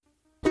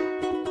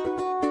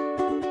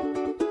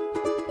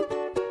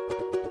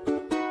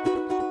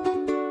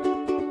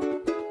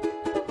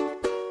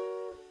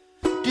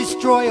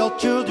Destroy All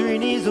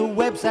Children is a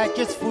website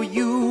just for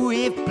you.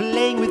 If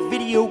playing with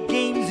video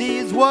games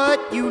is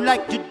what you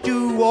like to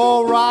do,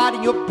 or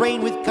rotting your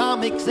brain with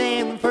comics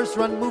and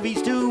first-run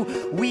movies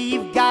too,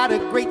 we've got a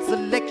great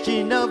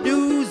selection of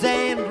news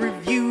and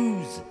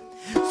reviews.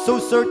 So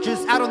search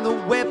us out on the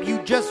web,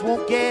 you just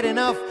won't get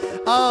enough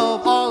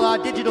of all our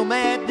digital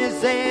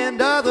madness and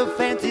other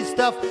fancy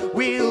stuff.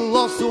 We'll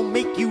also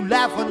make you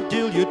laugh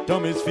until your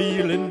tummy's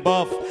feeling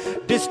buff.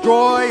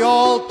 Destroy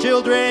All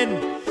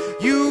Children,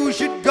 you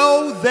should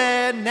go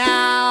there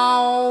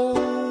now.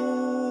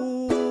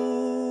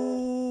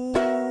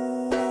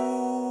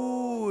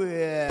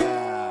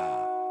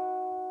 Yeah.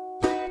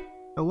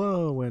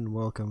 Hello and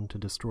welcome to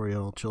Destroy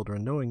All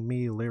Children. Knowing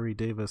me, Larry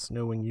Davis.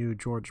 Knowing you,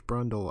 George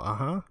Brundle.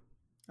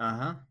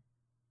 Uh-huh.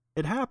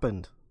 It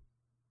happened.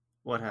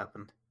 What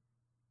happened?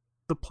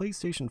 The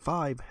PlayStation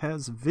 5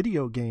 has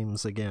video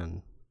games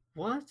again.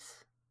 What?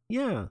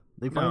 Yeah,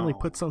 they finally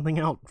put something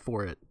out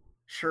for it.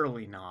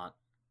 Surely not.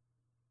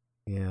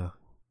 Yeah.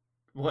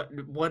 What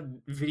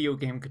video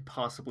game could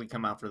possibly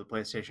come out for the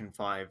PlayStation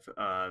 5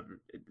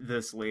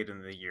 this late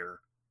in the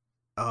year?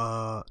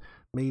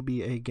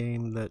 Maybe a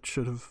game that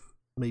should have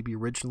maybe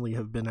originally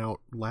have been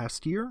out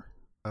last year,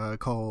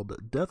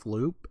 called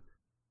Deathloop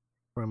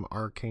from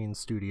Arcane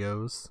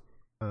Studios.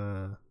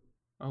 Aren't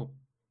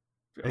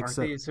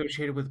they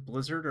associated with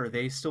Blizzard? Are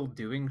they still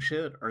doing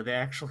shit? Are they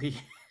actually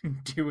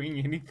doing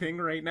anything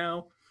right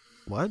now?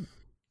 What?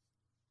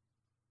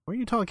 What are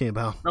you talking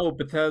about? Oh,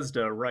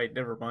 Bethesda, right,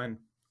 never mind.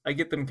 I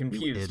get them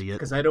confused,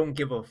 because I don't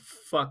give a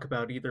fuck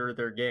about either of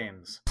their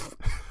games.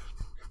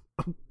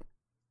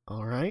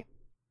 Alright.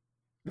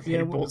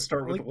 They both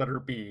start with the letter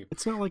B.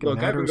 It's not like Look,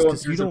 it matters, I've been going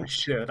 'cause through you some don't...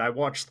 shit. I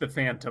watched The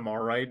Phantom,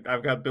 alright?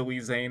 I've got Billy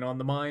Zane on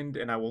the mind,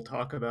 and I will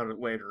talk about it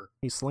later.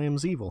 He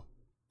slams evil.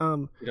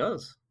 He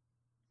does.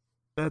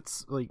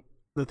 That's, like,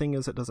 the thing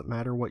is, it doesn't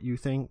matter what you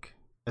think,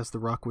 as The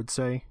Rock would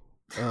say,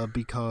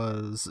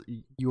 because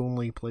you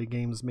only play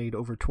games made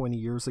over 20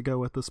 years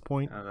ago at this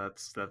point.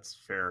 That's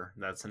fair.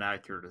 That's an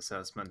accurate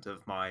assessment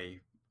of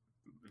my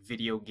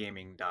video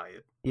gaming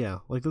diet. Yeah,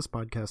 like, this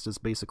podcast is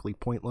basically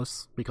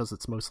pointless, because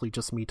it's mostly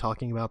just me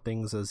talking about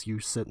things as you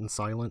sit in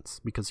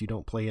silence, because you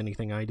don't play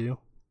anything I do.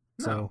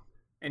 No. So...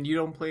 And you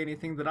don't play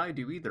anything that I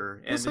do either.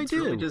 And yes, it's I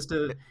do. Really just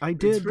I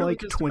did, really like,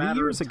 20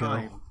 years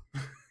ago.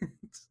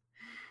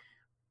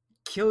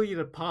 Kill you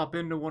to pop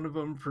into one of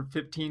them for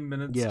 15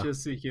 minutes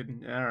just so you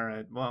can...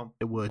 Alright, well...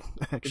 It would,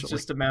 actually. It's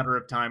just a matter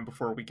of time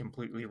before we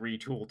completely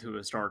retool to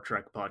a Star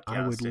Trek podcast.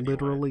 I would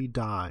literally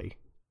die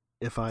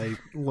if I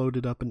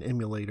loaded up an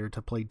emulator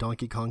to play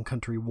Donkey Kong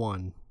Country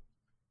 1.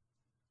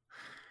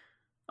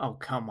 Oh,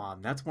 come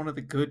on. That's one of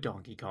the good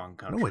Donkey Kong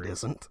countries. No, it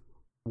isn't.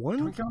 One?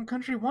 Donkey Kong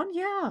Country 1?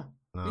 Yeah.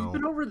 No. We've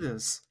been over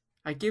this.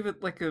 I gave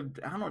it like a,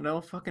 I don't know,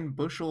 fucking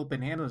bushel of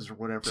bananas or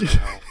whatever the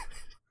hell.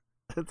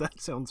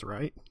 That sounds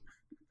right.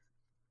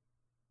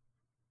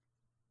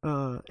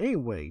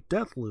 Anyway,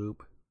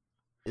 Deathloop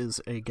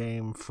is a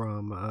game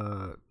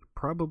from,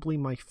 probably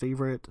my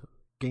favorite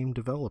game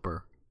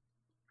developer.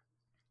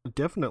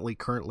 Definitely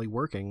currently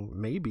working,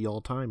 maybe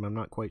all time, I'm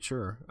not quite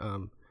sure.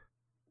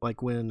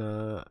 Like when,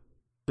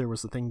 there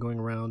was a thing going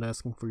around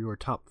asking for your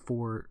top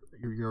 4,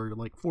 your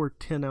like 4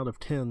 10 out of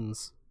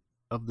 10s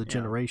of the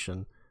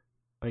generation.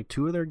 Like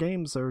 2 of their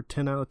games are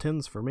 10 out of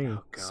 10s for me.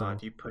 Oh god, so.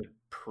 You put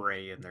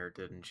Prey in there,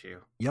 didn't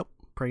you? Yep,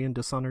 Prey and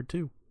Dishonored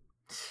 2.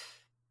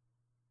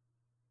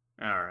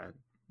 Alright.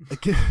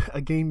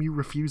 A game you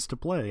refuse to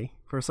play,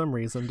 for some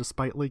reason,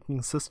 despite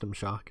leaking System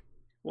Shock.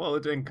 Well,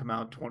 it didn't come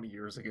out 20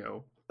 years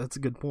ago. That's a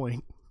good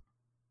point.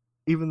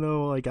 Even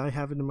though, like, I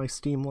have it in my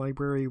Steam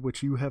library,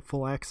 which you have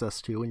full access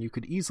to, and you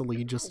could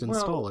easily just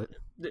install it.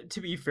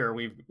 To be fair,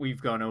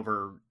 we've gone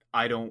over...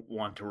 I don't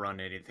want to run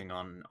anything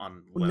on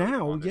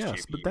now, on this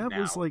yes, GPU but that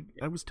now. was like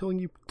I was telling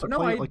you to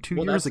play it like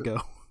 2 years ago.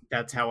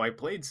 That's how I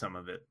played some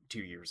of it 2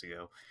 years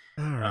ago.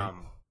 All right,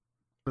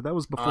 but that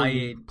was before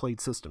you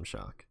played System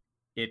Shock.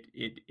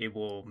 It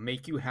will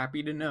make you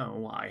happy to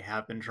know I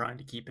have been trying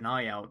to keep an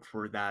eye out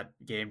for that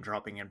game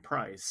dropping in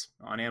price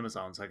on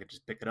Amazon, so I could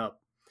just pick it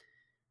up.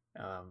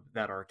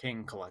 That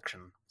Arcane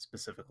collection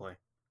specifically.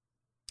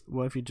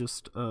 What if you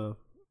just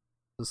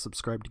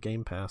subscribe to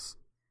Game Pass?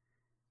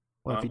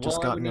 What if you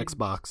just got an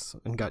Xbox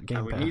and got Game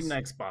Pass? I would need an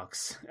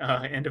Xbox.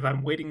 And if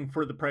I'm waiting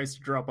for the price to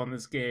drop on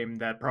this game,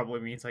 that probably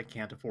means I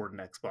can't afford an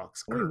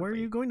Xbox currently. Wait, why are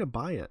you going to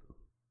buy it?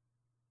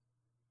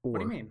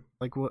 What do you mean?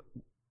 Like what?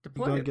 To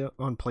play you gonna get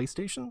on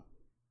PlayStation?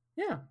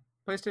 Yeah,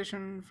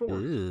 PlayStation 4.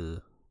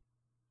 Ew.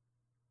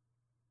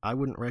 I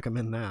wouldn't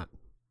recommend that.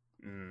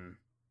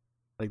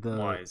 Like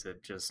Why, is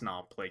it just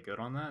not play good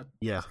on that?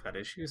 Yeah. It's got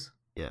issues?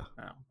 Yeah.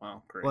 Oh,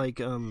 well, great. Like,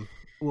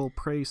 well,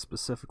 Prey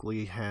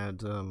specifically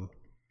had,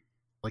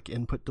 like,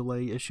 input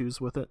delay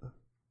issues with it.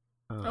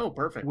 Oh,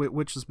 perfect.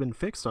 Which has been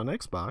fixed on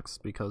Xbox,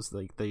 because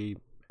they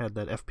had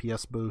that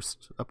FPS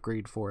boost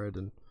upgrade for it,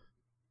 and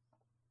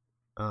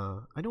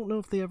I don't know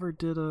if they ever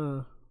did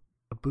a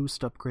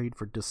boost upgrade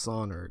for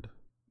Dishonored.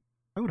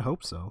 I would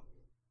hope so,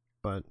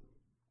 but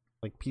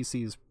like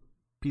PCs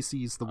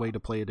PC is the way to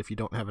play it if you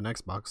don't have an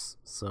Xbox.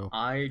 So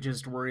I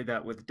just worry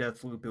that with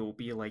Deathloop, it will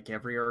be like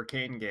every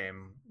arcane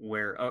game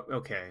where,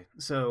 okay,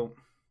 so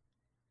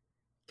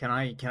can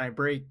I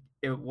break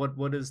it?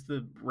 What is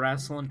the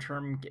wrestling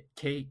term?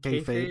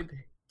 Kayfabe?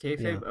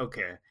 Kayfabe? Yeah.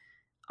 Okay.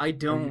 I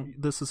don't.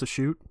 This is a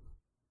shoot?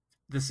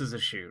 This is a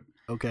shoot.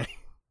 Okay.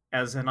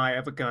 As in, I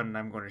have a gun and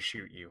I'm going to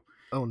shoot you.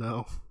 Oh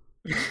no.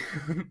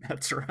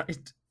 That's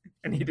right.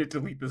 I need to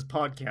delete this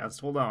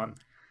podcast. Hold on.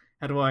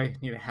 How do I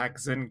need to hack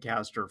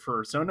Zencaster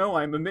first? Oh no,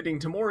 I'm admitting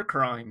to more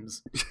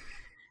crimes.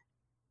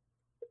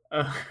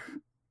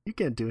 You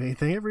can't do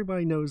anything.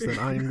 Everybody knows that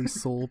I am the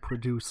sole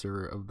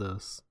producer of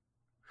this.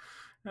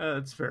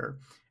 That's fair.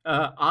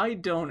 I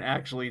don't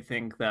actually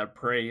think that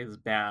Prey is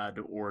bad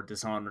or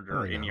Dishonored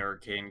or any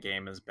arcane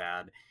game is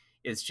bad.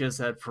 It's just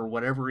that for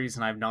whatever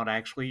reason, I've not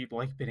actually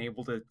been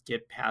able to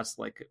get past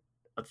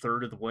a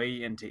third of the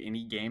way into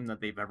any game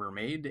that they've ever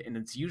made, and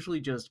it's usually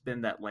just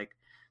been that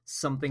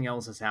something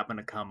else has happened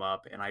to come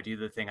up, and I do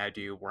the thing I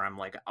do where I'm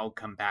like, I'll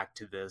come back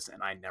to this,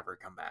 and I never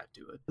come back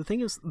to it. The thing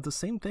is, the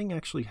same thing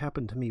actually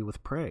happened to me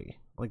with Prey.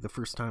 The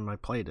first time I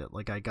played it,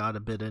 I got a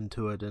bit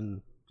into it,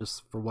 and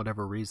just for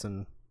whatever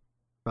reason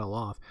fell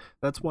off.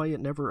 That's why it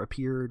never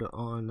appeared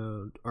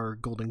on our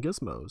Golden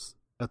Gizmos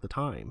at the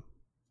time.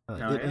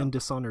 And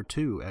Dishonored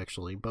 2,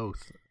 actually,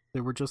 both.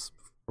 They were just,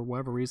 for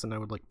whatever reason, I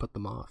would put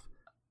them off.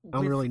 I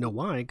don't really know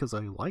why, because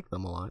I like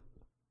them a lot.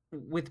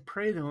 With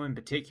Prey, though, in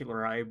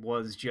particular, I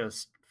was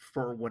just,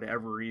 for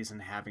whatever reason,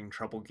 having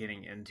trouble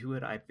getting into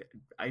it. I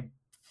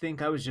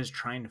think I was just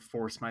trying to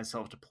force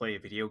myself to play a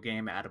video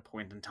game at a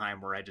point in time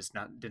where I just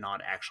did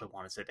not actually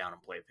want to sit down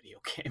and play a video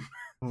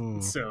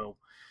game. So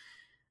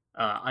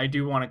I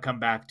do want to come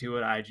back to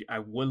it. I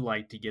would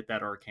like to get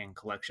that Arcane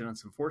collection.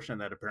 It's unfortunate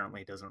that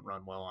apparently it doesn't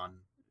run well on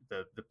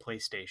the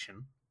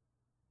PlayStation.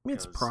 I mean,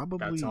 it's probably...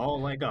 That's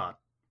all I got.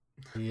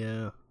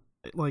 Yeah.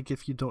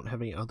 If you don't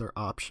have any other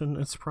option,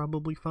 it's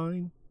probably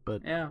fine,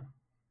 but yeah,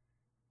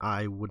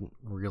 I wouldn't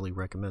really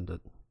recommend it.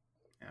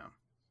 Yeah.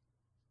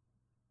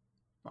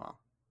 Well,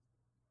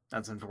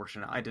 that's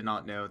unfortunate. I did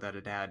not know that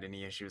it had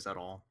any issues at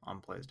all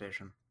on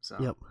PlayStation. So.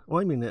 Yep.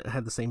 Well, I mean, it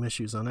had the same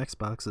issues on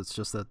Xbox. It's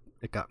just that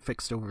it got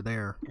fixed over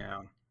there.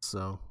 Yeah.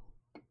 So,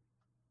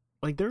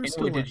 there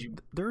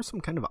are some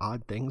kind of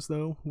odd things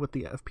though with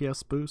the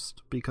FPS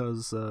boost,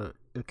 because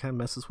it kind of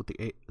messes with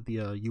the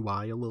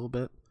UI a little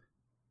bit,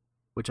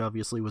 which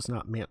obviously was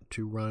not meant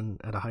to run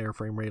at a higher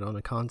frame rate on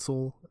a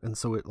console, and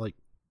so it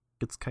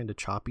gets kind of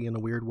choppy in a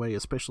weird way,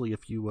 especially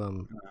if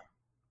you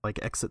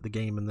exit the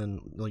game and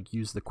then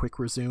use the quick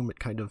resume. It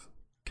kind of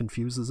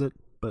confuses it,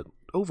 but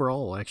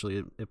overall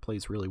actually it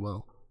plays really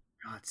well.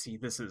 God, see,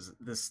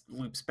 this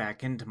loops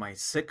back into my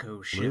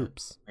sicko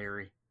shit,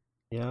 Larry.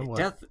 Yeah,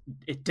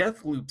 it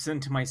death loops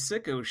into my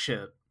sicko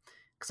shit,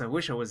 because I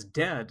wish I was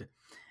dead.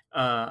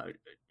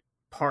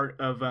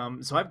 Part of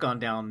so I've gone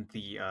down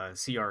the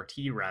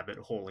CRT rabbit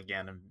hole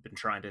again and been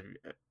trying to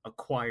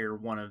acquire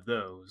one of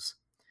those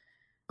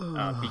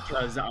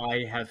because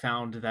I have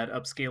found that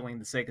upscaling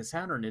the Sega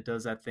Saturn, it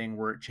does that thing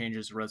where it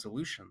changes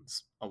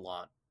resolutions a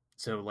lot.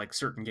 So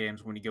certain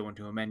games, when you go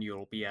into a menu,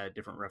 it'll be at a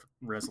different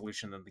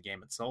resolution than the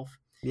game itself.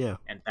 Yeah,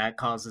 and that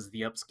causes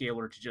the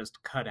upscaler to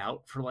just cut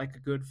out for a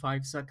good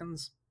 5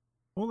 seconds.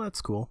 Well,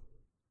 that's cool.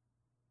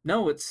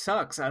 No, it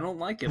sucks. I don't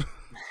like it.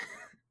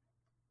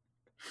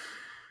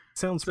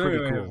 Sounds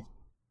pretty cool.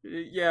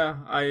 Yeah,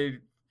 I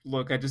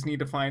just need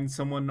to find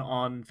someone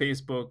on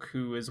Facebook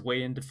who is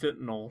way into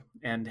fentanyl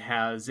and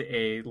has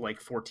a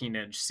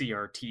 14-inch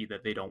CRT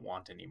that they don't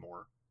want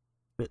anymore.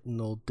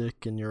 Fentanyl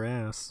dick in your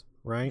ass,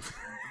 right?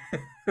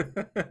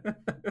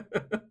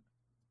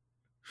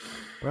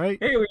 Right?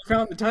 Hey, we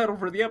found the title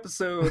for the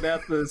episode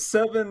at the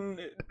 7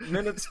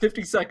 minutes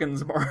 50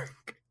 seconds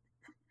mark.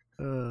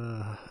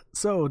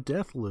 So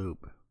Deathloop.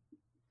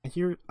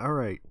 Here, all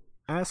right.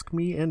 Ask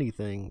me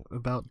anything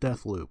about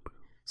Deathloop.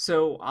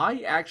 So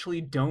I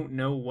actually don't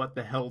know what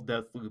the hell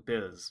Deathloop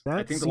is. That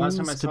I think the last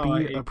time I saw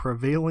to be a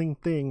prevailing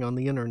thing on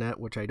the internet,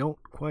 which I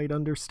don't quite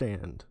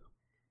understand.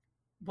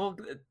 Well,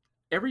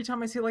 every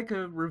time I see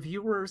a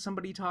reviewer or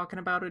somebody talking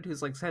about it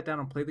who's sat down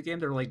and played the game,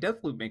 they're like,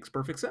 Deathloop makes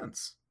perfect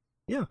sense.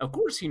 Yeah. Of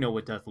course you know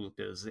what Deathloop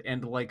is.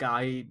 And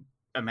I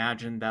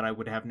imagine that I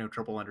would have no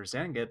trouble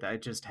understanding it. I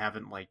just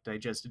haven't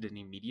digested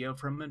any media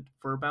from it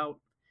for about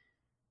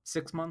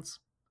 6 months.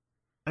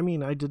 I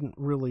mean, I didn't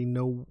really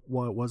know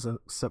what it was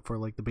except for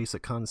the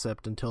basic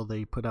concept until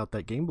they put out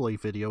that gameplay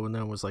video, and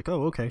then I was like,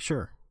 oh, okay,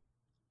 sure.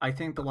 I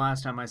think the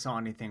last time I saw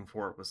anything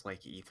for it was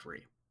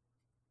E3.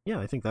 Yeah,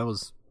 I think that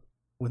was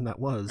when that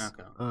was.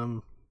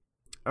 Okay.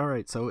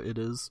 Alright, so it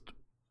is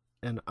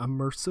an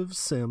immersive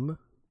sim,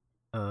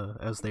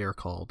 as they are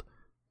called.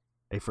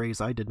 A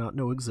phrase I did not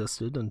know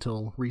existed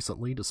until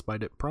recently,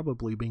 despite it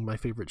probably being my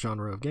favorite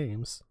genre of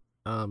games.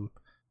 I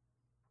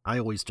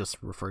always just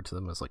referred to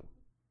them as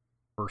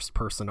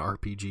first-person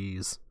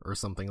RPGs or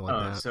something like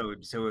that. So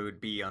it would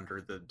be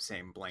under the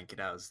same blanket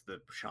as the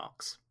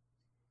Shocks.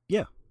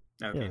 Yeah.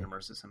 That would be an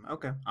immersive sim.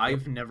 Okay.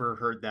 I've never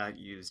heard that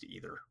used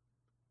either.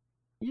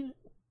 Yeah.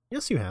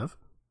 Yes, you have.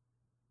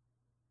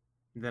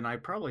 Then I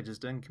probably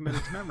just didn't commit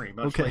it to memory,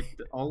 much Okay. like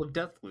all of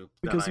Deathloop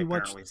that Because I you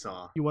apparently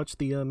saw. watched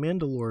the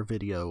Mandalore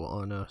video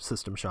on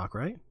System Shock,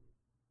 right?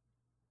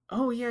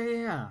 Oh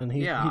yeah. And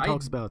he Yeah,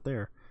 talks about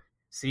there.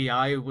 See,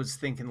 I was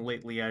thinking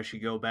lately I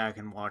should go back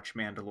and watch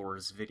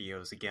Mandalore's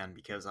videos again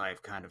because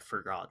I've kind of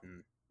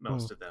forgotten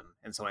most of them.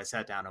 And so I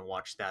sat down and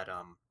watched that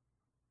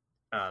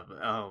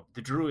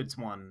the Druids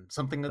one,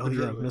 something of the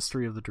Druids.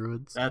 Mystery of the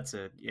Druids. That's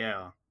it.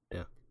 Yeah.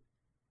 Yeah.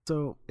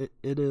 So it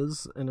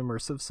is an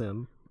immersive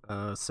sim,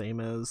 same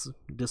as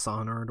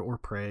Dishonored or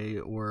Prey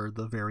or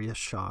the various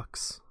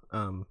Shocks.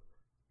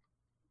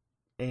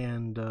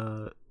 And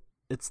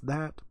it's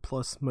that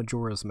plus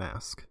Majora's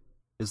Mask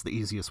is the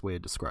easiest way to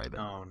describe it.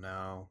 Oh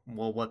no.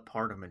 Well, what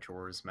part of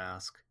Majora's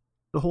Mask?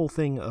 The whole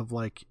thing of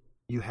like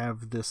you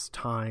have this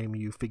time,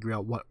 you figure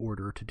out what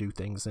order to do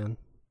things in.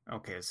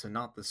 Okay, so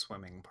not the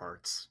swimming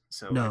parts.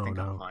 So No, I think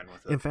no. I'm fine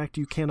with it. In fact,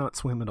 you cannot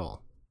swim at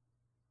all.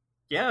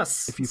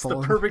 Yes, If you it's fall the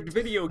in- perfect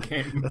video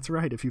game. That's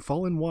right. If you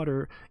fall in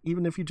water,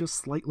 even if you just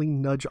slightly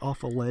nudge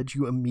off a ledge,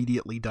 you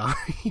immediately die,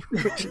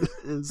 which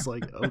is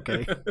like,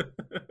 okay.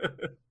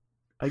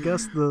 I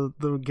guess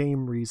the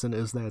game reason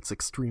is that it's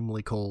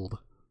extremely cold,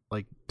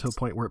 like to a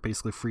point where it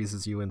basically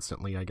freezes you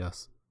instantly, I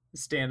guess.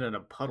 Stand in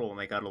a puddle and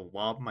they gotta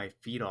lob my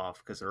feet off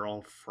because they're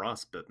all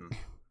frostbitten.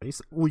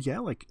 Well, yeah,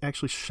 like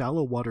actually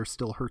shallow water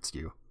still hurts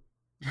you.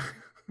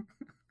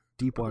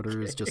 Deep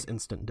water is just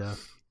instant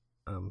death.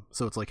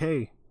 So it's like,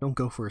 hey, don't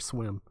go for a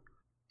swim.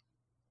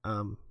 But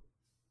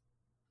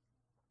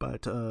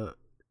all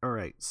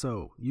right,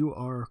 so you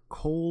are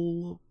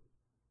Cole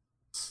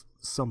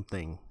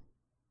something.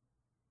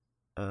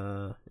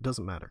 It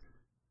doesn't matter.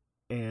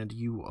 And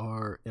you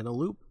are in a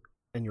loop,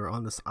 and you're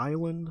on this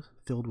island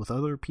filled with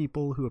other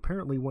people who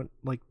apparently want,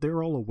 like,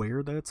 they're all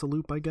aware that it's a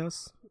loop, I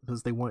guess,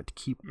 because they want to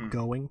keep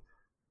going.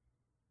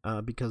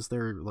 Because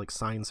there are like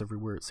signs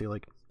everywhere that say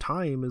like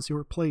time is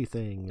your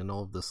plaything and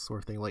all of this sort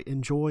of thing, like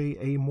enjoy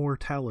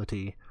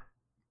immortality.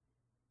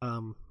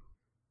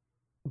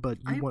 But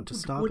you want to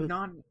stop it? I would it.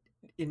 not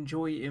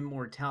enjoy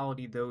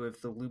immortality though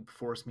if the loop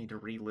forced me to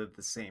relive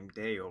the same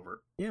day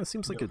over. Yeah, it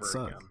seems like it'd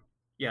suck. Again.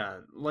 Yeah,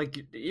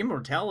 like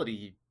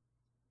immortality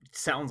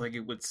sounds like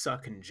it would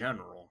suck in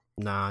general.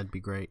 Nah, it'd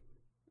be great.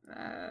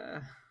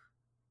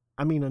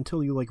 I mean,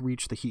 until you like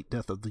reach the heat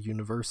death of the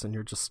universe and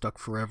you're just stuck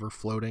forever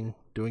floating,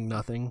 doing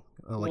nothing,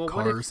 like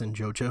Cars and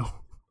JoJo.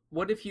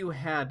 What if you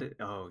had?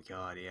 Oh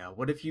god, yeah.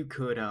 What if you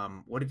could?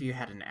 What if you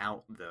had an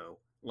out though,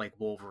 like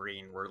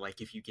Wolverine, where like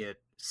if you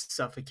get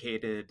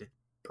suffocated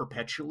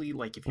perpetually,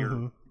 like if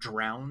you're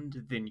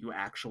drowned, then you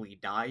actually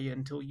die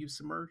until you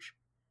submerge.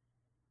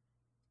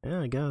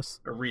 Yeah, I guess.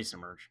 Or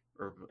resubmerge,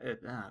 or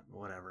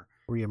whatever.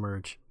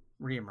 Reemerge.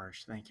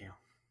 Reemerge. Thank you.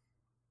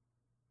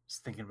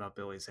 Just thinking about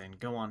Billy Zane.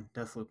 Go on,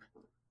 Deathloop.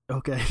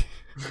 Okay.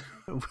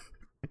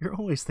 You're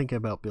always thinking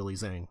about Billy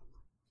Zane.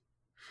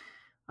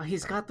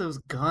 He's got those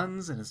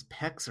guns and his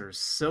pecs are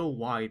so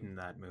wide in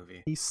that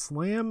movie. He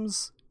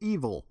slams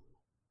evil.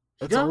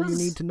 That's all you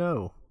need to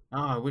know.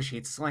 Oh, I wish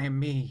he'd slam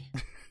me.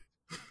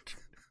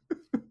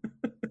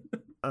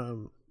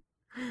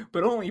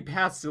 But only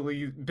past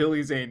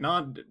Billy Zane,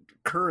 not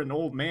current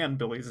old man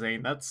Billy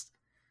Zane. That's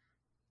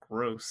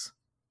gross.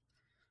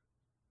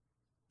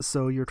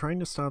 So you're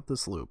trying to stop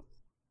this loop.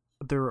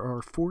 There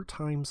are 4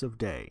 times of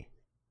day,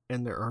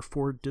 and there are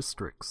 4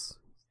 districts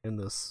in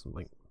this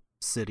like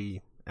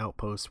city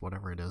outpost,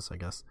 whatever it is, I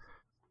guess.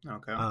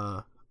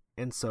 Okay.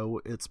 And so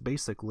it's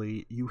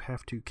basically you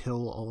have to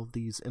kill all of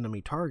these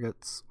enemy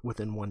targets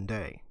within 1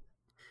 day.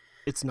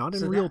 It's not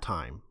in real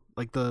time.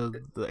 Like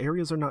the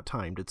areas are not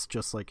timed. It's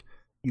just like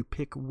you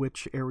pick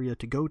which area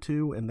to go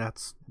to, and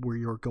that's where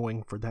you're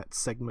going for that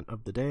segment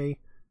of the day.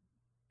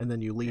 And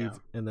then you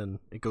leave, and then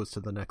it goes to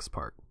the next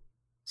part.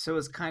 So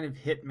it's kind of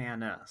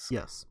Hitman-esque.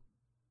 Yes.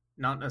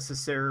 Not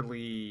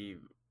necessarily,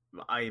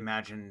 I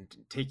imagine,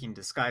 taking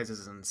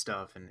disguises and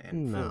stuff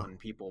and fooling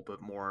people,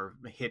 but more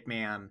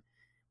Hitman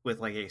with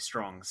like a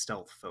strong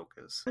stealth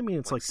focus. I mean,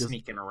 it's like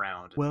sneaking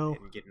around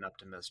and getting up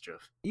to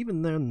mischief.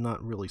 Even then,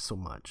 not really so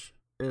much.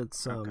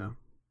 It's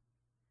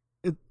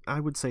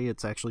I would say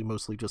it's actually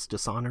mostly just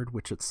Dishonored,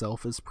 which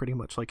itself is pretty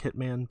much like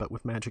Hitman, but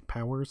with magic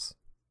powers.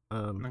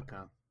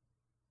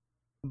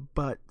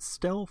 But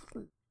stealth,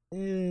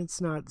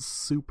 it's not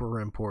super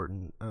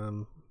important.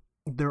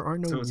 There are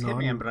no. So it's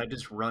Hitman, but I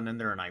just run in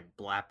there and I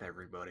blap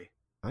everybody.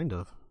 Kind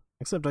of.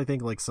 Except I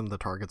think like some of the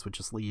targets would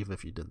just leave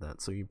if you did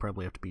that, so you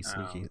probably have to be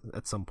sneaky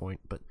at some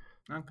point. But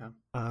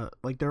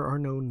like there are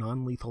no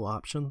non-lethal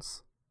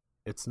options.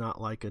 It's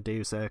not like a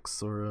Deus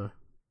Ex or a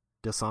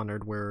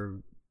Dishonored where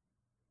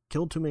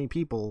kill too many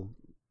people,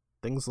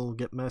 things will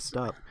get messed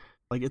up.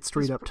 Like it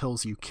straight up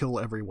tells you kill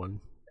everyone.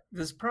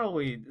 This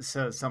probably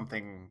says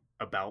something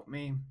about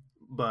me,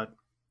 but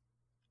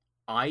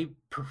I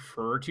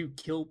prefer to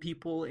kill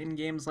people in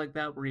games like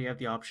that where you have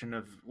the option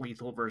of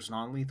lethal versus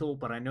non-lethal,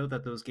 but I know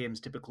that those games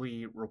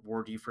typically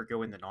reward you for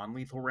going the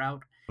non-lethal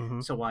route.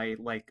 So I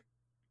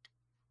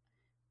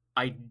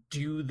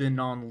do the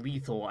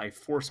non-lethal, I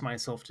force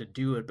myself to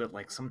do it, but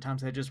like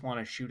sometimes I just want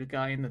to shoot a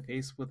guy in the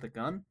face with a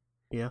gun.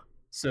 Yeah.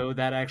 So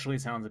that actually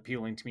sounds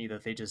appealing to me,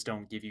 that they just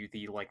don't give you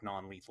the like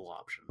non-lethal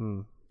option.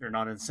 Mm. They're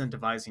not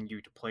incentivizing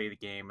you to play the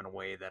game in a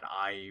way that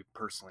I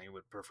personally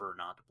would prefer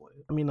not to play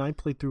it. I mean, I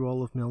played through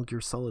all of Metal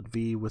Gear Solid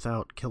V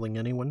without killing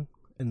anyone,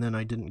 and then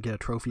I didn't get a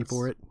trophy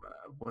for it.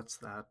 What's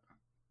that?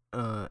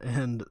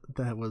 And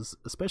that was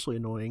especially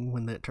annoying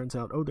when it turns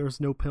out, oh,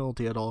 there's no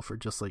penalty at all for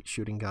just like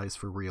shooting guys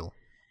for real.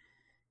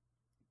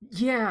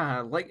 Yeah,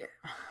 like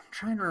I'm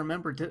trying to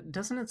remember.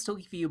 Doesn't it still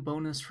give you a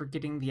bonus for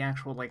getting the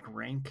actual like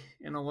rank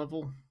in a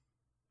level?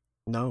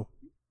 No,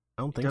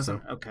 I don't think so.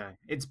 Okay,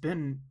 it's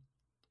been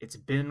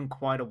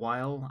quite a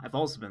while. I've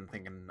also been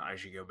thinking I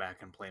should go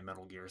back and play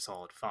Metal Gear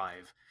Solid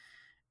 5.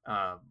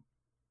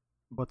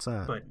 What's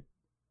that? But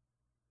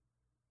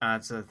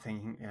it's a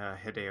thing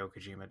Hideo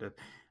Kojima did.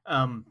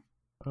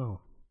 Oh.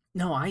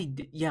 No, I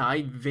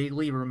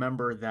vaguely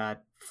remember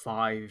that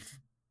 5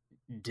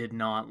 did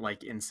not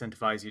like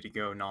incentivize you to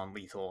go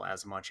non-lethal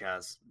as much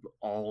as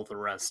all the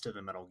rest of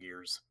the Metal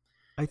Gears.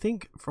 I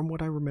think from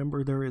what I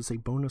remember, there is a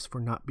bonus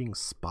for not being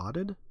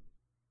spotted.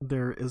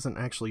 There isn't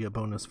actually a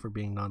bonus for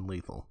being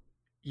non-lethal.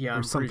 Yeah,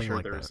 I'm pretty sure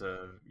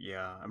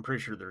I'm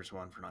pretty sure there's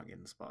one for not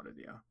getting spotted,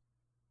 yeah.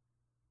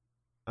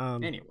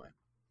 Anyway.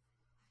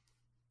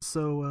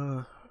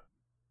 So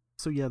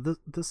yeah,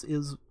 this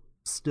is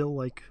still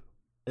like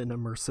an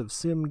immersive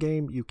sim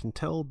game. You can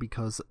tell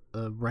because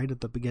right at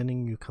the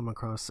beginning you come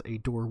across a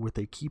door with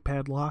a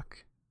keypad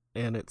lock,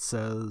 and it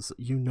says,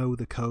 you know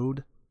the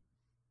code.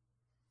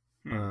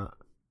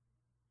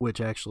 Which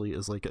actually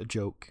is like a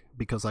joke,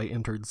 because I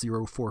entered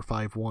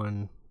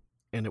 0451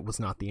 and it was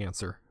not the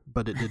answer,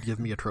 but it did give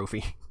me a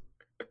trophy.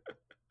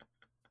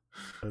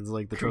 It's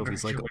like the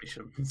trophy's like,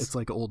 it's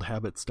like Old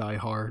Habits Die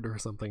Hard or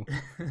something.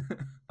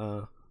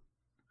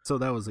 So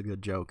that was a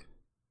good joke.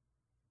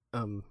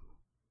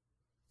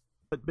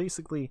 But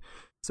basically,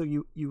 so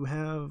you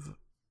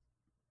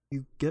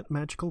get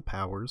magical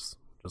powers,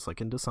 just like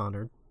in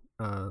Dishonored.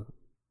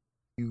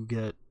 You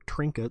get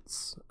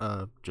trinkets,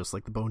 just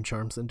like the bone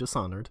charms in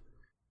Dishonored.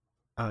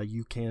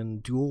 You can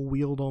dual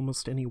wield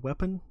almost any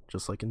weapon,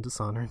 just like in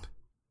Dishonored.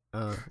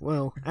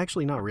 Well,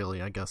 actually not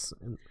really, I guess.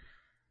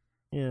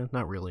 Yeah,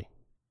 not really.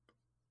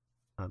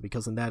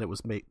 Because in that it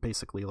was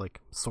basically like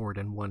sword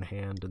in one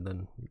hand and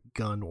then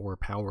gun or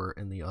power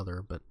in the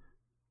other, but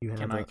you have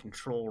Can I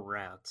control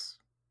rats?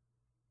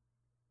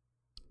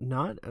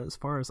 Not as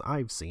far as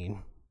I've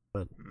seen,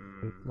 but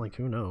like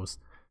who knows?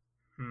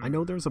 I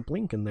know there's a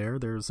blink in there.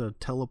 There's a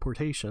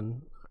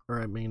teleportation,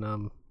 or I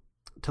mean,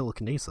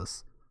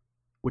 telekinesis,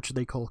 which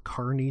they call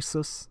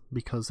carnesis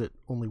because it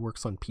only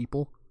works on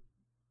people.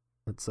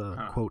 It's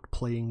quote,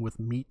 playing with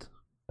meat,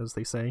 as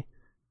they say.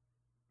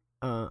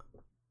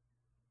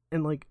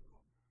 And like,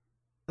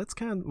 that's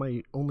kind of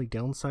my only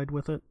downside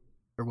with it,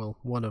 or well,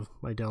 one of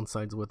my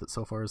downsides with it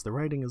so far is the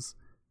writing is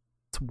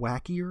it's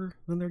wackier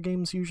than their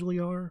games usually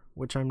are,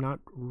 which I'm not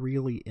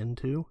really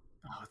into.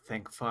 Oh,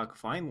 thank fuck,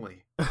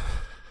 finally.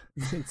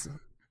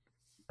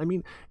 I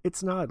mean,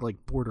 it's not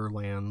like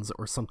Borderlands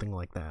or something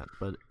like that,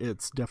 but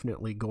it's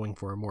definitely going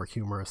for a more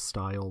humorous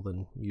style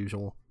than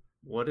usual.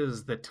 What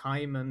is the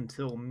time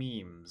until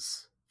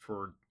memes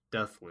for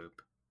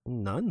Deathloop?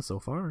 None so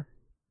far.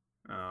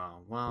 Oh,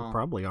 well... There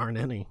probably aren't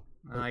any.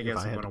 I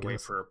guess I'm going to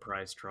wait for a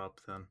price drop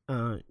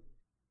then.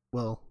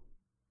 Well,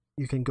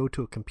 you can go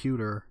to a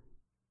computer,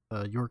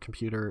 your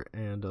computer,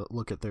 and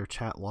look at their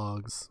chat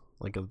logs,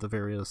 like of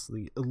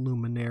the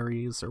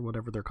Illuminaries or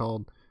whatever they're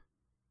called.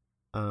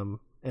 And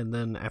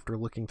then after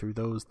looking through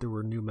those, there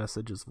were new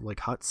messages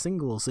like hot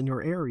singles in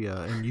your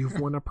area and you've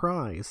won a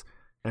prize.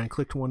 And I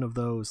clicked one of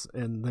those,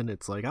 and then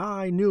it's like,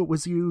 I knew it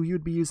was you.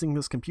 You'd be using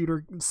this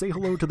computer. Say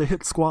hello to the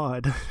hit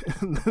squad.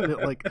 And then it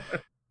like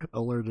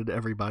alerted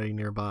everybody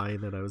nearby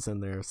that I was in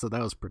there. So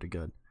that was pretty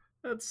good.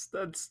 That's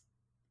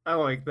I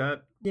like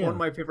that. Yeah. One of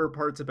my favorite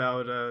parts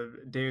about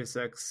Deus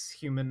Ex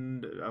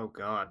Human... Oh,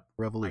 God.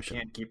 Revolution. I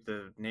can't keep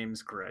the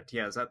names correct.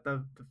 Yeah, is that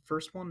the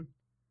first one?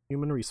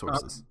 Human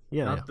Resources.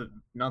 Not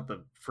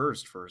the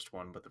first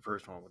one, but the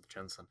first one with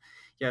Jensen.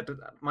 Yeah,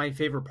 my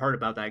favorite part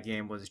about that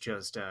game was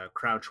just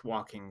crouch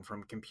walking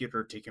from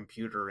computer to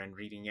computer and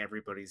reading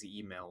everybody's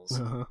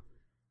emails. Uh-huh.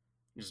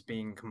 Just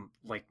being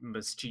like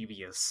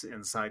mischievous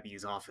inside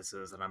these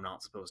offices that I'm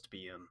not supposed to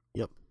be in.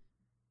 Yep.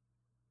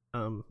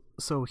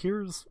 So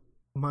here's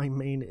my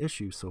main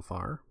issue so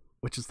far,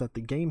 which is that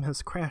the game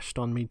has crashed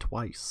on me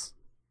twice.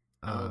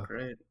 Oh,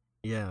 great.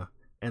 Yeah,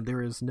 and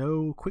there is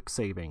no quick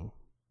saving,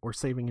 or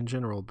saving in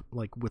general,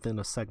 like within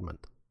a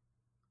segment.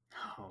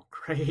 Oh,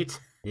 great.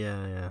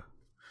 Yeah.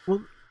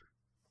 Well,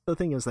 the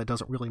thing is that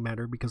doesn't really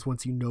matter, because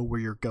once you know where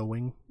you're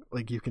going,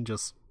 like you can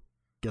just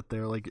get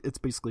there. Like it's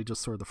basically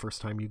just sort of the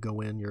first time you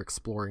go in, you're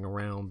exploring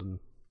around and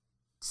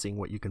seeing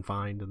what you can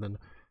find, and then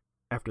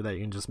after that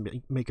you can just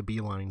make a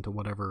beeline to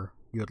whatever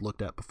you had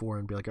looked at before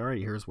and be like, all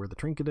right, here's where the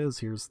trinket is,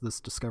 here's this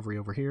discovery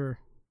over here.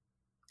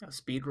 A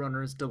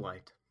speedrunner's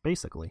delight.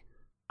 Basically.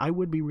 I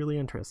would be really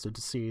interested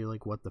to see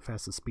like what the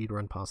fastest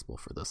speedrun possible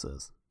for this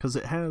is, because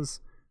it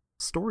has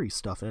story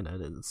stuff in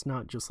it. It's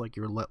not just like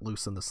you're let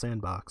loose in the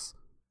sandbox.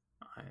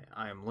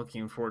 I am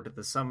looking forward to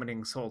the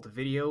Summoning Salt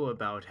video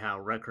about how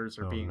records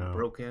are being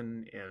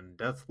broken in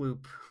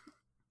Deathloop.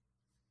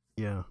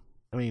 Yeah.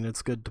 I mean,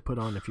 it's good to put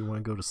on if you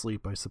want to go to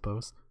sleep, I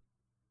suppose.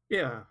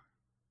 Yeah.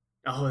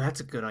 Oh, that's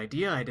a good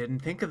idea. I didn't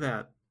think of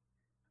that.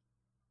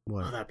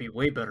 What? Oh, that'd be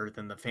way better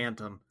than the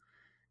Phantom.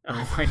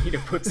 I need to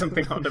put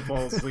something on to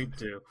fall asleep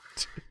to.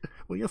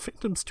 Well, yeah,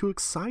 Phantom's too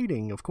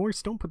exciting. Of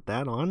course, don't put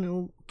that on.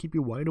 It'll keep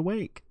you wide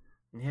awake.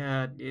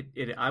 Yeah,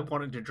 I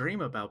wanted to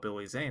dream about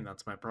Billy Zane.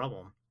 That's my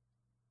problem.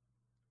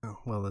 Oh,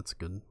 well, that's a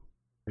good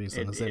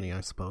reason as any,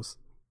 I suppose.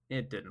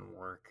 It didn't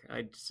work.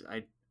 I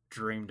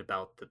dreamed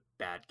about the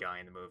bad guy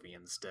in the movie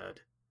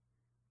instead.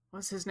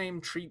 What's his name?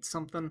 Treat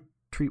something?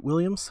 Treat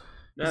Williams?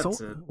 That's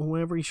it.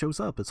 Whenever he shows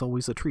up, it's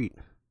always a treat.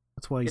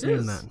 That's why he's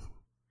named that.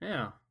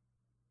 Yeah.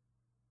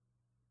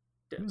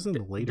 He was in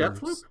the later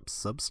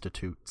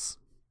Substitutes.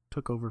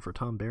 Took over for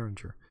Tom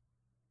Berenger.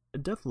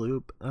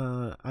 Deathloop,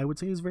 I would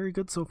say is very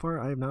good so far.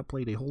 I have not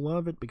played a whole lot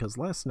of it because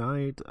last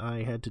night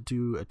I had to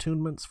do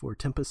attunements for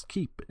Tempest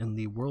Keep in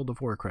the World of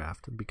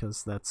Warcraft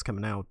because that's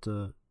coming out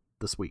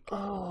this week.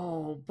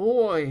 Oh,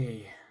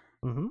 boy.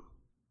 Mm-hmm.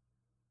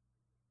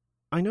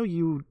 I know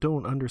you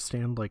don't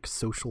understand, like,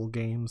 social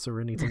games or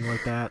anything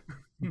like that,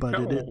 but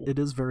No. it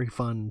is very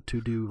fun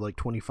to do, like,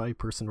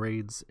 25-person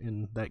raids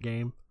in that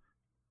game.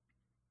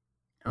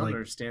 I don't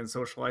understand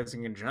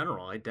socializing in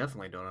general. I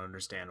definitely don't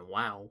understand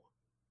WoW.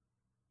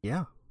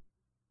 Yeah.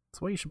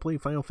 That's why you should play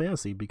Final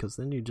Fantasy, because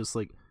then you just,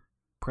 like,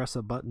 press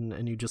a button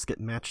and you just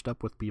get matched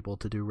up with people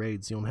to do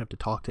raids. You don't have to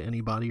talk to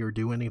anybody or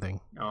do anything.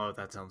 Oh,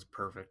 that sounds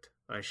perfect.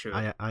 I should.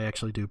 I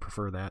actually do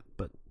prefer that,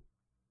 but...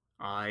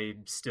 I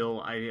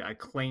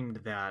claimed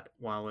that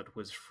while it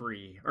was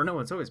free. Or no,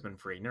 it's always been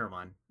free. Never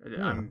mind.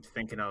 Yeah. I'm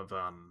thinking of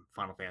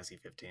Final Fantasy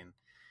 15.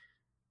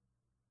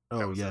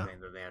 That was yeah. the thing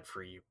that they had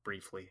free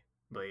briefly.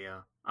 But yeah,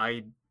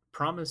 I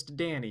promised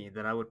Danny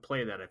that I would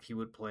play that if he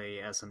would play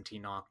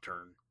SMT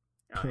Nocturne.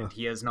 And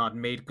he has not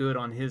made good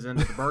on his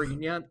end of the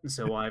bargain yet,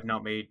 so I have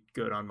not made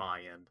good on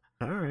my end.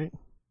 All right.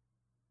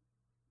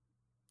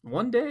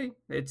 One day,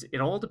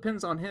 it all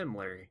depends on him,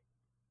 Larry.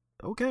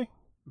 Okay.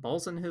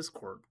 Ball's in his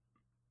court.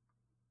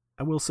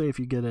 I will say if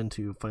you get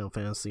into Final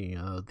Fantasy,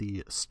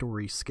 the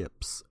story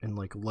skips and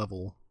like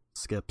level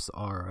skips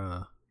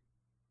are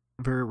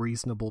very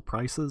reasonable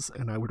prices,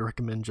 and I would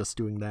recommend just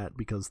doing that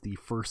because the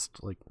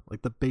first like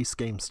the base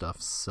game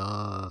stuff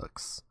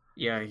sucks.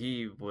 Yeah,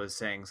 he was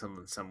saying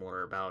something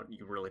similar about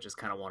you really just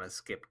kind of want to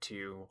skip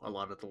to a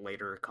lot of the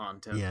later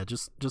content. Yeah,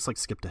 just like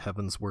skip to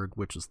Heavensward,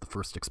 which is the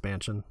first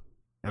expansion.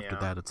 After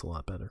that, it's a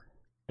lot better.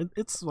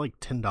 It's like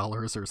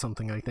 $10 or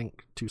something, I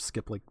think, to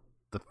skip like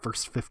the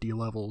first 50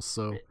 levels,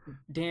 so...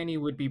 Danny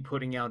would be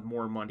putting out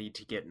more money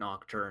to get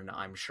Nocturne,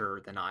 I'm sure,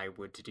 than I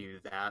would to do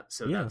that,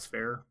 so that's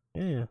fair.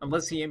 Yeah.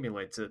 Unless he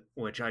emulates it,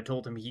 which I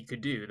told him he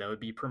could do, that would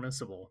be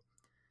permissible.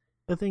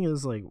 The thing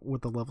is, like,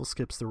 with the level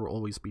skips, there will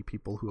always be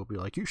people who will be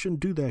like, you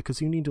shouldn't do that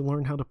because you need to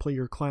learn how to play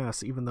your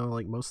class, even though,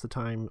 like, most of the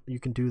time you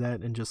can do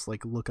that and just,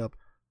 like, look up,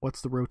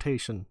 what's the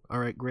rotation?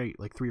 Alright, great.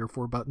 Like, 3 or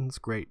 4 buttons?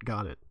 Great,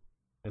 got it.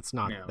 It's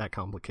not that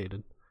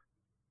complicated.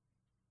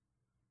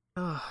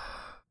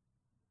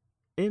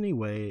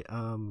 Anyway,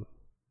 I'll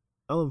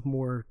have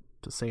more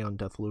to say on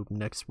Deathloop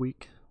next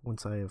week,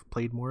 once I have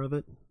played more of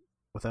it,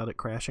 without it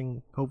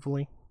crashing,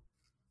 hopefully.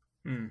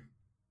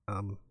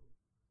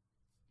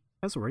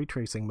 Has a ray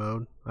tracing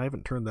mode. I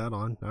haven't turned that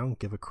on. I don't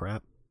give a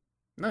crap.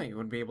 No, you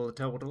wouldn't be able to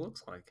tell what it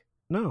looks like.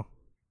 No.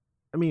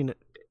 I mean,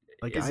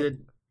 like,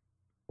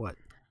 What?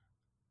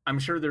 I'm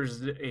sure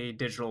there's a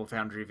Digital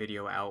Foundry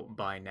video out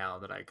by now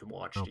that I could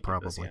watch to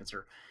get this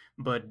answer.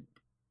 But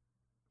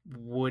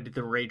would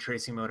the ray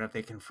tracing mode, have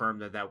they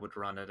confirmed that would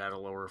run it at a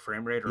lower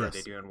frame rate, or are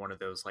they doing one of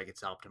those, like,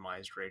 it's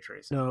optimized ray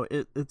tracing? No,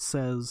 it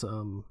says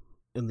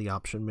in the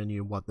option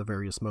menu what the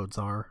various modes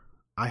are.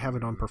 I have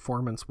it on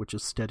performance, which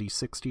is steady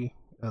 60.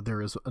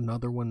 There is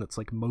another one that's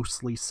like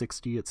mostly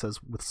 60. It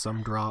says with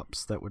some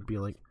drops that would be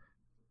like,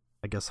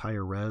 I guess,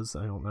 higher res.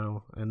 I don't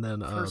know. And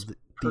then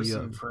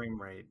person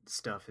frame rate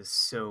stuff is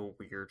so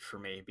weird for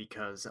me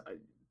because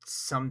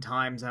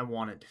sometimes I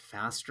want it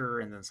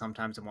faster and then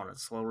sometimes I want it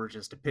slower,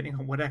 just depending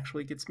on what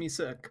actually gets me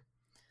sick.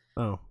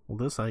 Oh, well,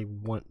 this I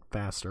want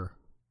faster.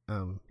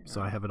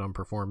 So I have it on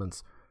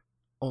performance.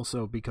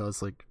 Also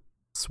because, like,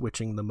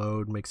 switching the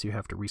mode makes you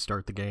have to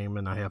restart the game,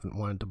 and I haven't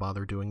wanted to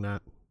bother doing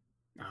that.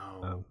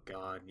 Oh,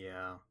 God,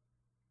 yeah.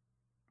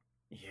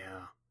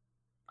 Yeah.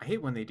 I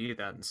hate when they do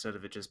that instead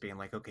of it just being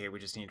like, okay, we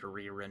just need to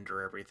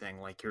re-render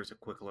everything, like, here's a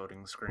quick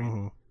loading screen.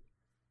 Mm-hmm.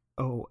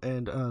 Oh,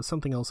 and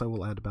something else I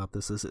will add about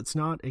this is it's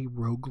not a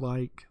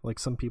roguelike, like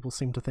some people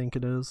seem to think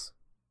it is,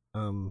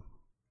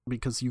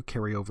 because you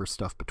carry over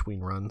stuff between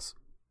runs,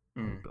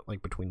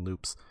 like between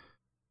loops.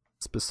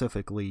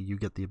 Specifically, you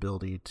get the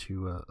ability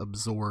to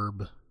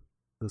absorb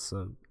this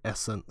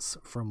essence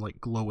from, like,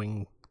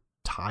 glowing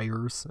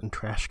tires and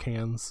trash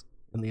cans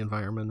in the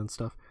environment and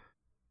stuff,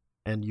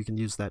 and you can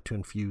use that to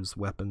infuse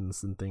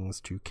weapons and things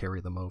to carry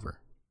them over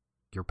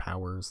your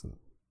powers. And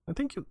I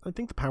think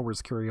the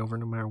powers carry over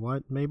no matter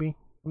what. Maybe,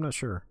 I'm not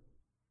sure.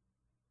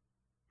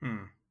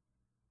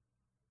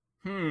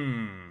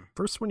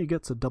 First one you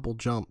get's a double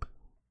jump.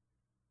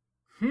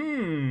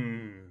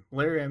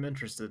 Larry, I'm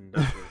interested in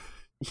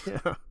Deathloop.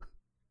 Yeah,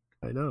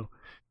 I know.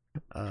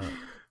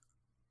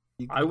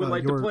 I would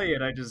like to play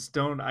it.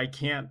 I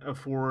can't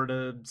afford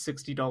a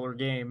 $60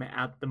 game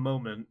at the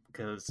moment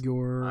because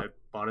I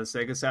bought a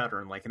Sega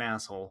Saturn like an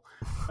asshole.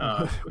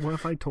 What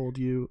if I told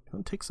you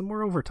take some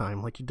more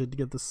overtime like you did to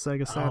get the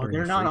Sega Saturn?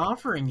 They're not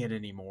offering it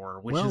anymore,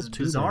 which is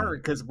bizarre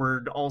because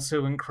we're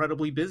also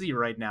incredibly busy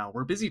right now.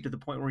 We're busy to the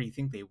point where you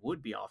think they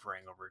would be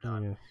offering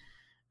overtime.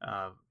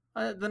 Yeah.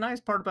 The nice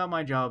part about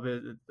my job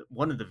is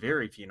one of the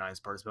very few nice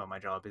parts about my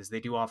job is they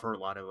do offer a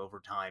lot of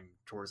overtime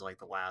towards like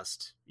the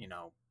last,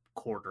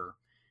 quarter.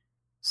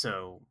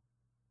 So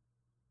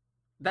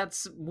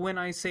that's when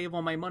I save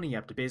all my money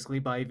up to basically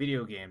buy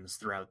video games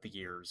throughout the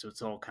year. So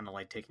it's all kind of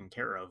like taken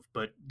care of.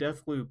 But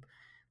Deathloop,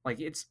 like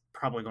it's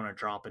probably going to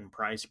drop in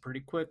price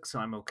pretty quick. So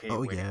I'm okay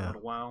waiting a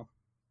little while.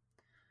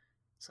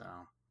 So.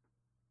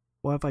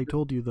 Well, if I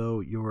told you though,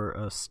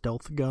 your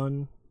stealth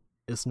gun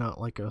is not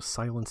like a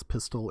silenced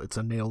pistol, it's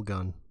a nail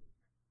gun.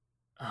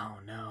 Oh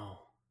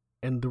no.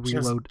 And the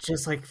reload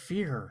just like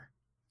Fear.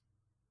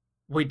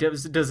 Wait,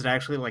 does it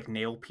actually like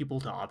nail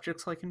people to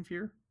objects like in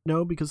Fear?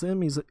 No, because the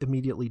enemies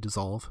immediately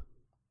dissolve.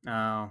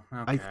 Oh,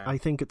 okay. I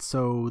think it's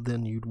so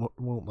then you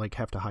won't like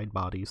have to hide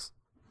bodies.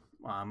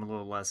 Well, I'm a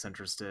little less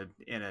interested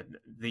in it.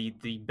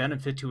 The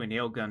benefit to a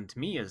nail gun to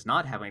me is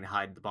not having to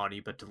hide the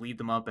body, but to lead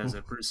them up as a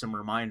gruesome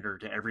reminder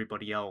to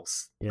everybody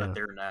else that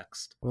they're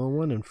next. Well,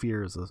 one in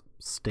Fear is a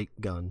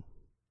stake gun.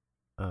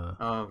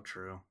 Oh,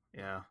 true.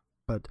 Yeah.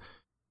 But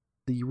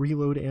the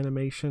reload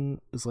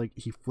animation is like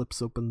he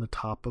flips open the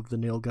top of the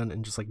nail gun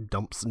and just like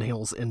dumps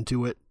nails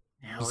into it.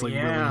 Just like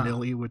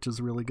willy-nilly, which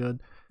is really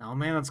good. Oh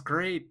man, that's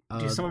great.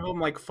 Do some of them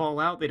like fall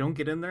out? They don't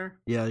get in there?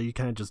 Yeah, you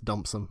kind of just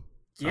dumps them.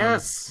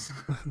 Yes!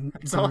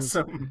 That's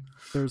awesome.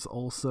 There's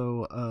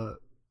also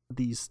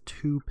these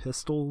two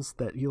pistols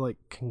that you like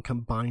can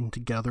combine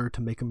together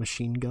to make a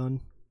machine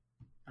gun,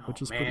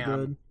 which is pretty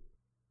good.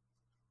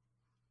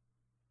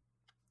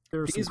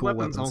 These cool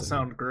weapons all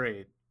sound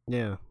great.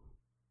 Yeah.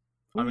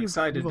 I'm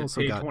excited to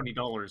pay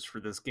 $20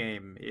 for this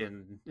game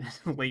in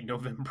late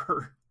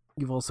November.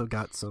 You've also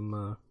got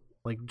some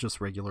like just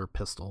regular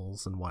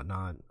pistols and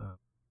whatnot.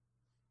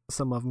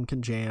 Some of them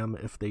can jam.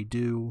 If they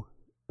do,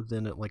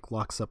 then it like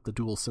locks up the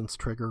DualSense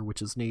trigger,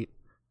 which is neat.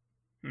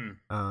 And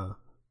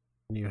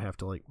you have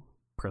to like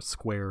press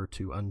square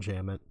to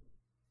unjam it.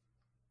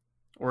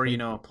 Or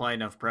apply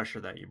enough pressure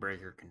that you break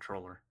your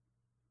controller.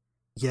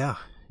 Yeah.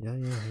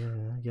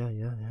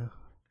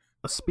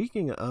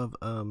 Speaking of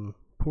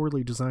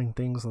poorly designed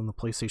things on the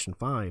PlayStation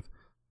 5,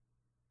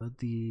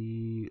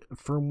 the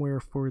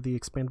firmware for the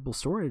expandable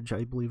storage,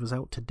 I believe, is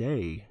out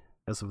today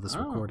as of this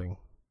recording.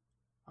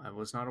 I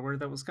was not aware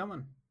that was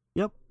coming.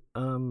 Yep.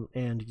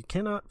 And you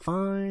cannot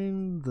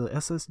find the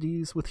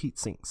SSDs with heat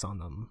sinks on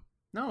them.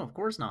 No, of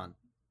course not.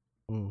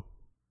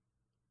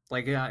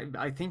 Like,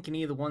 I think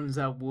any of the ones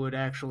that would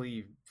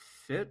actually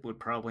fit would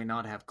probably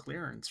not have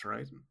clearance,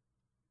 right?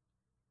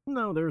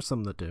 No, there are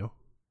some that do.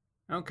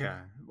 Okay.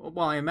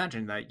 Well, I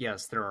imagine that,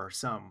 yes, there are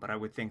some, but I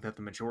would think that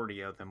the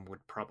majority of them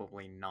would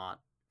probably not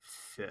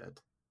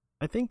fit.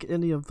 I think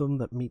any of them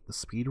that meet the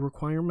speed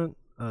requirement,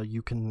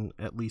 you can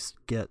at least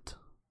get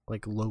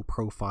like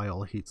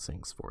low-profile heat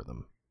sinks for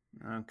them.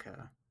 Okay.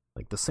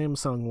 Like the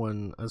Samsung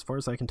one, as far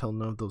as I can tell,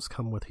 none of those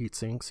come with heat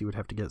sinks. You would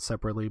have to get it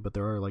separately, but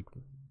there are like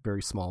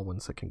very small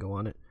ones that can go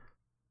on it.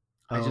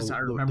 I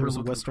remember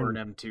looking for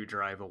an M2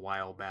 drive a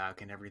while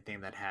back, and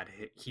everything that had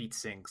heat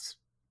sinks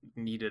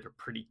needed a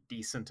pretty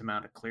decent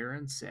amount of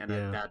clearance, and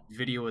that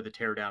video of the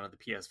teardown of the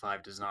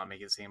PS5 does not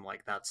make it seem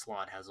like that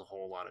slot has a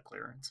whole lot of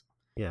clearance.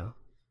 Yeah.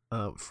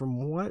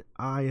 From what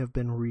I have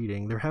been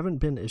reading, there haven't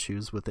been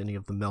issues with any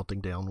of them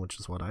melting down, which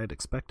is what I had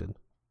expected.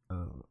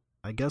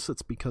 I guess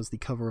it's because the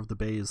cover of the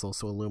bay is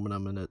also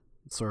aluminum, and it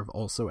sort of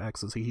also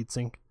acts as a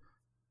heatsink.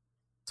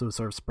 So it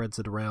sort of spreads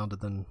it around,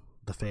 and then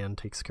the fan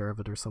takes care of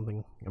it or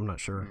something. I'm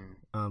not sure.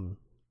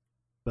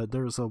 But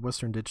there's a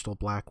Western Digital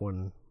black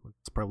one.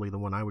 It's probably the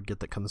one I would get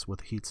that comes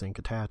with a heatsink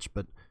attached,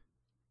 but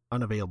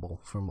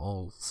unavailable from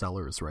all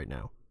sellers right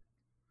now.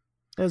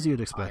 As you'd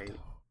expect.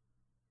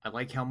 I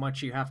like how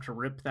much you have to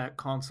rip that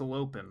console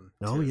open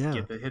to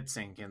get the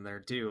heatsink in there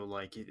too.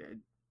 Like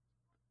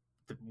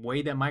the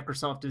way that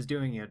Microsoft is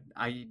doing it,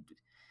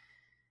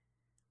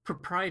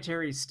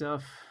 proprietary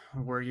stuff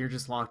where you're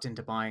just locked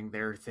into buying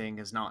their thing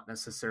is not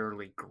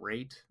necessarily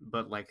great,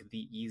 but like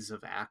the ease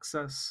of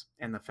access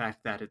and the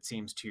fact that it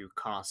seems to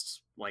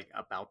cost like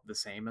about the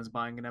same as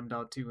buying an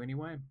M.2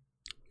 anyway.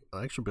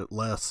 Actually a bit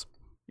less.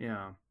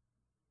 Yeah,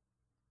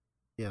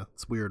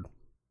 it's weird.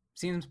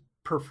 Seems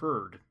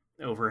preferred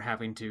over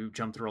having to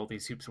jump through all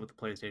these hoops with the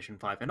PlayStation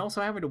 5 and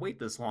also having to wait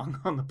this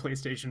long on the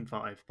PlayStation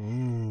 5.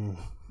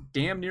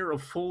 Damn near a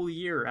full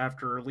year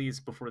after release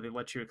before they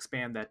let you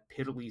expand that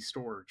piddly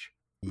storage.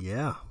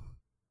 Yeah.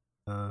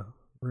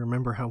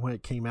 Remember how when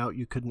it came out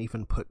you couldn't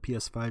even put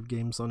PS5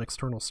 games on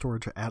external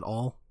storage at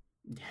all?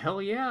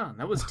 Hell yeah,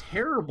 that was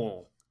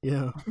terrible.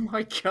 Yeah. Oh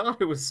my god,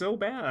 it was so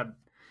bad.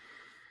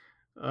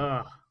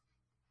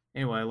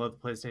 Anyway, I love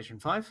the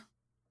PlayStation 5.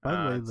 By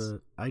the way,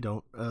 It's I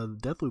don't.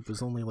 Deathloop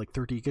is only like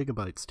 30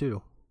 gigabytes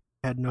too.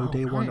 Had no oh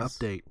day one nice.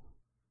 update.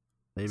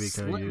 Maybe could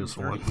Slim use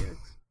 30 one.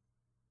 gigs.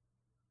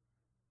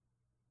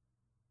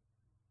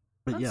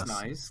 But That's yes,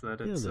 nice that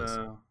yeah, it's it is.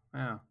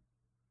 yeah.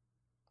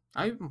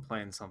 I've been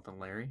playing something,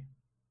 Larry.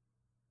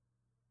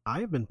 I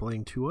have been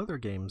playing two other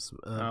games,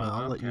 but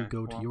I'll let you Okay.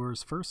 go to Well,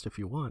 yours first if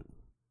you want.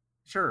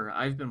 sure.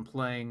 I've been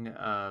playing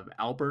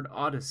Albert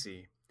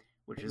Odyssey,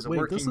 which is a Wait,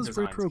 this working is designs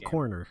Retro game.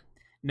 Corner.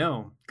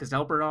 No, because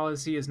Albert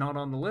Odyssey is not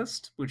on the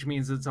list, which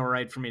means it's all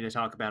right for me to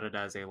talk about it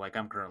as a like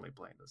I'm currently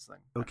playing this thing.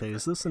 kind of Okay, thing.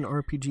 is this an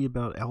RPG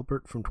about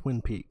Albert from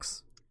Twin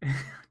Peaks?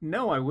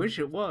 No, I wish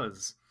it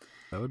was.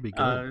 That would be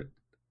good.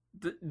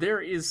 There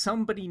is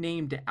somebody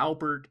named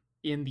Albert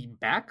in the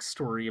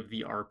backstory of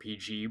the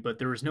RPG, but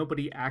there is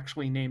nobody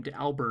actually named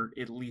Albert,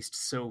 at least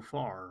so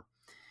far.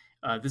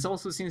 This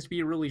also seems to be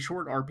a really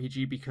short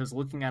RPG because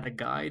looking at a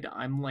guide,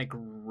 I'm like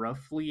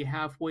roughly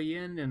halfway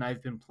in, and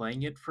I've been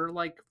playing it for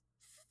like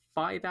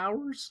 5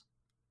 hours.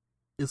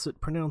 Is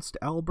it pronounced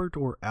Albert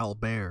or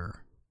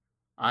Albert?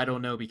 I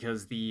don't know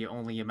because the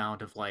only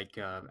amount of like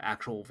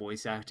actual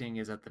voice acting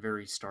is at the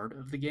very start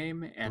of the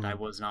game, and I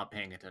was not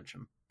paying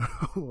attention.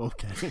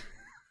 Okay.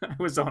 I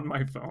was on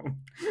my phone.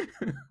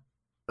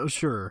 Oh,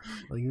 sure.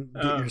 Like, you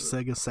get your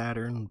Sega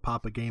Saturn,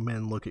 pop a game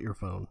in, look at your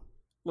phone.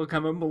 Look,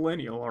 I'm a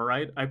millennial, all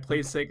right? I play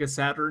Sega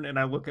Saturn and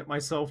I look at my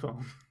cell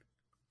phone.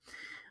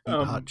 Eat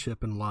hot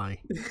chip and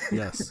lie.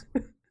 Yes.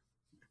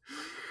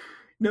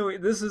 No,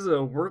 this is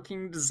a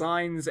Working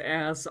Designs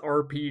ass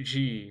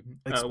RPG,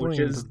 Explain which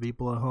to is the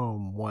people at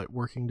home what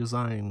Working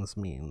Designs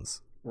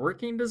means.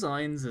 Working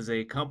Designs is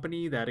a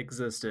company that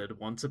existed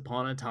once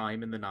upon a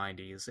time in the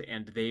 90s,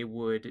 and they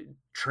would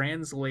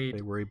translate.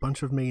 They were a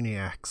bunch of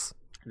maniacs.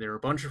 They were a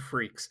bunch of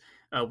freaks.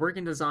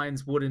 Working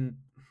Designs wouldn't.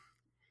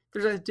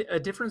 There's a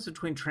difference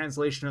between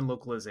translation and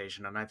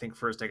localization, and I think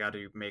first I got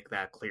to make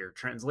that clear.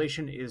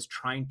 Translation is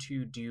trying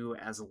to do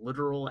as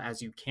literal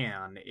as you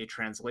can a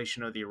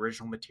translation of the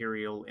original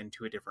material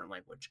into a different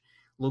language.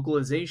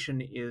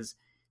 Localization is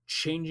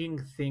changing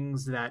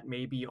things that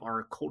maybe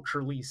are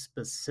culturally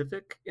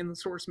specific in the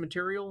source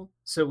material,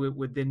 so it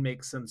would then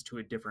make sense to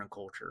a different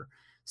culture.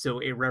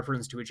 So a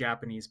reference to a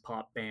Japanese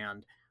pop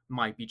band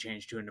might be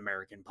changed to an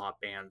American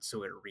pop band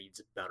so it reads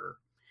better.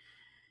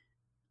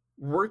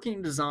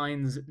 Working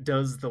Designs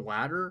does the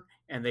latter,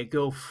 and they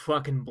go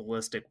fucking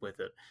ballistic with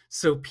it.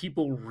 So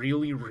people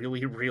really,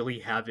 really, really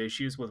have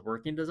issues with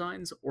Working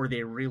Designs, or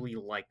they really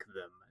like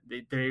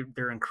them.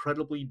 They're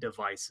incredibly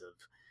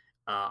divisive.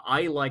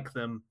 I like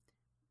them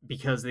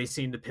because they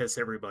seem to piss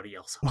everybody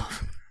else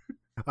off.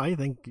 I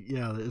think,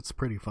 yeah, it's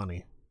pretty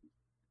funny.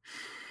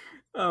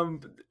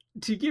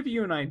 To give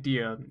you an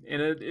idea,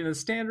 in a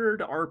standard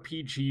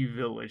RPG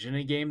village, in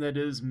a game that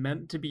is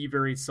meant to be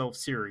very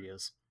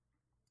self-serious,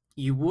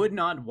 you would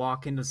not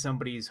walk into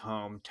somebody's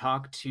home,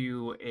 talk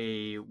to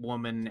a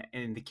woman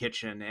in the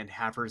kitchen, and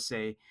have her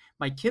say,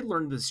 "My kid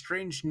learned this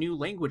strange new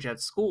language at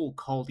school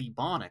called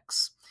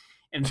Ebonics."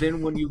 And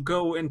then when you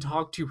go and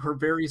talk to her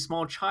very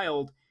small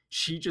child,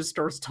 she just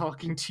starts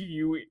talking to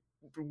you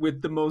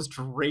with the most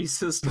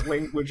racist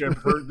language I've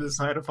heard this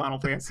side of Final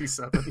Fantasy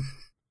VII.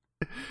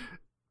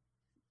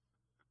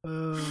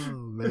 Oh,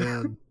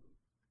 man.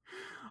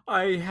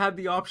 I had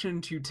the option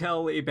to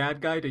tell a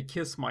bad guy to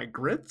kiss my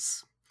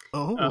grits.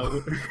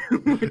 Oh.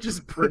 Which is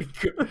pretty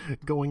good.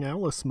 Going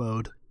Alice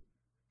mode.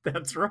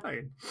 That's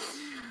right.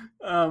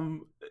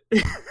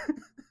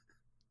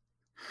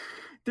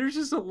 There's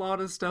just a lot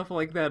of stuff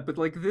like that, but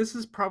like this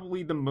is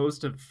probably the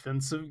most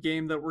offensive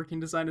game that Working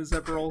Design has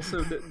ever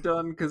also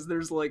done, because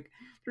there's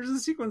a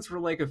sequence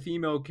where like a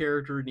female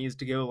character needs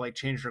to go like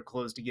change her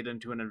clothes to get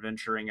into an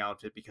adventuring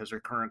outfit because her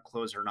current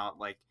clothes are not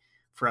like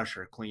fresh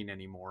or clean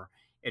anymore.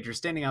 And you're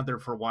standing out there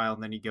for a while,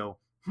 and then you go,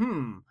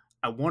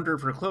 I wonder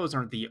if her clothes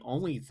aren't the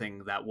only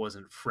thing that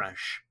wasn't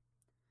fresh.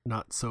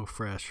 Not so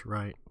fresh,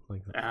 right?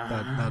 Like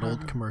that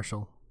old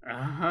commercial.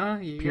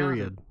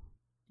 Period.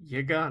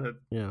 You got it.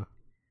 Yeah.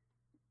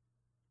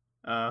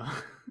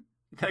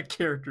 That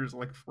character's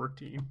like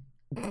 14.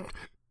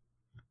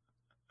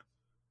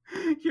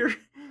 Your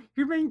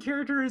main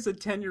character is a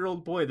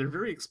 10-year-old boy. They're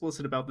very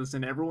explicit about this,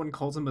 and everyone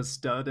calls him a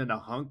stud and a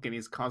hunk, and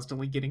he's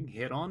constantly getting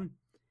hit on.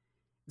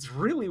 It's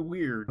really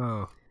weird.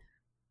 Oh.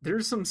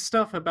 There's some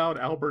stuff about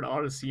Albert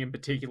Odyssey in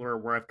particular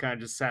where I've kind of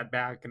just sat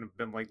back and have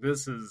been like,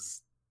 this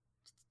is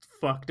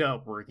fucked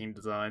up, Working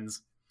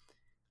Designs.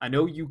 I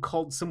know you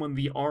called someone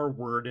the R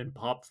word in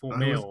Popful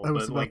Mail. I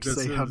was but about like, to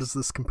say, how does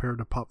this compare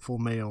to Popful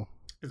Mail?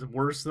 Is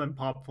worse than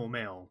Popful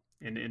Mail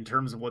in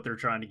terms of what they're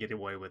trying to get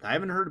away with. I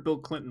haven't heard a Bill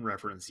Clinton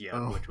reference yet,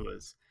 which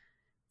was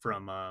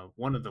from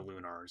one of the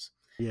Lunars.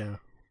 Yeah.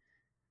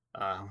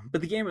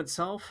 But the game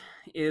itself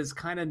is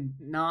kind of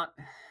not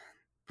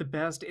the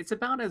best. It's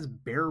about as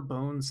bare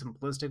bones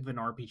simplistic of an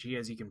RPG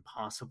as you can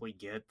possibly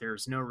get.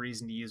 There's no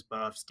reason to use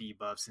buffs,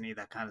 debuffs, any of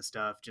that kind of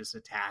stuff. Just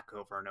attack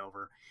over and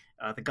over.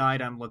 The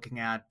guide I'm looking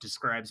at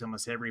describes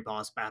almost every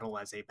boss battle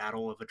as a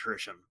battle of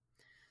attrition.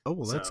 Oh,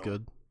 well, that's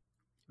good.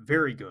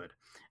 Very good.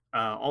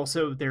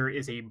 Also, there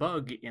is a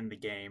bug in the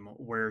game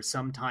where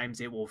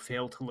sometimes it will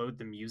fail to load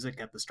the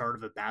music at the start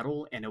of a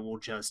battle, and it will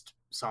just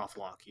soft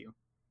lock you.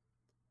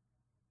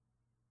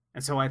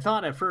 And so I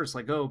thought at first,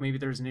 like, oh, maybe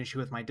there's an issue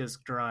with my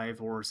disk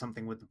drive or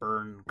something with the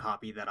burn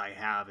copy that I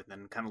have. And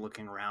then kind of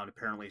looking around,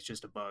 apparently it's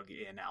just a bug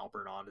in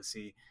Albert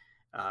Odyssey.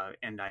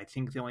 And I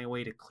think the only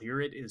way to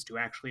clear it is to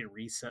actually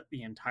reset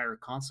the entire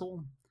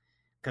console.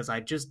 Because I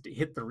just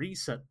hit the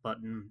reset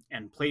button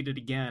and played it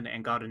again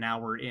and got an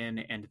hour in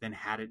and then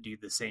had it do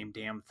the same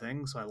damn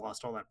thing. So I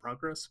lost all that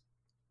progress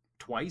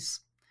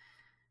twice.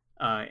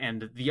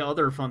 And the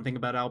other fun thing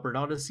about Albert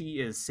Odyssey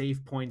is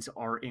save points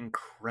are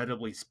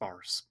incredibly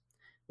sparse.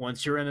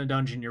 Once you're in a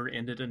dungeon, you're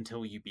in it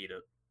until you beat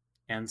it.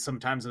 And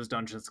sometimes those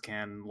dungeons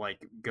can,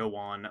 like, go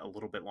on a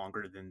little bit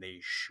longer than they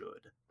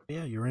should.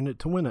 Yeah, you're in it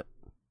to win it.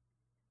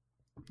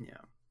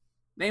 Yeah.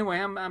 Anyway,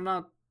 I'm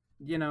not,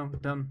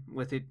 done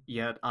with it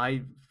yet.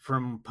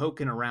 From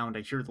poking around,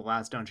 I hear the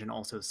last dungeon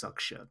also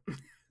sucks shit.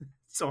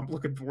 So I'm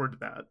looking forward to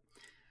that.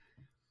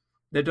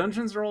 The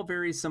dungeons are all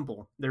very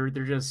simple. They're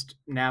just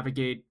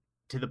navigate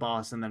to the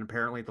boss, and then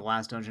apparently the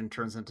last dungeon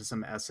turns into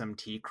some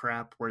SMT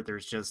crap where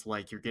there's just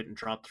like you're getting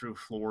dropped through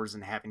floors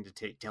and having to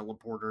take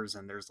teleporters,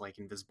 and there's like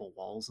invisible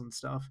walls and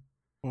stuff.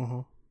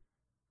 Mm-hmm.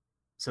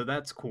 So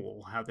that's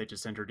cool how they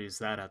just introduced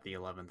that at the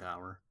 11th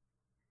hour.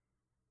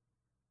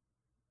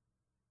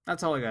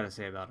 That's all I gotta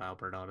say about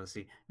Albert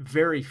Odyssey.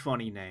 Very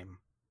funny name.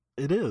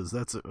 It is.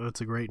 That's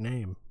a great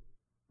name.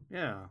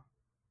 Yeah.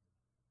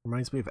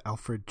 Reminds me of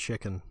Alfred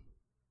Chicken.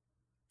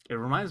 It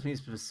reminds me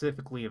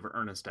specifically of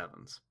Ernest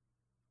Evans.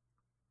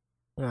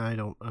 I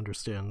don't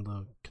understand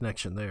the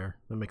connection there.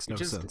 That makes no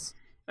sense.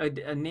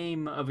 A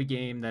name of a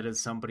game that is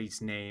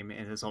somebody's name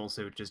and is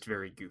also just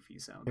very goofy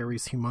sounding.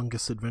 Harry's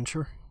Humongous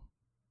Adventure?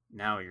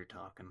 Now you're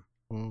talking.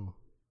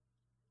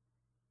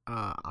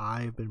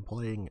 I've been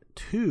playing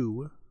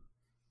 2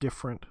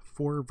 different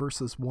 4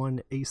 versus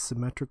 1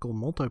 asymmetrical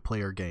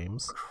multiplayer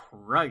games.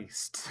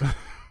 Christ.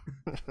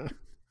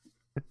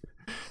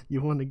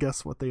 You want to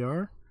guess what they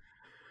are?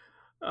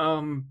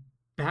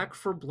 Back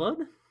 4 Blood?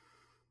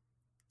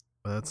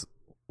 That's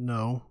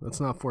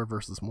not 4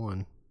 versus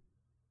 1.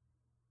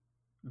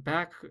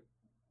 Back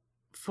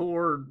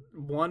 4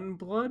 1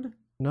 Blood?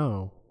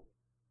 No.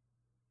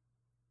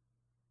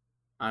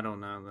 I don't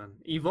know then.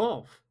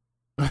 Evolve.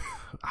 I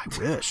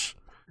wish.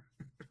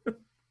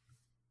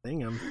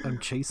 Dang, I'm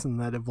chasing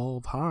that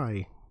Evolve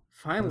high.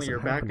 Finally, you're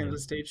back into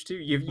stage 2.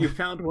 You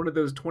found one of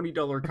those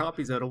 $20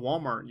 copies at a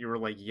Walmart, and you were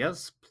like,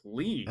 yes,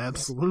 please.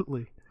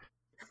 Absolutely.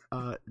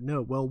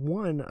 No, well,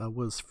 1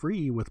 was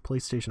free with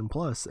PlayStation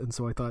Plus, and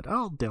so I thought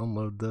I'll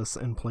download this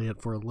and play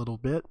it for a little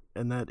bit,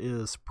 and that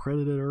is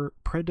Predator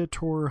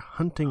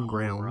Hunting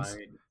Grounds.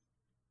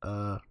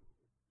 Right.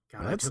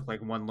 God, I took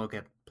like one look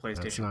at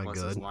PlayStation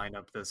Plus's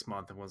lineup this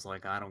month and was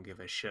like, I don't give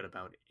a shit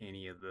about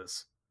any of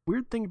this.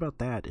 Weird thing about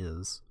that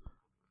is,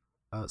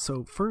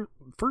 so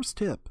first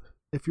tip,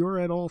 if you're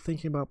at all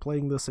thinking about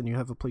playing this and you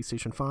have a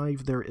PlayStation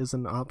 5, there is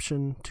an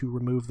option to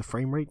remove the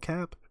frame rate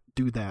cap.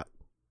 Do that.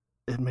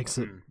 It makes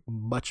it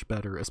much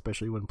better,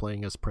 especially when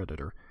playing as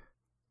Predator.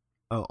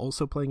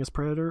 Also, playing as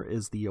Predator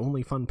is the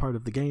only fun part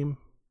of the game.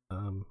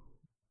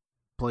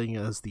 Playing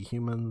as the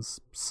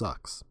humans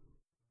sucks.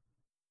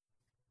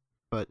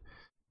 But,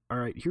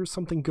 alright, here's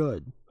something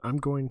good. I'm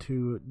going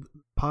to...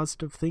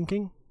 Positive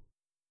thinking?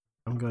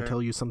 I'm going to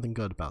tell you something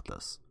good about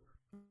this.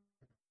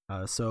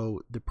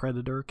 So, the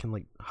Predator can,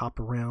 like, hop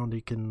around.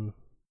 He can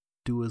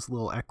do his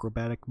little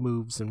acrobatic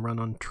moves and run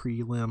on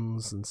tree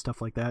limbs and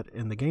stuff like that.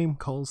 And the game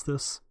calls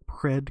this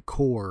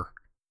Predcore.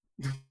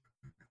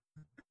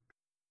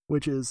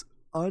 Which is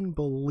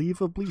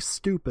unbelievably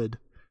stupid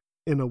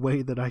in a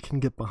way that I can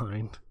get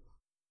behind.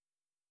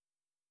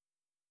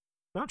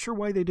 Not sure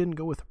why they didn't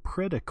go with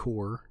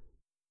Predacore.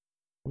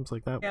 Seems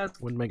like that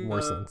would make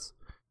more sense.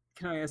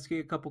 Can I ask you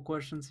a couple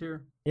questions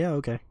here? Yeah,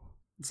 okay.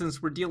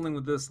 Since we're dealing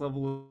with this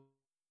level of...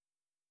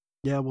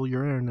 Yeah, well,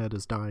 your internet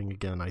is dying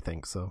again, I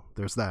think, so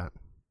there's that.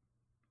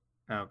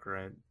 Oh,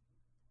 great.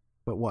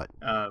 But what?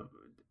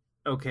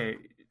 Okay,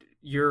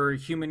 your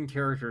human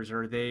characters,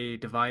 are they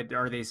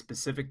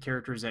specific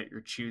characters that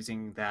you're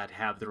choosing that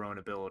have their own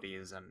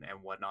abilities and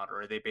whatnot,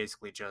 or are they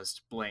basically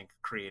just blank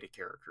created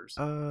characters?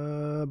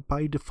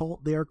 By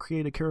default, they are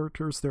created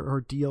characters. There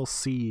are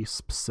DLC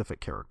specific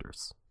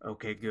characters.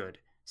 Okay, good.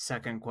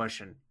 Second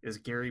question, is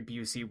Gary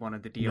Busey one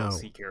of the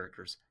DLC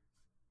characters?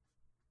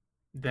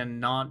 Then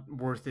not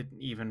worth it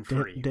even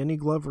free. Danny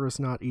Glover is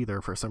not either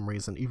for some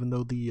reason, even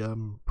though the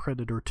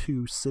Predator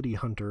 2 City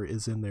Hunter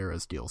is in there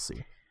as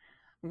DLC.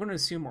 I'm going to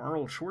assume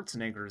Arnold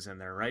Schwarzenegger is in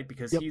there, right?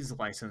 Because he's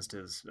licensed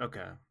as...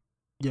 Okay.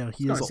 Yeah,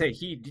 he is.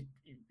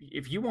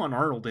 If you want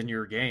Arnold in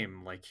your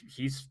game, like,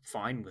 he's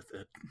fine with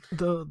it.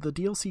 The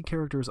DLC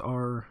characters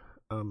are...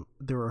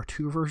 there are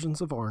 2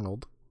 versions of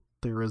Arnold.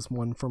 There is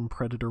one from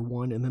Predator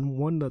 1, and then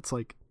one that's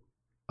like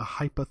a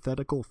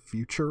hypothetical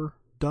future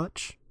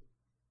Dutch.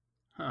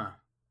 Huh.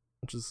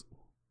 Which is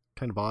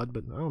kind of odd,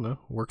 but I don't know.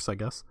 Works, I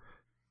guess.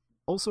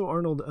 Also,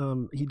 Arnold,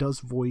 he does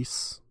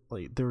voice...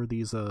 Like, there are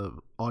these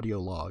audio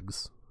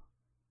logs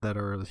that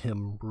are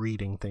him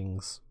reading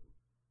things.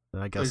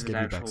 I guess Is it give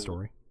you actual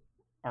backstory.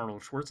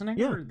 Arnold Schwarzenegger?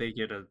 Yeah. Or they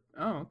get a...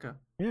 Oh, okay.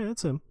 Yeah,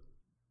 it's him.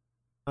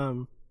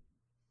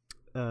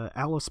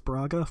 Alice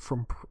Braga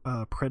from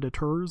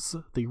Predators,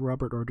 the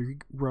Robert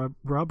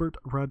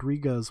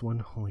Rodriguez one.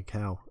 Holy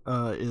cow!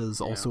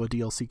 Is also a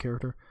DLC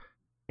character.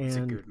 And It's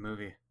a good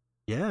movie.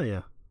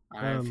 yeah.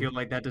 I feel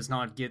like that does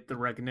not get the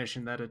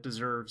recognition that it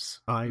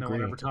deserves. I No agree.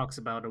 one ever talks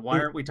about it. Why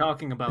aren't we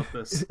talking about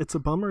this? It's a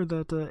bummer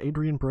that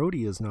Adrian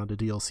Brody is not a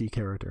DLC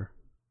character.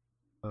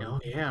 Oh,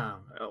 yeah.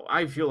 Oh,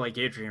 I feel like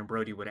Adrian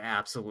Brody would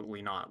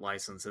absolutely not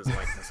license his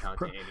likeness out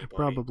to anybody.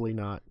 Probably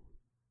not.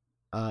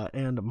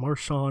 And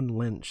Marshawn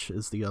Lynch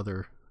is the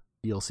other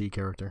DLC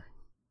character.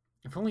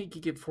 If only you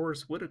could get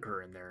Forrest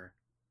Whitaker in there.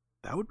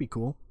 That would be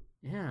cool.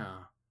 Yeah.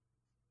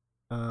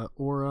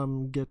 Or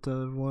get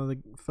one of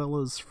the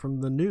fellas from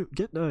the new...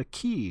 Get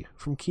Key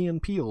from Key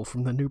and Peele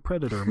from the new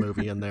Predator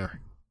movie in there.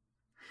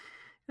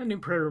 That new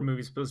Predator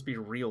movie's supposed to be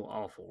real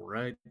awful,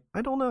 right?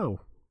 I don't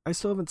know. I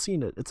still haven't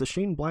seen it. It's a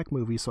Shane Black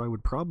movie, so I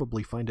would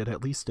probably find it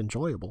at least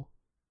enjoyable.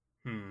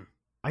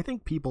 I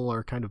think people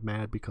are kind of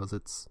mad because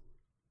it's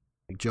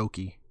like,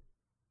 jokey.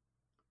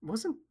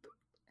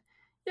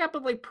 Yeah,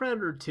 but like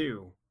Predator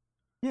 2.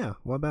 Yeah,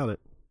 what about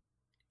it?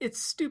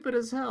 It's stupid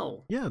as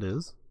hell. Yeah, it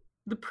is.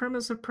 The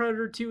premise of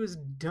Predator 2 is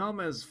dumb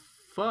as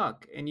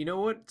fuck. And you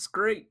know what? It's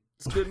great.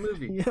 It's a good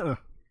movie. Yeah.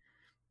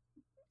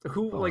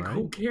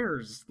 Who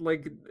cares?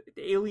 Like,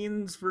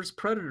 Aliens vs.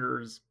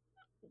 Predators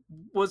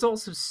was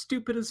also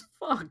stupid as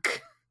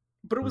fuck.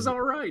 But it was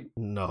alright.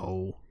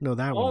 No,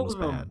 that All one was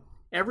of them. bad.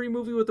 Every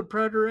movie with a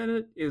Predator in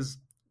it is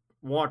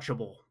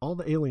watchable. All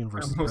the Alien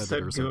vs. I almost said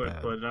Predators are good,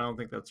 bad. but I don't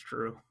think that's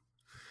true.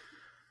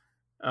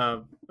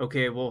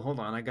 Okay, well, hold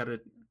on. I gotta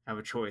have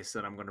a choice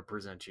that I'm going to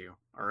present you.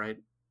 All right,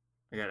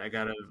 I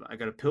got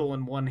a pill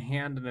in one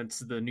hand, and it's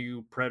the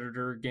new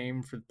Predator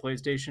game for the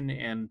PlayStation,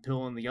 and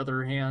pill in the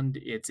other hand,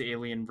 it's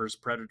Alien vs.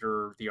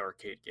 Predator, the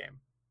arcade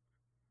game.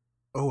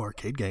 Oh,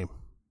 arcade game.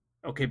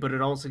 Okay, but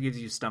it also gives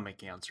you stomach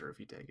cancer if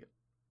you take it.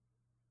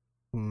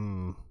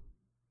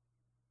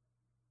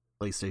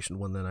 PlayStation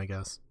 1 then, I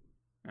guess.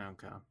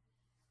 Okay.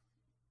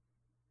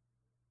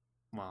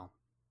 Well,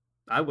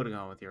 I would have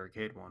gone with the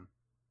arcade one.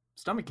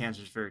 Stomach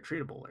cancer is very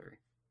treatable, Larry.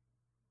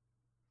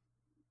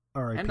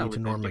 R.I.P. And to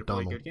Norm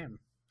Macdonald. Really good game.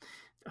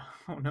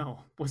 Oh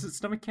no, was it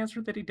stomach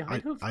cancer that he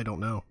died of? I don't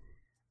know.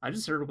 I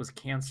just heard it was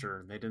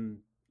cancer. They didn't.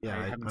 Yeah,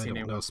 I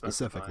don't know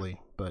specifically,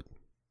 but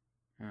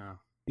yeah,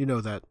 you know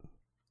that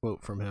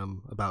quote from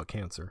him about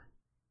cancer.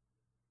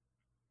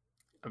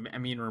 I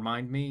mean,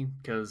 remind me,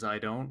 because I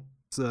don't.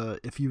 It's,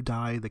 if you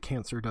die, the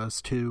cancer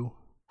does too.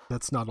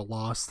 That's not a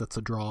loss. That's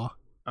a draw.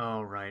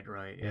 Oh, right,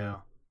 yeah.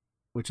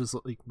 Which is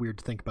like weird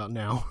to think about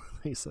now.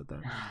 He said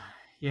that.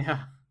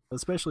 Yeah.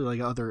 Especially like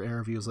other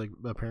interviews, like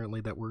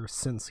apparently that were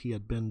since he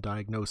had been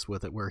diagnosed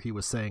with it, where he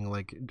was saying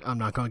like, I'm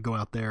not going to go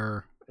out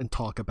there and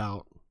talk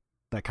about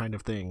that kind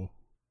of thing.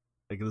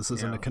 Like this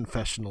isn't a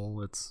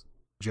confessional, it's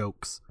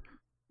jokes.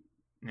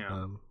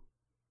 Yeah.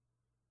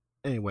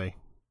 Anyway,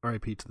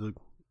 R.I.P. to the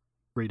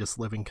greatest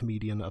living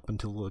comedian up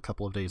until a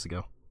couple of days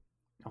ago.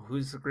 Oh,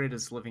 who's the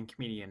greatest living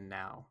comedian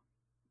now?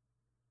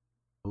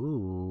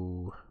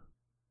 Ooh.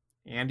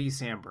 Andy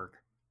Samberg.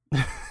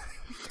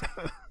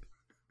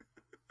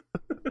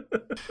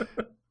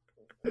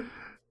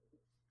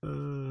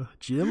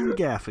 Jim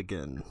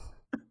Gaffigan.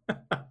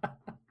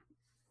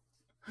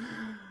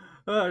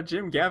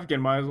 Jim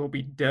Gaffigan might as well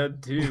be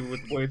dead too,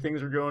 with the way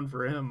things are going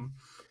for him.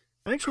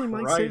 Actually,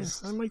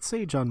 I might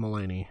say John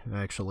Mulaney.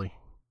 Actually,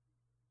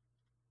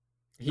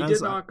 he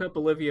did knock up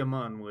Olivia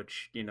Munn,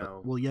 which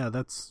Well, yeah,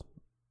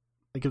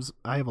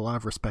 I have a lot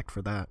of respect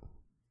for that.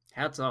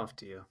 Hats off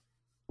to you.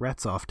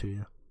 Rats off to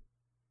you.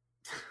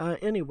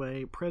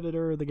 Anyway,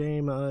 Predator, the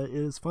game,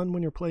 is fun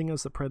when you're playing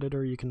as the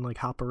Predator. You can, like,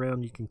 hop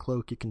around, you can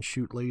cloak, you can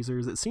shoot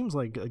lasers. It seems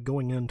like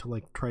going in to,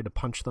 like, try to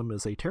punch them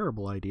is a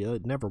terrible idea.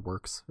 It never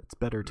works. It's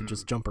better to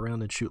just jump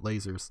around and shoot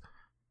lasers.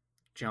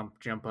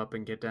 Jump up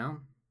and get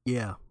down?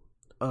 Yeah.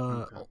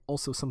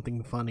 Also,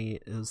 something funny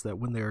is that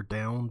when they're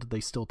downed,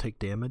 they still take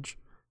damage.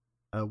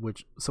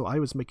 So I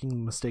was making the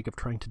mistake of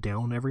trying to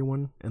down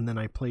everyone, and then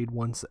I played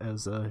once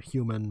as a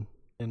human,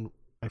 and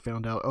I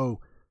found out,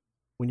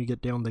 when you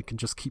get down, they can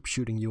just keep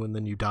shooting you, and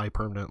then you die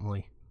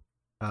permanently.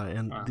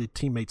 The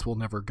teammates will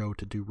never go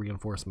to do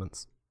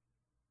reinforcements.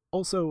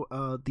 Also,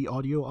 the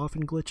audio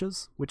often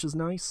glitches, which is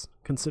nice,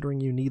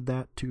 considering you need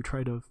that to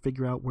try to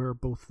figure out where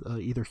both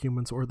either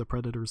humans or the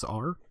predators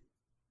are.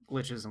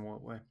 Glitches in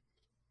what way?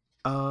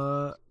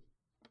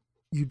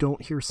 You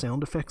don't hear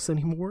sound effects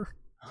anymore.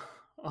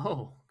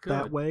 Oh, good.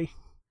 That way.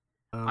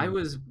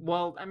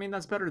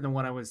 That's better than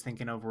what I was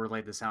thinking of, where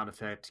like the sound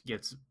effect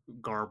gets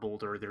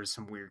garbled or there's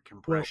some weird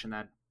compression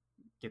that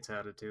gets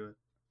added to it.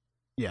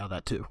 Yeah,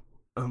 that too.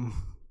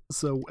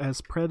 So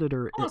as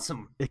Predator,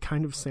 awesome. It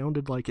kind of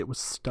sounded like it was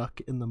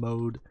stuck in the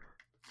mode,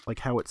 like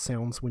how it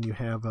sounds when you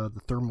have the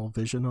thermal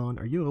vision on.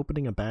 Are you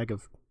opening a bag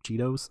of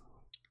Cheetos?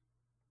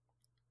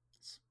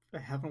 I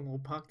have a little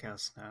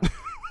podcast now.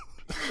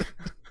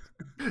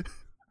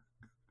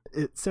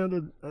 it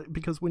sounded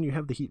because when you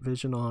have the heat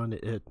vision on,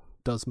 it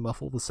does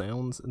muffle the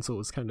sounds, and so it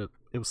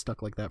was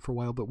stuck like that for a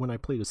while. But when I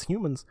played as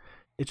humans,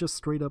 it just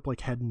straight up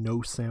like had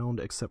no sound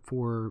except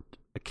for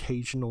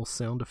occasional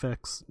sound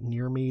effects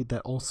near me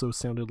that also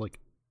sounded like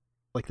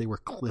they were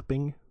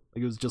clipping.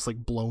 Like it was just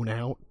like blown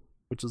out,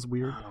 which is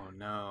weird. Oh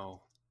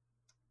no.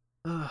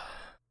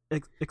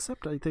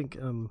 Except I think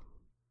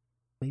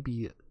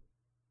maybe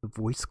the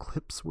voice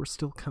clips were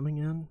still coming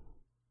in.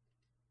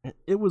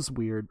 It was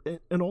weird.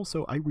 And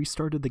also, I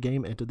restarted the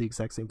game and did the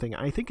exact same thing.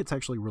 I think it's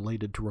actually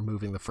related to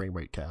removing the frame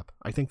rate cap.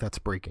 I think that's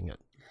breaking it.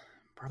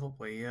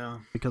 Probably, yeah.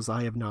 Because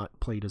I have not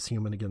played as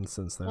human again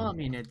since then. Well, I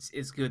mean,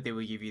 it's good they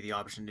would give you the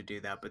option to do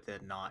that, but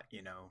then not,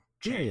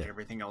 change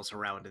everything else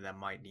around and that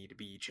might need to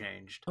be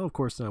changed. Oh, of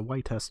course, no.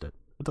 Why test it?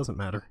 It doesn't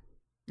matter.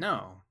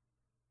 No.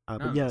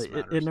 But yeah,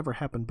 it never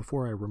happened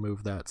before I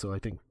removed that, so I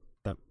think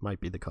that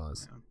might be the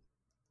cause.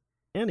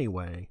 Yeah.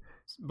 Anyway.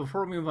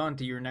 Before we move on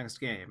to your next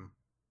game.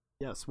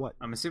 Yes, what?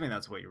 I'm assuming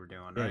that's what you were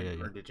doing, right?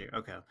 Yeah. Or did you?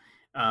 Okay.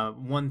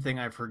 One thing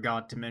I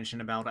forgot to mention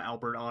about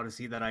Albert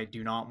Odyssey that I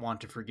do not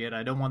want to forget.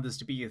 I don't want this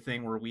to be a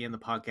thing where we end the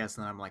podcast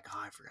and I'm like,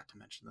 I forgot to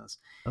mention this.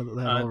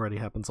 That already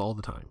happens all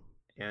the time.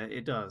 Yeah,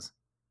 it does.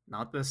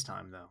 Not this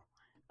time, though.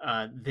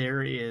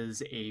 There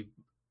is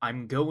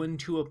I'm going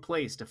to a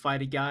place to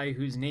fight a guy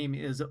whose name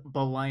is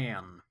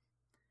Balan.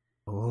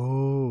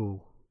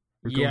 Oh.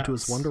 You're going to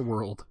his Wonder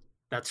World.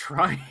 That's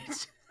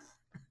right.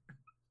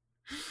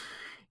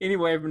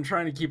 Anyway, I've been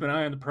trying to keep an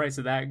eye on the price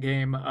of that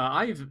game.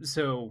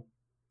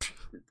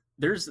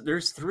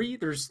 There's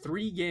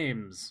three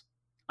games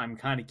I'm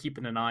kind of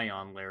keeping an eye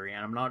on, Larry,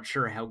 and I'm not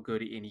sure how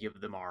good any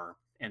of them are.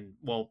 And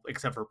well,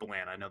 except for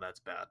Balan, I know that's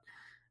bad.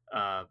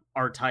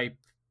 R-Type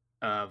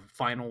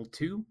Final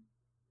 2,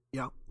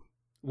 yeah,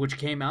 which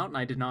came out and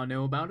I did not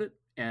know about it.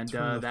 And it's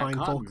from the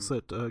fine folks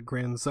at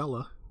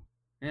Granzella.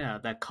 Yeah,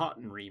 that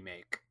Cotton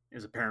remake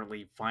is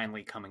apparently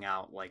finally coming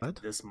out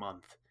this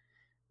month.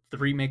 The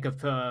remake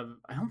of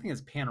I don't think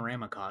it's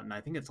Panorama Cotton. I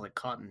think it's like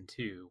Cotton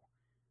 2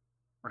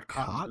 or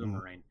Cotton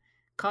Boomerang.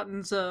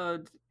 Cotton's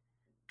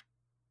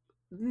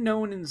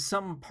known in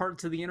some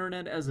parts of the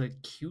internet as a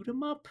shoot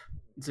 'em up.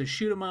 It's a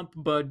shoot 'em up,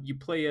 but you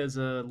play as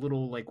a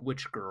little like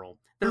witch girl.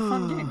 They're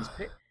fun games.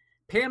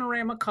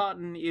 Panorama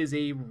Cotton is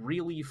a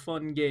really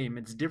fun game.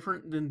 It's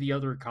different than the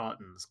other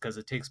Cottons because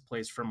it takes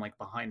place from like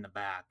behind the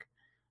back.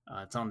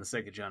 It's on the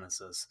Sega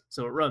Genesis,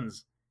 so it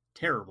runs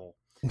terrible.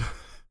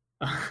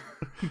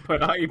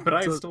 but I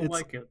still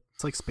like it.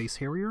 It's like Space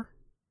Harrier?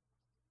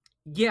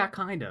 Yeah,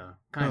 kinda,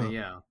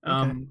 yeah.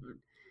 Okay.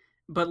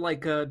 But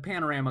like Cotton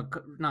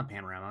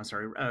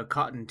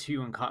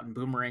 2 and Cotton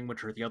Boomerang,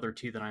 which are the other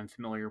two that I'm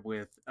familiar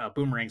with.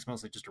 Boomerang's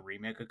mostly just a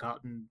remake of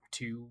Cotton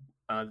 2.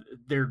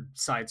 They're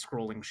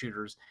side-scrolling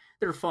shooters.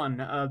 They're fun.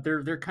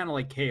 They're kind of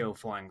like KO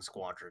Flying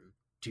Squadron,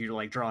 to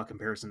like draw a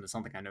comparison to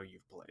something I know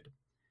you've played.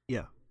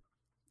 Yeah.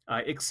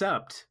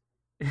 Except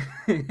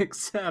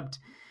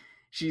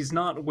she's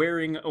not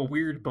wearing a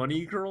weird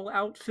bunny girl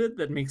outfit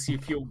that makes you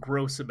feel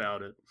gross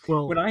about it.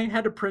 Well, when I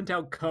had to print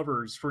out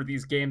covers for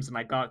these games and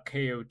I got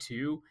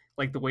KO2,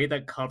 like the way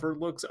that cover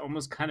looks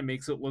almost kind of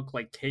makes it look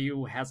like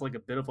KO has like a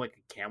bit of like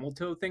a camel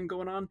toe thing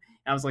going on. And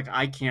I was like,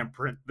 I can't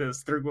print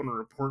this. They're going to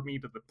report me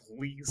to the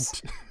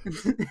police.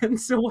 And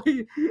so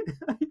I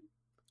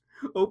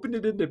opened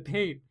it into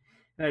Paint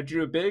and I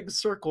drew a big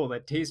circle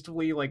that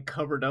tastefully like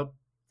covered up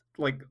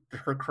like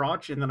her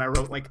crotch, and then I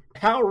wrote like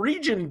PAL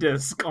region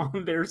disc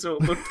on there, so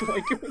it looked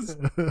like it was.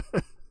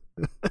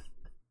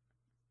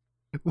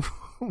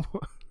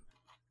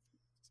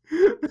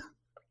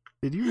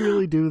 Did you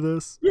really do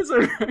this? Yes,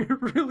 I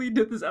really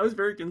did this. I was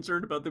very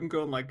concerned about them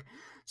going like,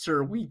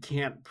 "Sir, we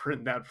can't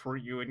print that for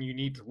you, and you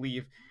need to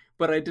leave."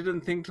 But I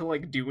didn't think to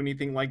like do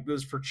anything like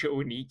this for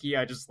Cho and Iki.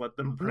 I just let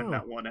them print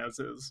that one as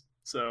is.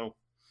 So,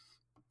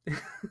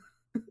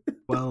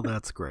 well,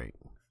 that's great.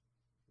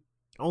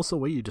 Also,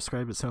 the way you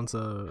describe it sounds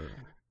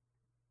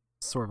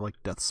sort of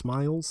like Death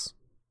Smiles,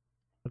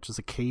 which is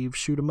a cave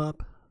shoot 'em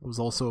up. It was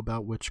also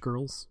about witch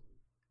girls.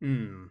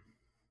 That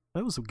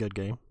was a good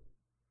game.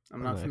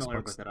 I'm not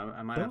familiar with it.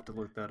 I might have to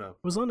look that up.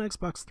 It was on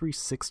Xbox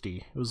 360.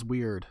 It was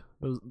weird.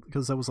 It was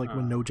because that was like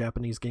when no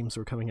Japanese games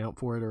were coming out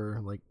for it,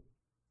 or like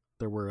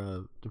there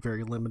were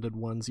very limited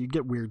ones. You'd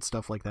get weird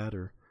stuff like that,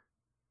 or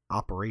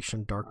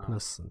Operation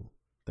Darkness and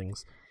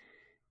things.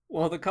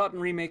 Well, the Cotton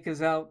remake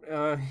is out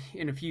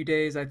in a few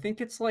days. I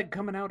think it's like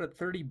coming out at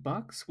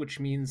 $30,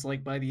 which means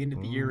like by the end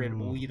of the year it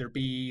will either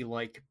be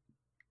like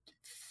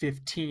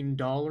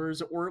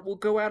 $15 or it will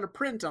go out of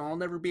print and I'll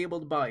never be able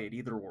to buy it,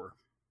 either or.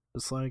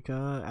 It's like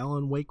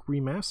Alan Wake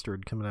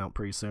Remastered coming out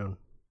pretty soon.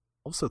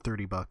 Also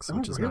 $30,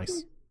 which is really?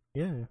 Nice.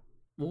 Yeah.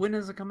 Well, when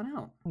is it coming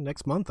out?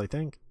 Next month, I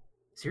think.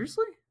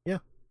 Seriously? Yeah.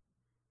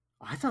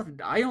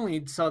 I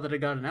only saw that it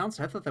got announced.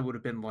 I thought that would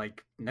have been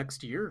like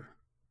next year.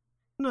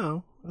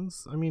 No,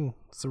 it's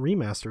a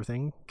remaster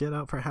thing. Get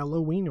out for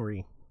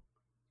Halloweenery.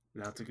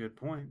 That's a good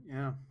point,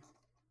 yeah.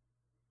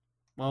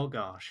 Well,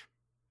 gosh.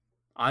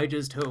 I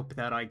just hope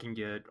that I can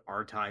get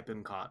R-Type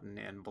and Cotton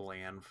and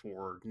Balan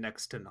for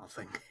next to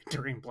nothing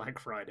during Black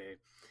Friday.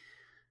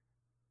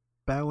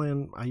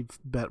 Balan, I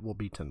bet will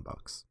be $10.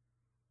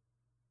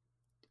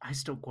 I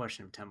still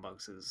question if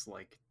 $10 is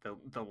like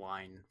the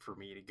line for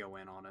me to go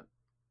in on it.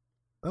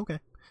 Okay.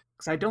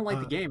 Because I don't like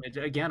the game.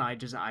 Again,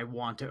 I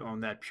want to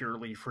own that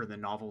purely for the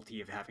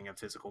novelty of having a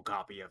physical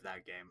copy of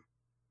that game.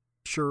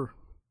 Sure.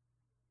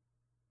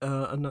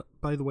 And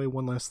by the way,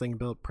 one last thing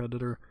about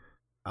Predator.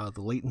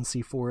 The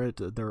latency for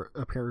it, there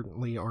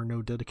apparently are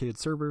no dedicated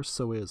servers,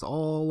 so it is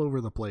all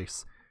over the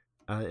place.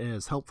 It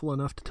is helpful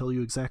enough to tell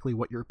you exactly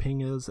what your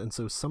ping is, and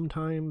so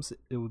sometimes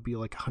it would be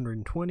like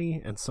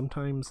 120, and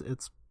sometimes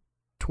it's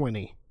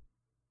 20.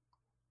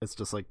 It's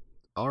just like,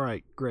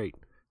 alright, great.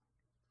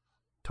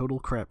 Total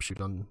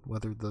crapshoot on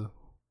whether the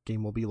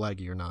game will be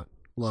laggy or not.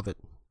 Love it.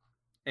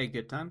 Hey,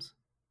 good times?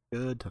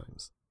 Good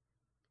times.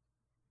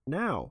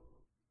 Now,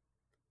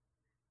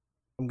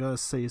 I'm gonna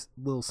say a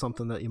little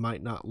something that you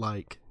might not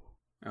like.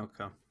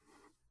 Okay.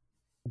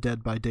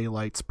 Dead by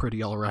Daylight's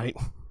pretty alright.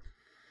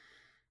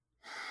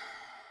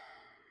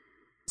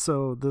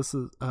 So this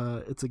is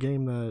it's a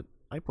game that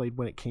I played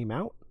when it came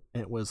out,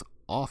 and it was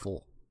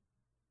awful.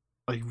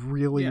 Like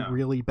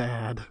really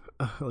bad.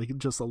 Like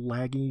just a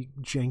laggy,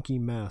 janky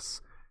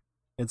mess.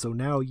 And so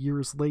now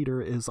years later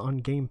is on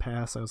Game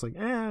Pass. I was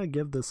like,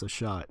 give this a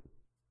shot.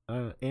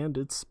 And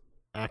it's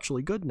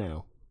actually good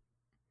now.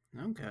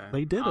 Okay.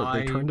 They did it.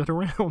 They turned it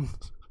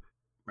around.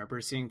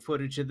 Remember seeing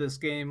footage of this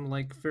game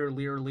like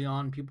fairly early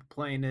on, people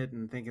playing it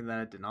and thinking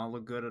that it did not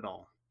look good at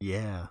all.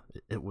 Yeah,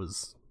 it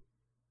was.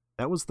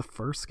 That was the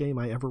first game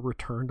I ever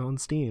returned on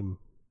Steam,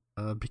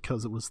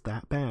 because it was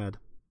that bad.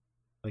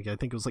 Like I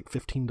think it was like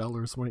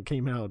 $15 when it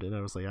came out, and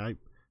I was like, I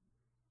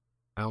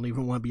don't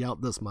even want to be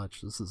out this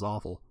much. This is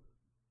awful.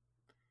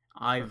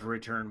 I've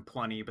returned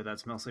plenty, but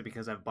that's mostly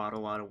because I've bought a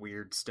lot of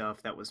weird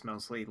stuff that was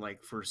mostly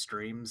like for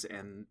streams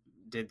and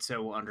did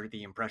so under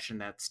the impression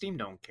that Steam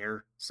don't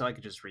care, so I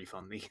could just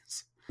refund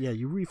these. Yeah,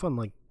 you refund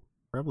like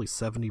probably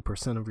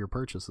 70% of your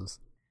purchases.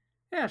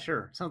 Yeah,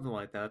 sure, something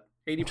like that.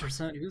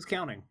 80%, who's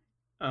counting?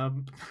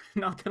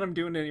 Not that I'm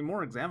doing it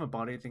anymore, because I haven't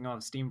bought anything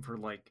off Steam for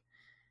like,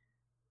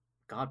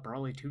 God,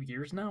 probably 2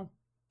 years now.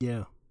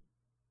 Yeah.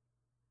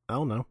 I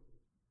don't know.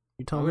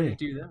 You tell me. Why would I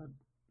do that?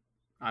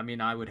 I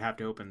mean, I would have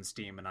to open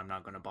Steam, and I'm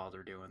not going to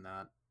bother doing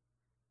that.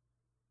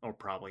 Or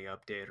probably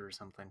update or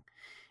something.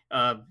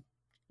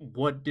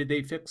 What did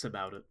they fix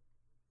about it?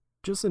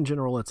 Just in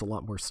general, it's a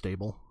lot more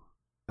stable.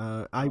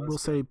 I will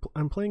say,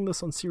 I'm playing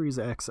this on Series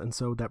X, and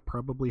so that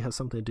probably has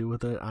something to do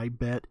with it. I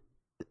bet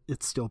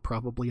it's still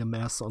probably a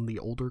mess on the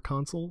older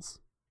consoles.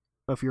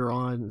 If you're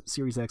on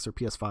Series X or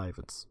PS5,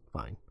 it's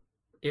fine.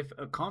 If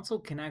a console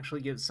can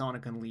actually get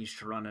Sonic Unleashed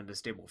to run at a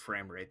stable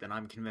frame rate, then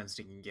I'm convinced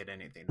it can get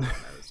anything to run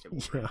at a stable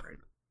frame rate.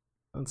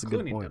 That's a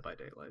good point. Dead by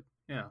Daylight.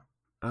 Yeah.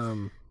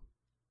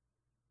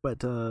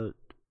 But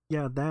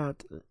yeah,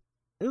 that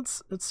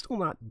it's still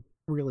not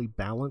really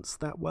balanced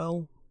that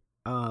well.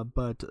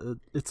 But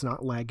it's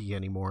not laggy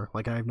anymore.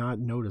 Like I'm not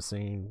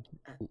noticing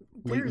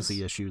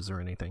latency issues or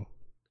anything.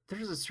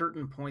 There's a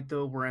certain point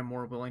though where I'm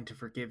more willing to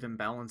forgive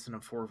imbalance in a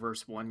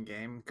 4-versus-1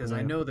 game, because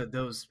I know that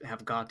those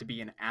have got to be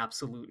an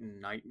absolute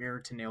nightmare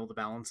to nail the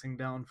balancing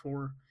down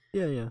for.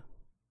 Yeah.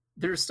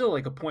 There's still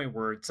like a point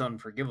where it's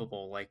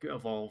unforgivable, like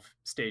Evolve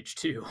Stage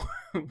 2,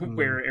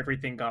 where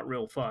everything got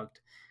real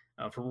fucked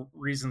for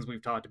reasons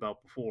we've talked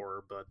about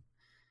before. But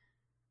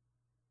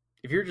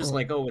if you're just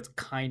it's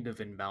kind of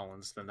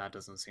imbalanced, then that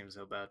doesn't seem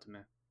so bad to me.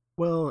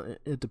 Well,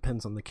 it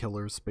depends on the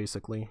killers,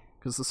 basically,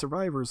 because the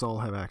survivors all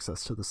have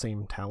access to the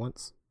same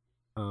talents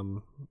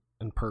and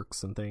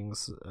perks and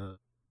things.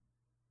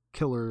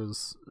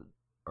 Killers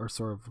are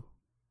sort of,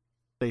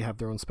 they have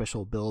their own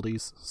special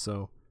abilities.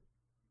 So,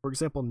 for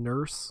example,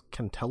 Nurse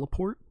can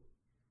teleport.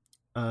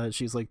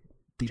 She's like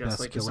the just best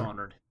like killer.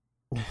 Dishonored.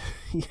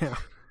 Yeah.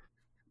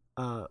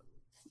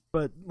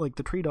 But like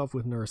the trade-off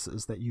with Nurse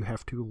is that you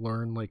have to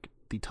learn like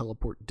the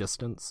teleport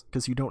distance,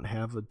 because you don't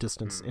have a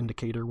distance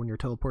indicator when you're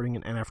teleporting,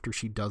 and after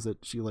she does it,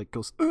 she like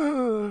goes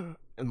and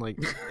like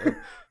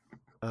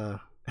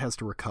has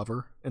to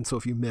recover, and so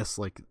if you miss,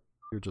 like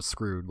you're just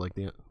screwed. Like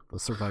the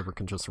survivor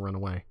can just run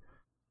away.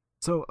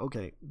 So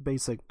okay,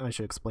 I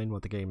should explain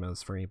what the game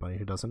is for anybody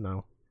who doesn't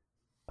know.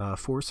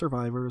 4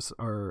 survivors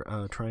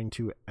are trying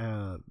to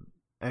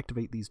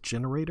activate these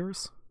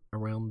generators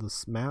around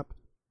this map.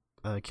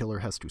 Killer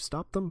has to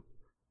stop them.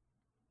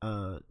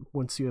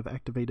 Once you have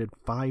activated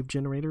 5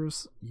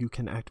 generators, you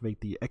can activate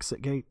the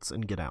exit gates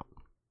and get out.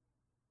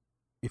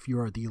 If you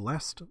are the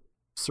last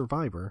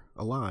survivor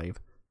alive,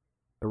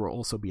 there will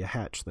also be a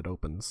hatch that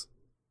opens,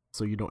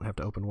 so you don't have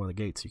to open one of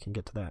the gates, you can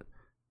get to that.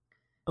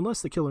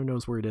 Unless the killer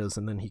knows where it is,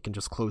 and then he can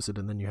just close it,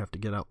 and then you have to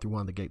get out through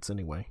one of the gates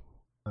anyway.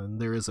 And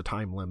there is a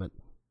time limit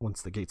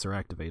once the gates are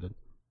activated.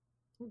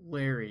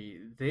 Larry,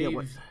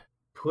 they've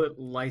put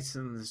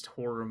licensed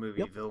horror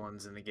movie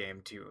villains in the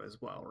game too as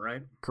well,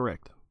 right?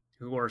 Correct.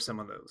 Who are some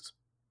of those?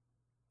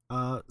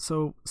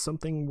 So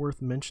something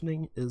worth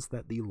mentioning is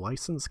that the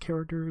licensed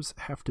characters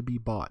have to be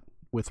bought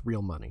with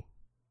real money.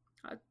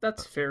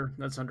 That's fair.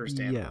 That's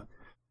understandable. Yeah.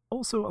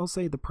 Also, I'll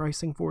say the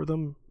pricing for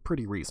them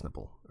pretty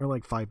reasonable. They're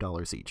like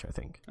 $5 each, I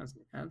think.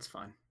 That's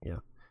fine. Yeah.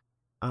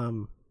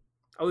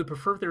 I would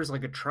prefer if there's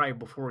like a try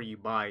before you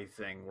buy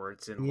thing where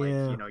it's in like,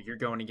 Yeah, you're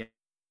going to get.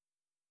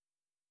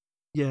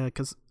 yeah,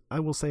 because I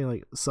will say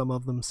like some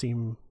of them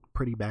seem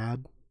pretty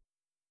bad.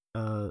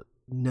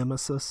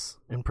 Nemesis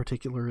in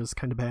particular is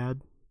kind of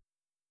bad.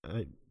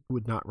 I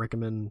would not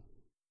recommend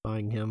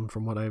buying him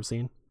from what I've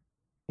seen.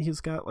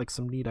 He's got like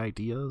some neat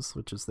ideas,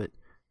 which is that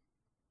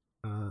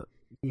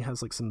he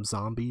has like some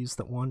zombies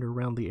that wander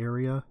around the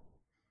area,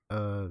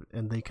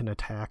 and they can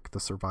attack the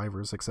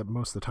survivors, except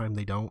most of the time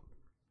they don't.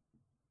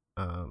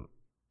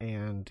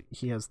 And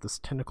he has this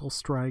tentacle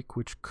strike,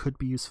 which could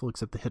be useful,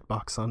 except the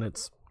hitbox on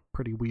it's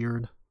pretty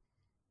weird.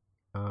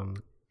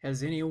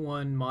 Has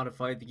anyone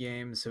modified the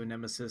game so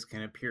Nemesis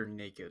can appear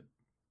naked?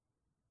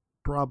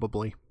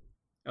 Probably.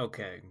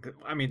 Okay,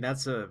 I mean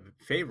that's a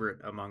favorite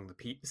among the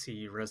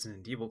PC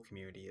Resident Evil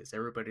community. Is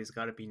everybody's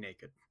got to be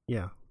naked?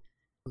 Yeah.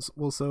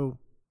 Well, so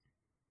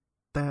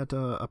that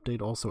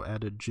update also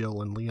added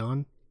Jill and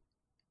Leon,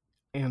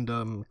 and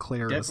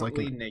Claire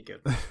Definitely is like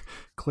naked.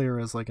 Claire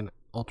as like an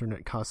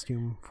alternate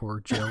costume for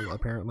Jill,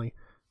 apparently,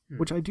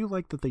 which I do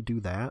like that they do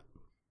that.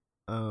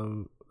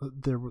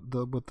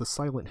 With the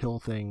Silent Hill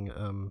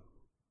thing,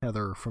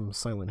 Heather from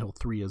Silent Hill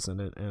 3 is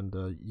in it,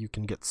 and you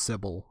can get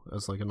Sybil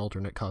as like an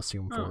alternate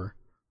costume for her.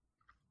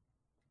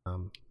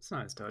 It's a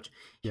nice touch.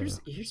 Yeah.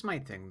 Here's my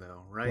thing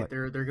though, right? What?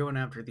 They're going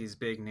after these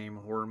big name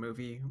horror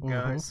movie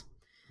guys.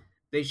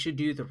 They should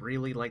do the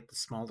really like the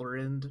smaller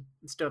end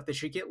stuff. They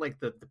should get like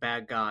the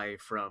bad guy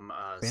from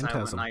Silent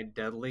Phantasm. Night,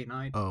 Deadly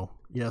Night. Oh,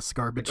 yes,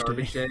 Garbage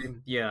Day.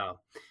 Yeah.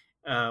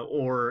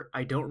 Or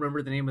I don't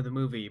remember the name of the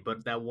movie,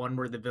 but that one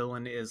where the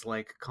villain is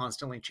like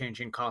constantly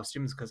changing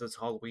costumes because it's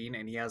Halloween,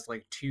 and he has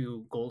like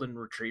 2 golden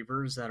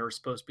retrievers that are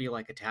supposed to be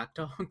like attack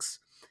dogs,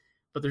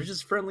 but they're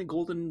just friendly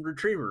golden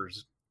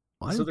retrievers.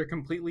 What? So they're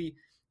completely.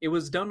 It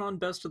was done on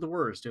Best of the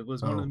Worst. It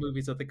was one of the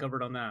movies that they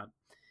covered on that.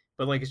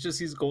 But like it's just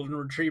these golden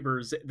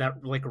retrievers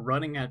that like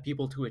running at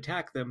people to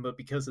attack them, but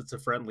because it's a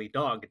friendly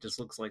dog, it just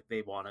looks like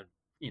they want to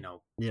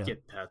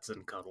get pets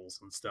and cuddles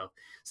and stuff.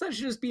 So that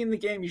should just be in the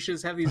game. You should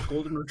just have these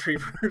golden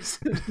retrievers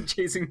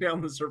chasing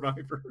down the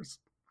survivors.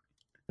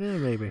 Yeah,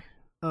 maybe.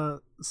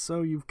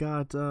 So you've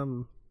got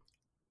so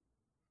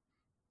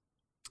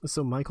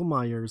Michael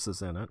Myers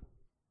is in it.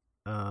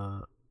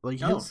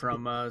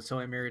 From So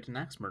I Married an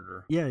Axe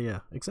Murderer. Yeah,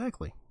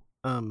 exactly.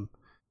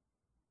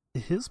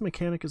 His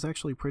mechanic is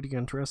actually pretty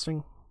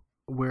interesting,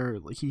 where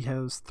he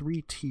has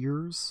 3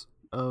 tiers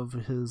of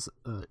his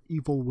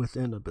evil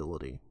within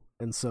ability.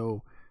 And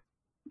so,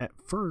 at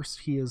first,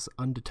 he is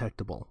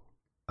undetectable.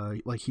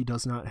 Like, he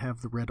does not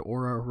have the red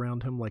aura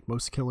around him like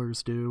most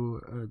killers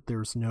do.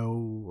 There's no,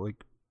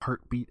 like,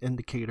 heartbeat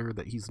indicator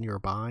that he's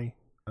nearby,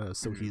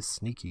 so he's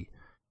sneaky.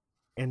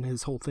 And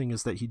his whole thing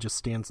is that he just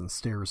stands and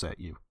stares at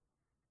you.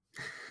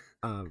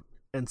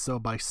 And so,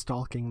 by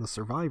stalking the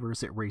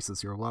survivors, it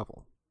raises your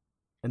level.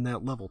 And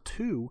that level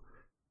 2,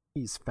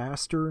 he's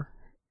faster.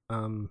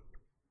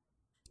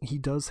 He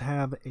does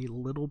have a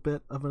little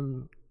bit of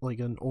an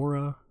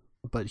aura,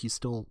 but it's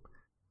still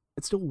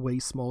way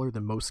smaller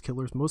than most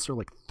killers. Most are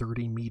like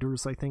 30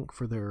 meters, I think,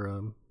 for their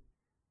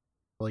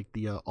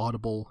the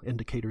audible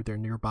indicator they're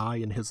nearby,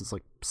 and his is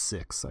like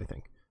 6, I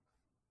think.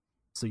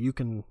 So you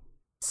can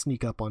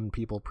sneak up on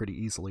people pretty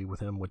easily with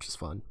him, which is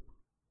fun.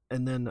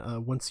 And then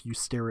once you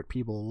stare at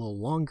people a little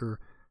longer,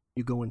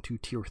 you go into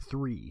tier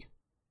 3,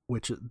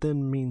 which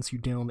then means you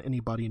down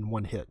anybody in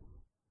 1 hit.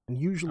 And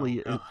usually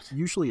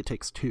it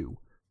takes 2.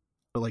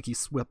 But like he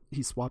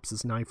swaps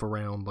his knife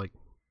around like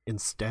in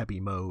stabby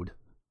mode,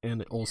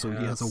 and also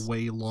he has a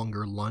way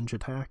longer lunge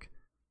attack.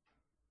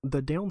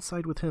 The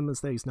downside with him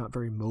is that he's not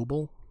very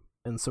mobile,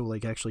 and so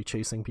like actually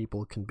chasing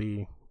people can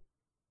be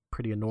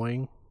pretty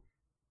annoying.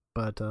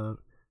 But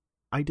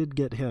I did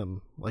get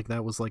him. Like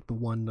that was like the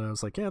one I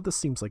was like, yeah, this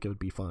seems like it would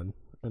be fun.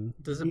 And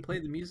does it play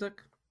the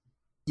music?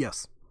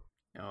 Yes.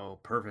 Oh,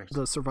 perfect.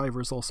 The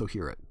survivors also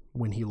hear it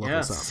when he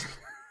levels up.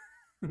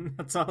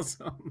 That's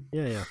awesome.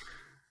 Yeah.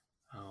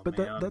 Oh, but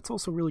that's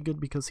also really good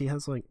because he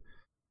has like,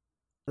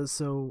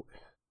 so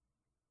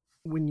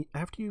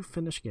after you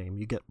finish game,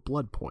 you get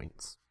blood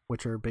points,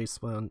 which are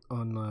based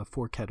on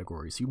 4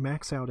 categories. You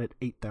max out at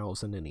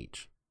 8,000 in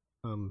each.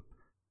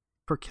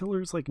 For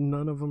killers, like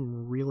none of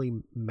them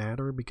really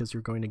matter because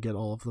you're going to get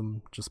all of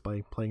them just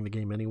by playing the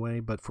game anyway.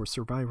 But for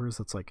survivors,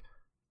 it's like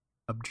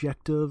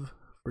objective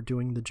for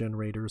doing the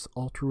generators,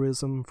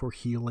 altruism for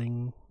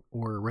healing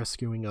or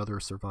rescuing other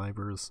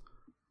survivors,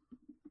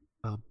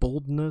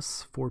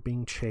 boldness for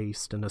being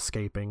chased and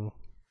escaping,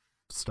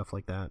 stuff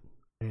like that.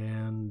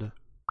 And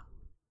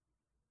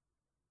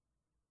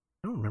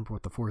I don't remember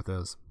what the 4th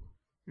is.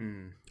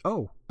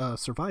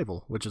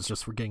 Survival, which is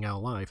just for getting out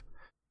alive.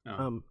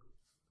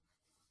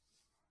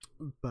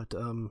 But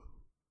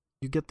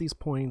you get these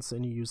points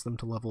and you use them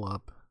to level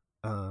up,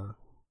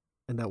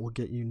 and that will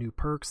get you new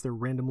perks. They're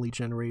randomly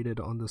generated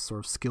on this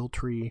sort of skill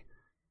tree.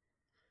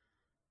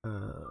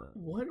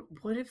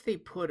 What if they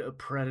put a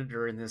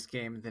Predator in this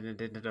game and then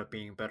it ended up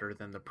being better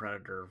than the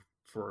Predator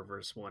 4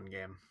 vs. 1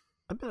 game?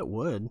 I bet it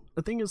would.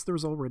 The thing is,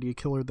 there's already a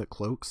killer that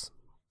cloaks,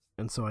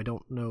 and so I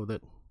don't know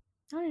that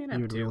you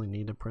would really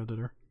need a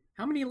Predator.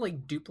 How many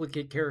like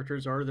duplicate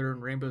characters are there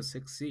in Rainbow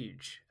Six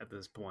Siege at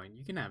this point?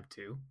 You can have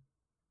 2.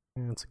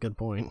 Yeah, that's a good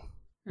point.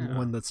 Yeah.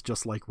 One that's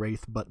just like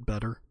Wraith but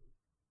better.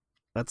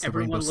 That's the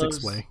Everyone Rainbow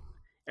Six loves- way.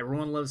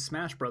 Everyone loves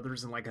Smash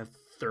Brothers, and like a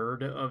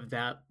third of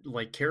that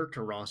like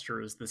character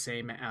roster is the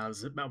same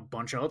as a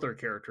bunch of other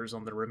characters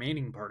on the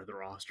remaining part of the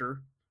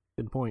roster.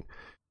 Good point.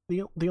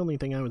 The only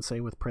thing I would say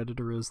with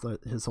Predator is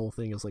that his whole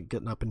thing is like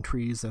getting up in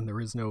trees, and there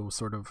is no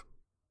sort of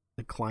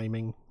like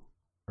climbing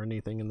or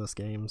anything in this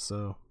game.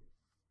 So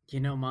You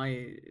know,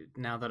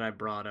 now that I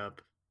brought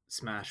up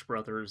Smash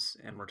Brothers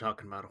and we're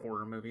talking about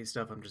horror movie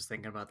stuff, I'm just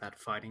thinking about that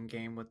fighting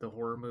game with the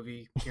horror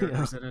movie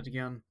characters in it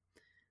again.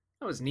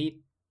 That was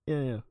neat.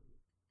 yeah.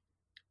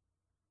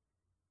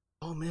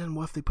 Oh man,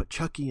 what if they put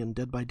Chucky in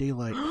Dead by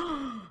Daylight?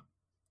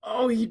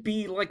 Oh, he'd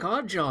be like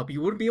Oddjob. You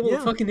wouldn't be able Yeah.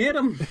 to fucking hit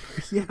him.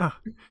 Yeah.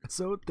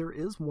 So there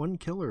is one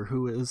killer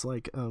who is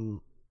like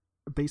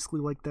basically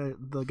like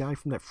the guy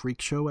from that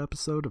Freak Show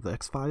episode of the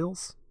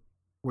X-Files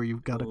where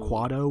you've got a Ooh.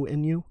 Quado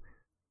in you,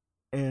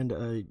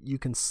 and you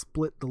can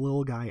split the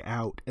little guy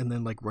out and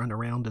then like run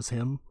around as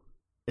him,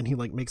 and he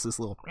like makes this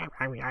little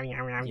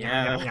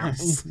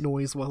Yes.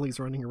 noise while he's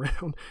running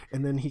around,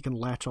 and then he can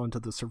latch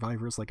onto the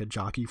survivors like a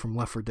jockey from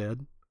Left 4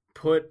 Dead.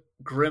 Put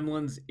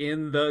gremlins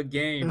in the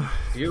game.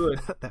 Do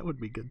it. That would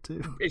be good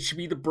too. It should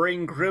be the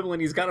brain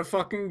gremlin. He's got a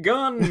fucking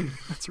gun.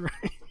 That's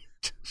right.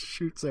 Just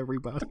shoots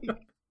everybody.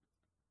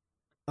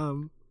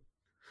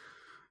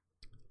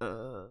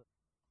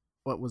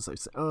 What was I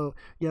saying? Oh,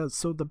 yeah,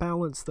 so the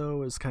balance,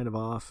 though, is kind of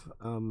off.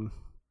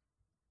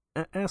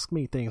 Ask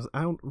me things.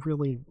 I don't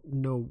really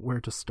know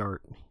where to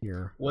start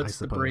here.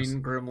 What's I the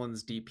brain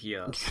gremlin's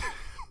DPS?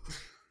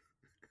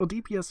 Well,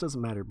 DPS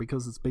doesn't matter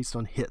because it's based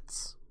on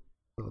hits.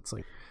 So it's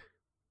like...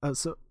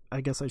 so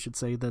I guess I should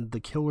say then the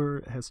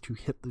killer has to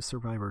hit the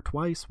survivor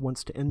twice,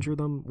 once to injure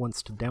them,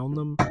 once to down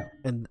them,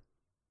 and...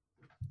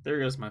 There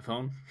goes my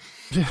phone.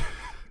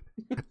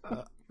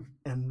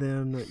 And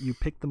then you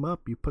pick them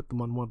up, you put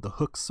them on one of the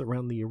hooks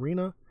around the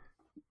arena,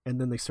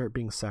 and then they start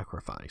being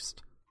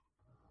sacrificed.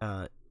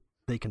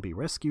 They can be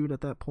rescued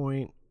at that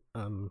point.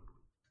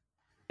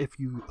 If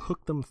you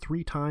hook them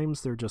 3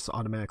 times, they're just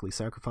automatically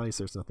sacrificed.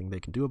 There's nothing they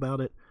can do about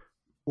it.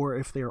 Or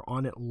if they're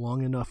on it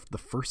long enough the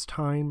first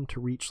time to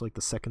reach like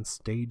the second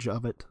stage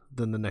of it,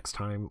 then the next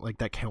time, like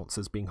that counts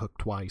as being hooked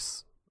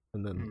twice.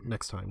 And then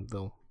next time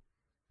they'll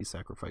be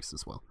sacrificed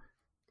as well.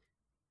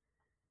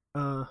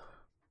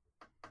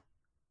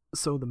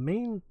 So the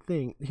main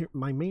thing here,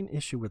 my main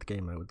issue with the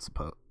game,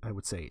 I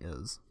would say,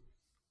 is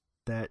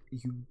that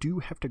you do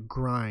have to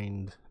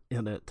grind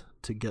in it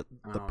to get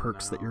the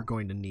perks that you're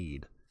going to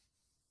need.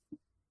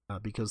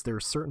 Because there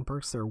are certain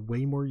perks that are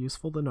way more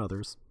useful than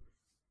others,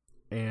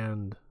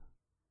 and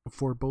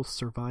for both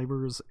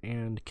survivors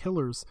and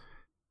killers,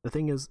 the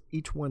thing is,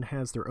 each one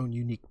has their own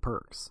unique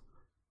perks.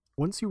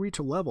 Once you reach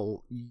a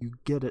level, you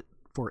get it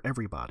for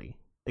everybody.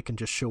 It can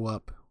just show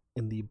up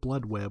in the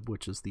Blood Web,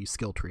 which is the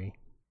skill tree,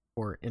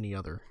 or any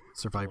other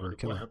survivor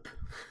killer.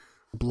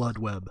 Blood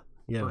Web.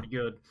 Yeah. Pretty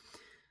good.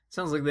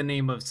 Sounds like the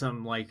name of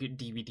some like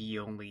DVD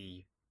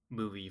only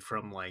movie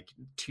from like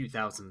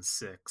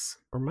 2006.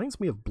 Reminds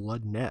me of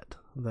Blood Net,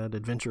 that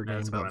adventure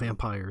game about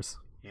vampires.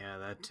 Yeah,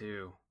 that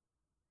too.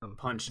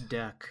 Punch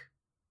Deck.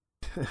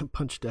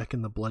 Punch Deck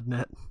in the Blood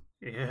Net.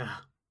 Yeah.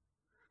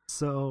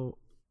 So,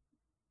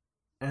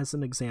 as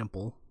an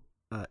example,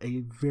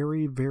 a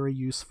very, very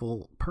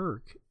useful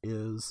perk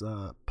is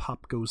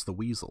Pop Goes the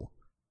Weasel,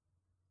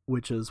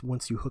 which is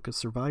once you hook a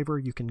survivor,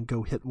 you can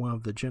go hit one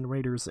of the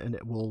generators and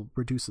it will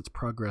reduce its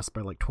progress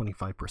by like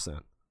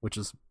 25%, which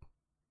is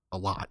a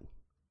lot.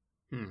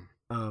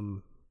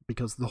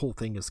 Because the whole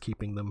thing is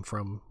keeping them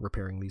from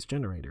repairing these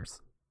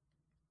generators.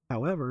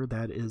 However,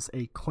 that is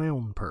a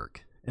clown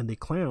perk, and the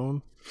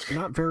clown,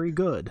 not very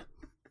good.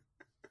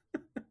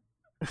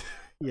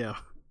 Yeah.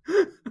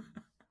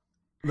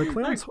 The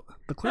clown's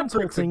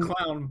whole thing. A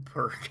clown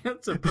perk.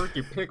 That's a perk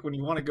you pick when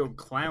you want to go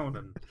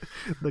clowning.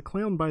 The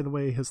clown, by the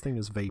way, his thing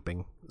is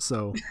vaping.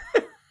 So.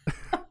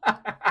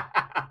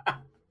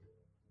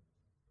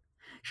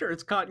 Sure,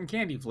 it's cotton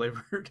candy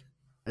flavored.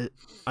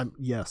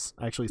 Yes,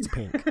 actually, it's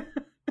pink.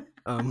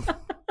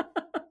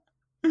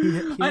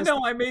 I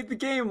know I made the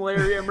game,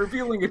 Larry. I'm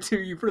revealing it to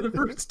you for the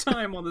first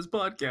time on this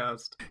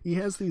podcast. He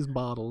has these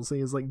bottles. He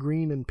has like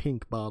green and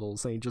pink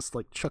bottles, and he just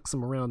like chucks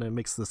them around and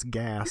makes this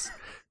gas,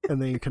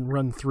 and then you can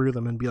run through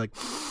them and be like,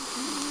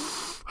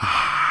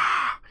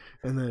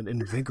 and then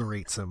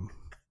invigorates him.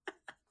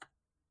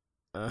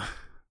 Is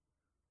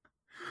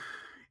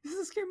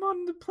this game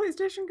on the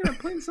PlayStation? Can I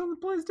play this on the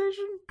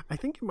PlayStation? I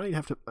think you might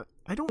have to.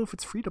 I don't know if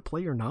it's free to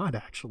play or not.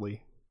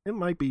 Actually, it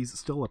might be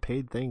still a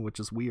paid thing, which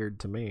is weird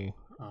to me.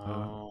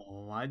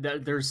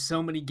 There's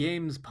so many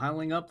games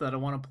piling up that I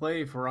want to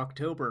play for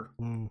October.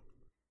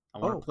 I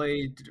want to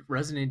play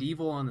Resident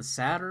Evil on the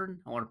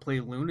Saturn. I want to play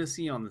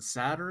Lunacy on the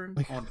Saturn.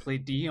 I want to play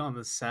D on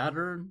the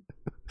Saturn.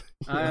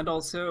 Yeah. And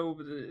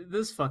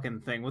this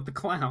fucking thing with the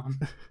clown.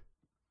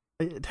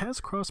 It has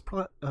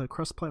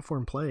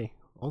cross-platform play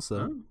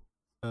also.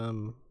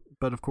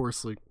 But of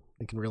course, like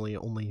it can really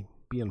only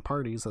be in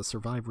parties as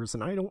survivors,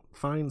 and I don't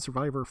find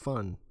Survivor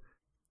fun.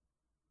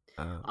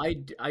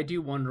 I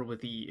do wonder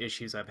with the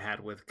issues I've had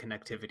with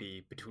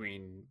connectivity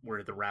between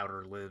where the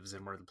router lives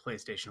and where the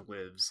PlayStation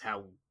lives,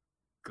 how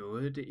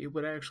good it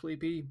would actually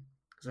be.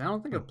 Because I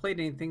don't think I've played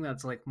anything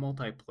that's like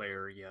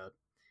multiplayer yet.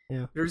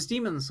 Yeah. There's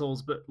Demon's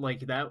Souls, but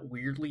like that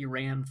weirdly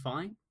ran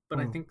fine. But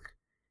I think,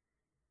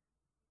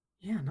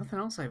 yeah, nothing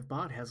else I've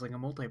bought has like a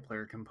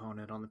multiplayer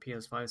component on the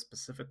PS5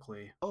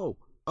 specifically. Oh,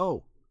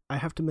 I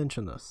have to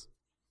mention this.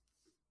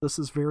 This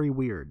is very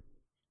weird.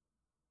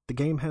 The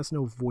game has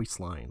no voice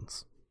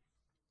lines.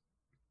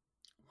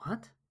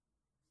 What?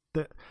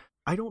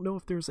 I don't know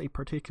if there's a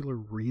particular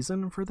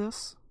reason for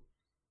this,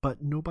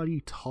 but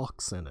nobody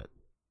talks in it.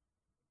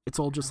 It's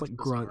all just like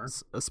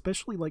grunts,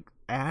 especially like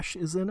Ash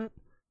is in it,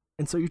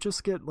 and so you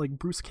just get like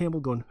Bruce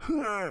Campbell going,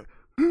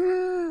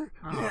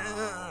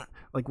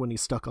 like when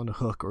he's stuck on a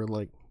hook, or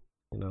like,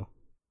 you know,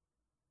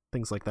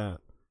 things like that.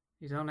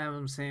 You don't have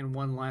him saying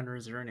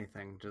one-liners or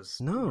anything,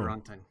 just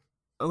grunting.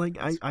 Like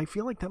I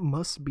feel like that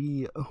must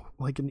be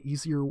like an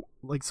easier,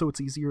 like, so it's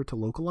easier to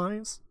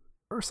localize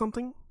or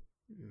something.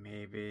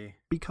 Maybe.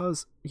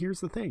 Because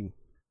here's the thing,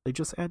 they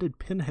just added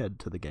Pinhead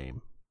to the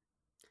game,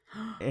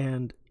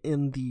 and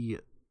in the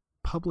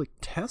public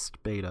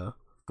test beta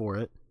for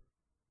it,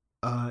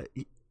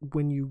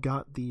 when you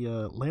got the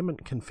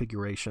Lament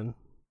configuration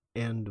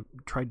and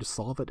tried to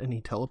solve it and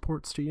he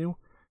teleports to you,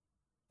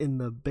 in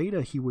the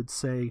beta he would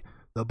say,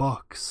 "The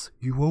box,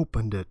 you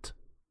opened it.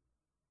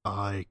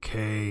 I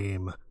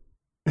came."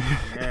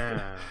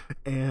 Yeah.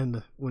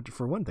 And which,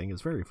 for one thing,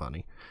 is very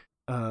funny.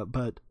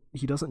 But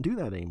he doesn't do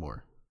that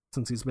anymore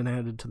since he's been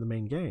added to the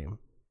main game.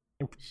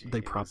 They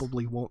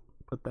probably won't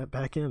put that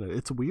back in.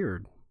 It's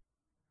weird.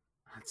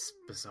 That's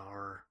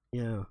bizarre.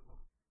 Yeah.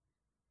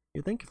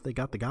 You'd think if they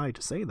got the guy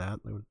to say that,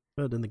 they would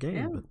put it in the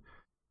game. Yeah.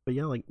 But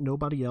yeah, like,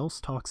 nobody else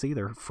talks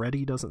either.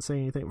 Freddy doesn't say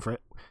anything.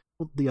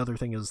 Well, the other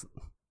thing is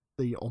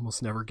they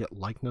almost never get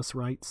likeness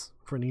rights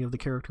for any of the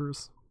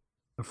characters.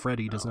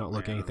 Freddy does not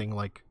look anything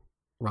like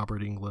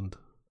Robert Englund.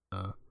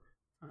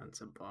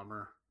 That's a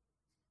bummer.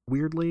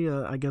 Weirdly,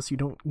 I guess you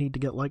don't need to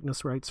get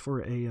likeness rights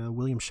for a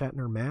William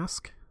Shatner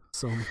mask,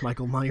 so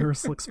Michael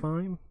Myers looks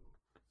fine.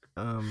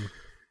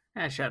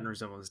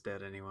 Shatner's almost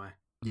dead anyway.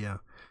 Yeah.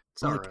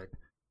 It's alright.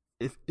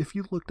 If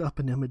you looked up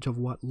an image of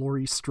what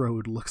Laurie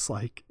Strode looks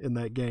like in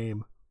that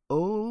game,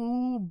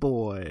 oh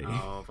boy.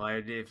 Oh,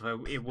 if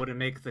it wouldn't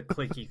make the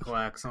clicky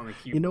clacks on the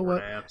keyboard, you know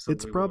what? I absolutely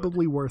It's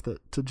probably would. worth it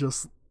to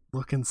just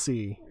look and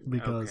see,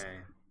 because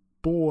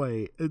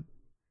boy,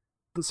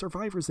 the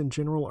survivors in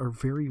general are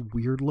very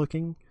weird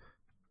looking,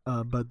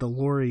 but the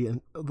Laurie,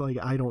 and like,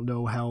 I don't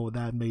know how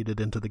that made it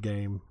into the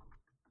game.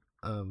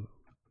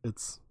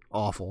 It's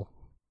awful.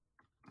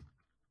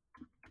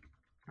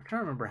 I'm trying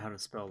to remember how to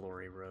spell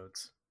Laurie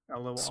Rhodes.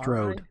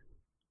 Strode.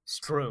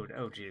 Strode.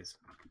 Oh, jeez.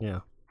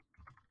 Yeah.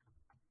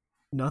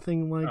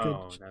 Nothing like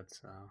that's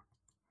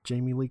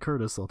Jamie Lee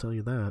Curtis, I'll tell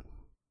you that.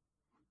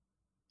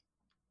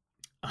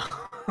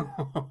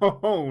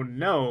 Oh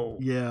no!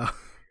 Yeah.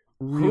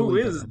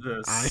 Really Who is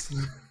bad.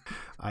 This?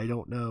 I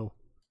don't know.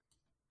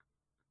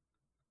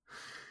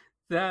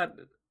 That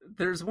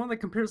there's one that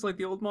compares like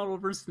the old model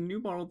versus the new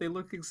model. They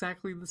look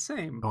exactly the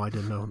same. Oh, I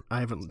didn't know.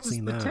 I haven't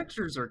seen that. The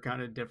textures are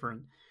kind of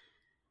different.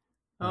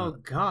 Oh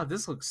god,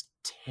 this looks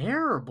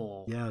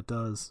terrible. Yeah, it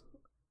does.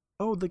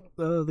 Oh,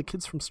 the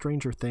kids from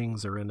Stranger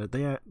Things are in it.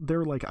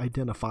 They're like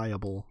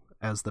identifiable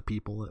as the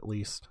people, at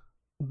least.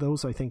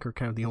 Those, I think, are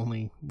kind of the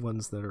only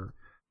ones that are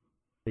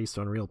based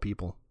on real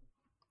people.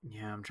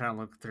 Yeah, I'm trying to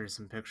look through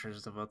some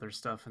pictures of other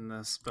stuff in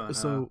this, but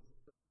so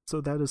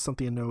that is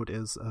something to note.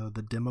 Is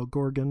the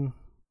Demogorgon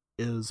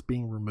is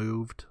being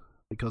removed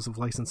because of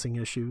licensing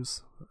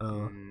issues.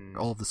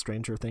 All of the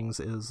Stranger Things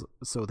is,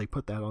 so they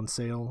put that on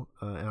sale,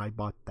 and I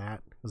bought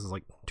that. This is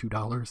like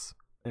 $2,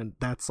 and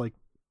that's like,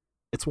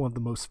 it's one of the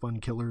most fun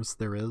killers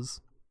there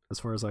is, as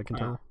far as I can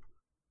tell.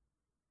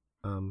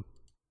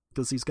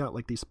 Because he's got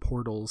like these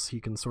portals he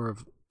can sort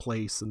of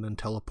place and then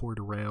teleport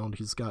around.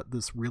 He's got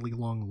this really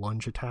long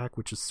lunge attack,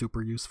 which is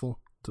super useful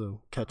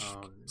to catch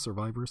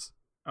survivors.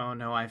 Oh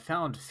no, I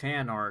found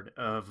fan art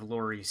of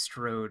Laurie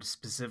Strode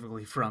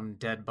specifically from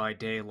Dead by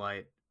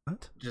Daylight.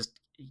 What? Just,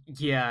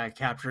 yeah,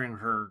 capturing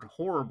her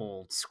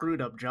horrible,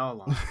 screwed up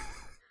jawline.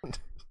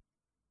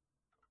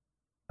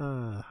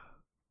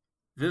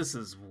 This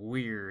is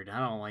weird. I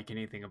don't like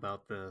anything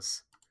about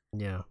this.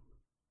 Yeah.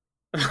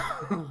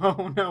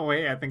 Oh no!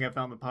 Wait, I think I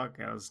found the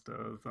podcast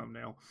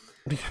thumbnail.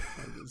 Great.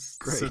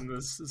 Send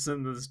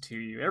this to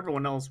you.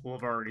 Everyone else will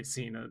have already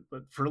seen it,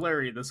 but for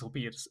Larry, this will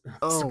be a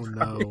oh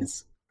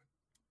surprise.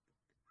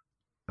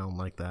 No! I don't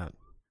like that.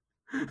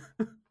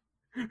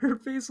 Her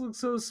face looks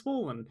so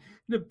swollen.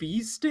 And a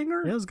bee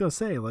stinger? Yeah, I was gonna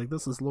say, like,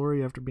 this is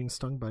Laurie after being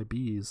stung by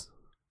bees,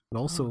 and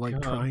also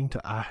like trying to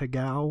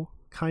ahegao,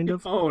 kind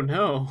of. Oh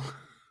no!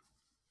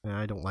 Yeah,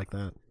 I don't like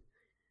that.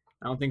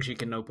 I don't think she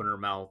can open her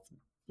mouth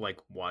like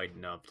wide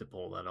enough to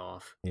pull that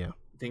off. Yeah.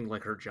 I think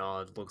like her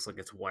jaw looks like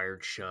it's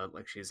wired shut,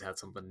 like she's had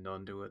something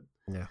done to it.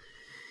 Yeah.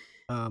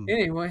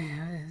 Anyway,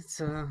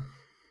 it's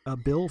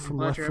Bill I'm from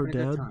glad Left you're 4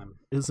 having a good Dead time.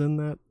 is in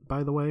that,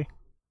 by the way.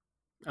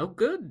 Oh,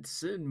 good.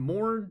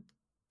 More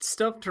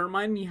stuff to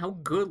remind me how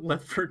good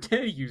Left 4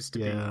 Dead used to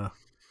be. Yeah.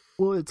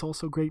 Well, it's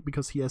also great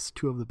because he has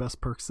 2 of the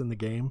best perks in the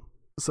game.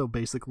 So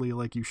basically,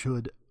 like, you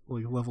should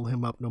like level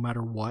him up no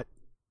matter what.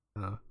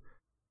 Yeah,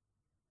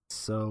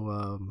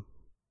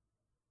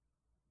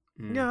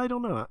 I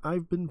don't know.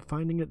 I've been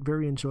finding it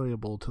very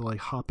enjoyable to like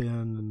hop in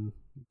and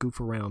goof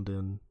around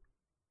in.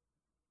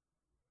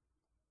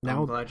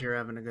 I'm glad you're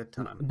having a good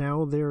time.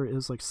 Now there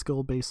is like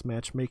skill-based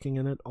matchmaking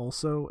in it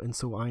also, and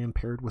so I am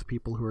paired with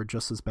people who are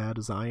just as bad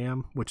as I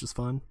am, which is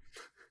fun.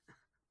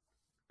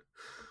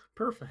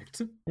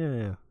 Perfect.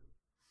 Yeah.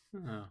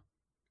 Oh.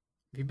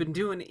 Have you been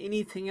doing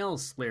anything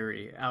else,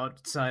 Larry,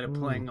 outside of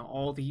playing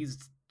all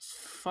these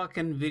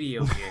fucking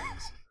video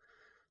games?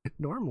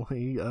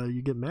 Normally,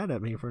 you get mad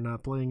at me for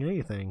not playing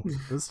anything.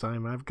 This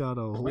time, I've got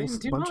a whole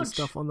bunch of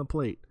stuff on the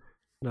plate.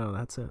 No,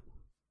 that's it.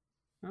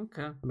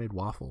 Okay. I made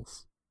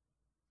waffles.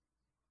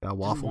 Got a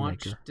waffle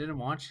maker. Didn't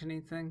watch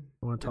anything?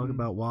 Want to talk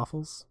about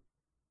waffles?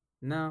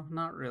 No,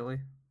 not really.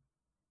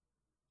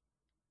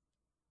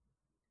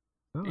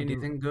 Oh,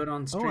 anything good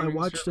on streaming I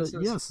watched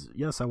services?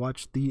 Yes, I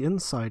watched The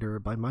Insider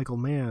by Michael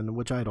Mann,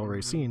 which I'd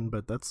already seen,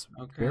 but that's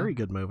a very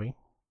good movie.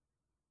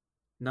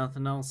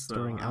 Nothing else, though.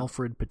 Starring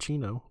Alfred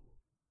Pacino.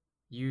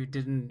 You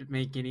didn't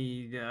make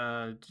any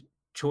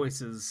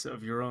choices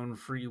of your own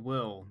free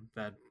will.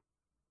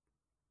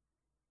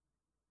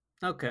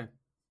 Okay.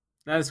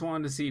 I just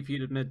wanted to see if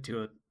you'd admit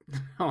to it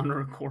on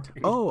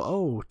recording.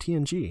 Oh,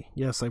 TNG.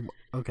 Yes, I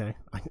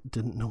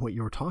didn't know what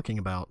you were talking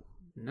about.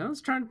 No, I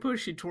was trying to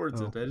push you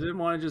towards it. I didn't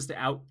want to just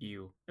out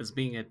you as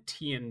being a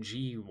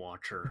TNG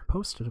watcher. I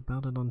posted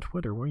about it on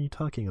Twitter. What are you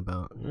talking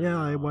about? Yeah,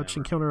 I watched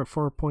Encounter at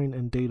Farpoint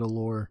and Data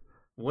Lore.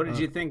 What did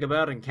you think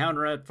about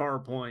Encounter at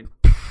Farpoint?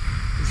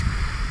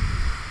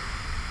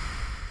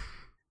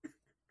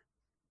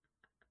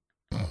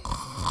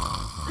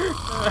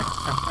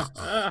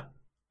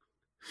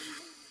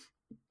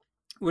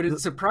 Would it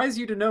surprise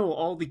you to know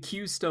all the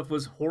Q stuff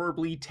was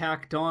horribly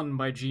tacked on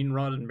by Gene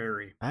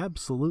Roddenberry?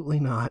 Absolutely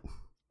not.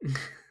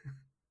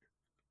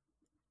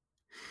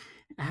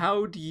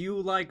 How do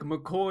you like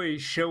McCoy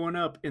showing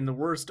up in the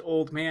worst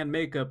old man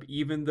makeup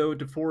even though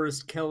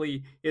DeForest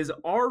Kelley is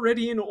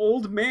already an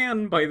old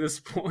man by this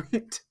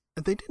point?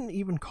 They didn't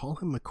even call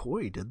him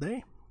McCoy, did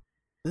they?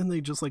 Then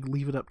they just like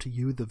leave it up to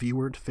you, the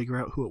viewer, to figure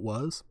out who it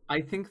was?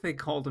 I think they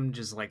called him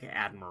just like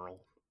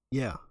Admiral.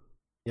 Yeah,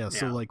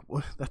 so like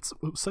that's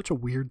such a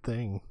weird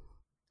thing.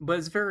 But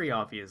it's very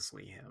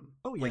obviously him.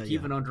 Oh yeah, like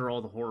even under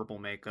all the horrible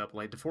makeup,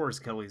 like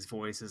DeForest Kelley's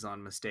voice is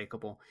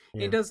unmistakable.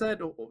 Yeah. He does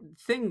that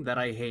thing that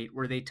I hate,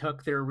 where they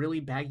tuck their really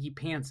baggy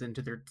pants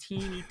into their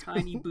teeny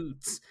tiny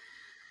boots.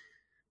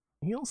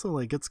 He also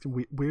like gets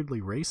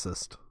weirdly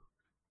racist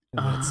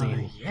in that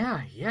scene.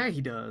 Yeah,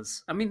 he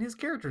does. I mean, his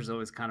character's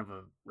always kind of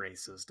a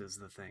racist, is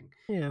the thing.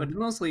 Yeah, but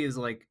mostly is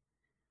like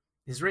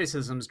his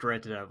racism's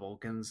directed at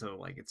Vulcan, so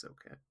like it's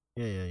okay.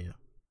 Yeah.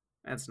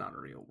 That's not a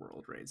real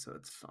world race, so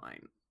it's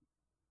fine.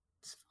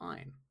 It's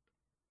fine.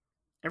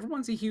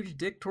 Everyone's a huge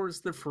dick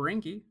towards the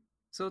Ferengi,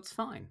 so it's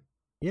fine.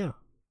 Yeah.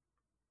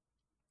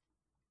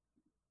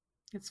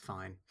 It's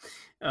fine.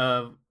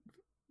 No,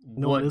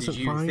 what did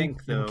you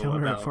think, though,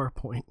 Encounter about... at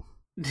Farpoint.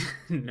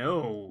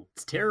 No,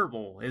 it's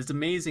terrible. It's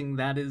amazing.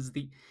 That is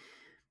the...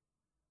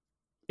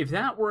 If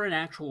that were an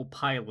actual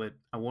pilot,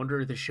 I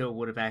wonder if the show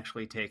would have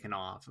actually taken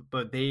off.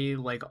 But they,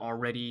 like,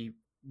 already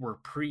were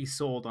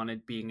pre-sold on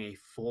it being a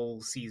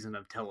full season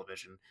of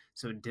television.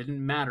 So it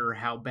didn't matter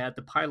how bad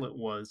the pilot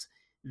was.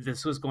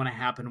 This was going to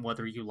happen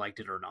whether you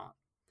liked it or not.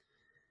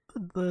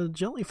 The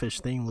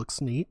jellyfish thing looks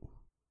neat.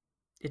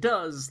 It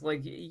does. Like,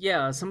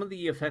 yeah, some of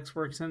the effects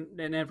works and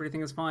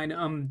everything is fine.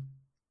 I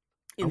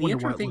wonder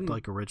what it looked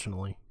like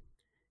originally.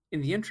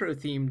 In the intro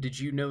theme, did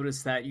you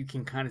notice that you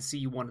can kind of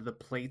see one of the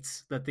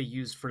plates that they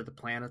used for the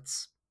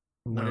planets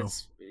when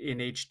it's in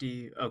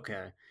HD?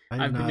 Okay.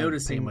 I've been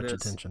noticing much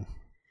attention.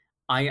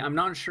 I'm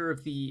not sure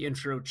if the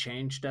intro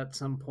changed at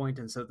some point,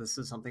 and so this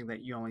is something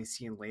that you only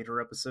see in later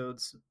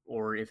episodes,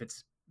 or if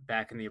it's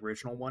back in the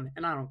original one,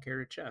 and I don't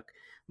care to check.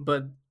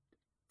 But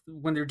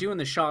when they're doing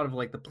the shot of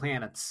like the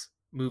planets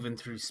moving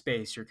through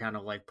space, you're kind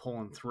of like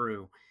pulling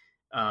through.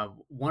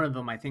 One of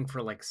them, I think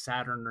for like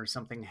Saturn or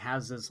something,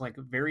 has this like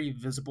very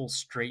visible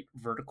straight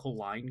vertical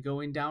line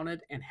going down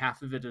it, and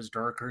half of it is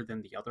darker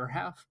than the other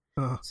half.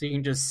 So you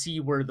can just see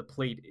where the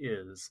plate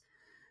is.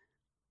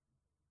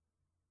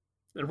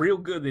 Real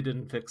good they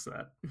didn't fix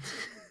that.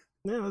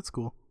 Yeah, that's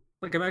cool.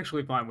 Like, I'm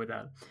actually fine with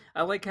that.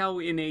 I like how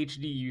in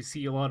HD you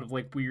see a lot of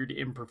like weird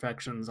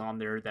imperfections on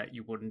there that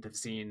you wouldn't have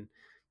seen,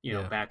 you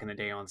know, back in the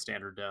day on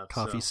standard def.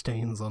 Coffee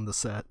stains on the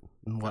set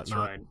and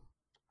whatnot. That's right.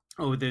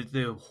 Oh,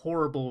 the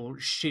horrible,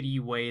 shitty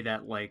way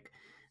that like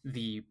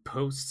the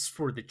posts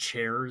for the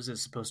chairs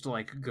is supposed to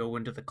like go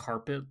into the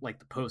carpet, like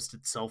the post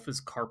itself is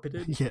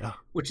carpeted. Yeah.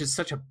 Which is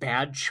such a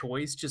bad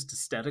choice just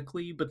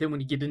aesthetically, but then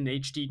when you get in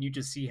HD and you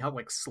just see how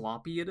like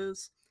sloppy it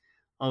is.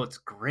 Oh, it's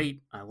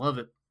great. I love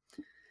it.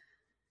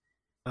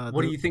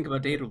 What do you think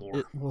about Data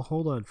Lore? Well,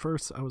 hold on.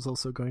 First, I was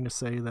also going to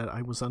say that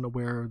I was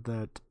unaware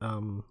that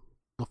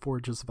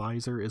LaForge's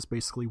visor is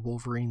basically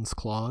Wolverine's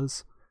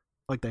claws.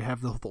 Like, they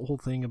have the whole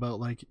thing about,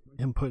 like,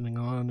 him putting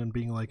on and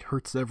being like,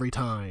 hurts every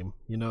time,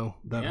 you know,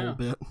 that whole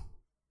bit.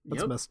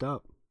 That's messed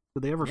up.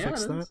 Did they ever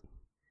fix that?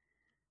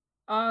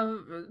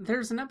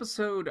 There's an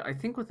episode, I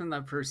think within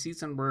that first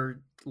season,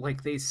 where,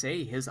 like, they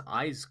say his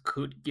eyes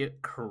could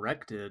get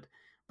corrected,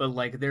 but,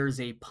 like, there's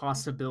a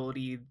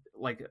possibility,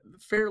 like,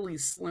 fairly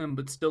slim,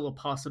 but still a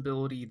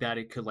possibility that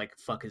it could, like,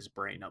 fuck his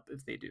brain up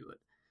if they do it.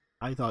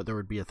 I thought there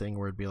would be a thing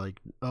where it'd be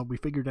like, oh, we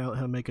figured out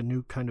how to make a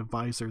new kind of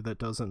visor that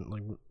doesn't,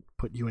 like,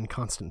 put you in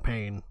constant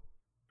pain.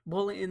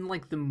 Well, in,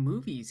 like, the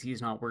movies,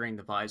 he's not wearing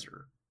the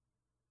visor.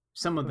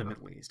 Some of them,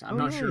 at least. I'm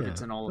not sure if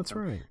it's in all of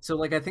them. That's right. So,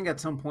 like, I think at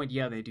some point,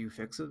 they do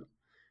fix it.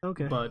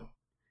 Okay. But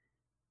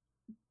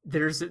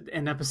there's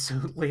an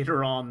episode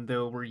later on,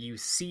 though, where you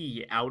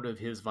see out of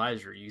his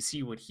visor, you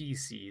see what he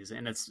sees,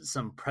 and it's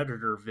some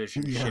predator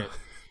vision shit.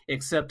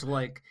 Except,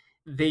 like,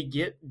 they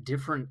get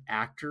different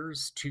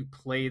actors to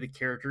play the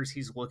characters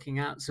he's looking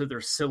at, so their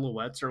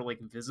silhouettes are,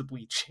 like,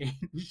 visibly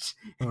changed.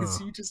 And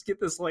so you just get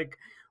this, like,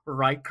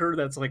 Riker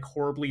that's, like,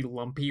 horribly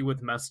lumpy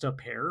with messed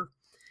up hair.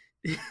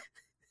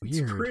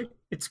 Weird.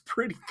 It's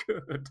pretty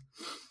good.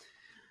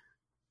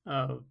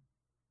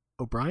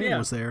 O'Brien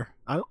was there.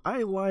 I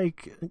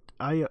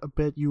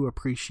bet you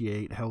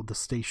appreciate how the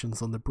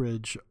stations on the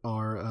bridge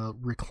are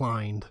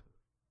reclined.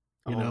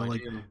 You know,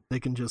 like, they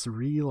can just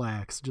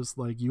relax, just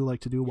like you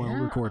like to do while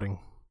recording.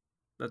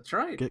 That's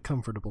right. Get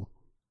comfortable.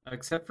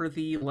 Except for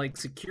the, like,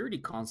 security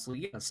console,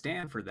 you gotta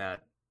stand for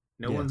that.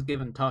 No one's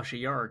giving Tasha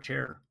Yar a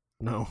chair.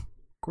 No, of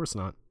course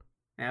not.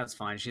 That's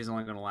fine. She's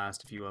only gonna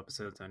last a few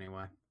episodes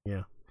anyway.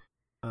 Yeah.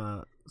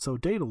 So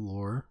Data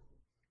Lore,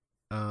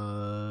 it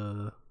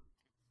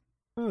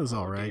was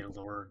alright.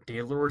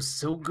 Data Lore is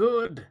so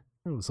good.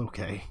 It was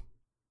okay.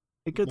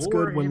 It gets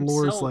good when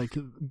Lore's, like,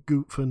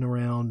 goofing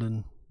around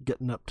and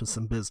getting up to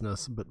some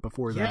business, but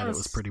before that it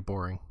was pretty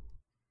boring.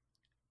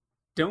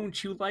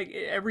 Don't you like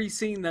every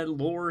scene that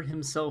Lore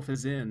himself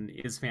is in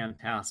is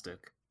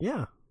fantastic?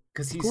 Yeah.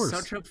 Because he's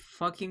such a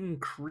fucking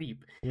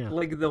creep. Yeah.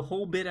 Like, the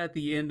whole bit at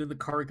the end of the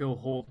cargo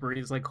hold where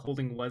he's, like,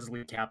 holding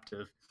Leslie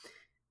captive.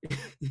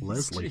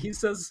 Leslie. He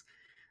says,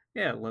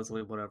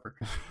 Leslie, whatever.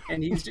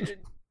 And he's just,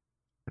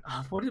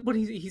 what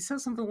he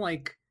says something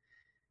like,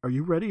 "Are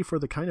you ready for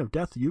the kind of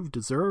death you've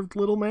deserved,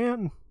 little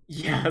man?"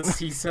 Yes,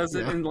 he says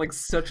it in, like,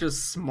 such a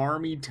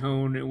smarmy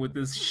tone with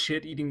this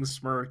shit-eating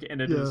smirk,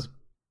 and it is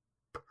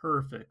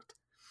perfect.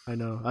 I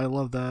know. I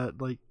love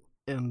that. Like,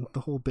 and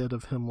the whole bit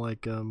of him,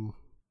 like,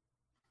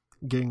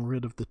 getting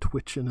rid of the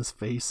twitch in his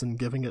face and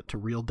giving it to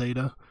real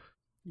Data.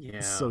 Yeah.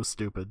 It's so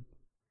stupid.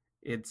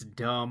 It's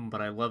dumb, but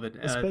I love it.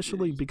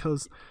 Especially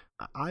because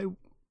I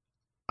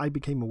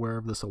became aware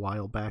of this a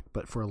while back,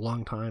 but for a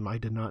long time I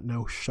did not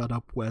know "Shut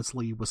Up,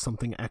 Wesley" was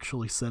something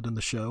actually said in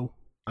the show.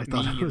 I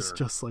thought it was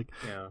just, like,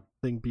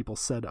 thing people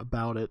said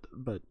about it,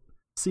 but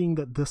seeing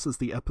that this is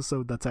the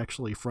episode that's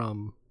actually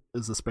from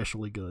is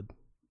especially good.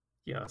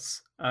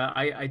 Yes.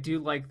 I do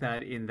like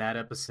that in that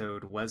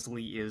episode,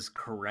 Wesley is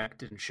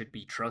correct and should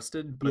be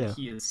trusted, but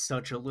he is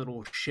such a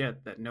little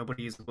shit that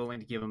nobody is willing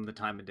to give him the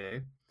time of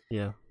day.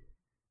 Yeah.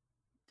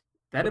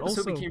 That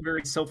episode became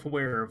very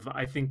self-aware of,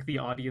 I think, the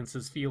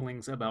audience's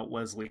feelings about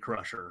Wesley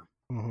Crusher.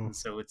 Mm-hmm. And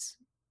so it's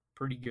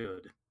pretty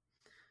good.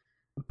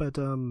 But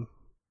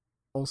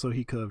also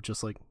he could have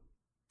just, like,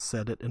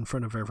 said it in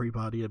front of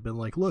everybody and been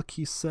like, "Look,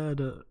 he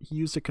said he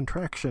used a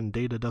contraction.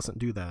 Data doesn't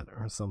do that,"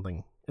 or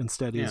something.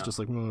 Instead, he's just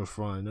like, "Oh,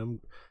 fine.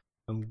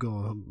 I'm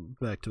going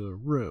back to a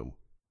room."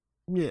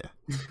 Yeah.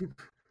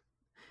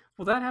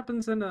 Well, that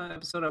happens in an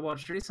episode I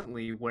watched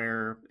recently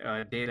where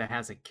Data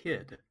has a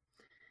kid.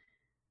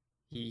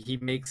 He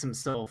makes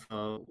himself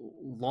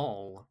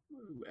lol.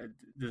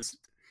 This,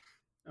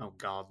 oh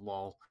god,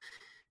 lol.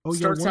 Oh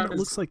yeah, one that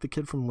looks like the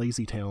kid from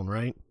Lazy Town,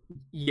 right?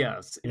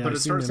 Yes, but it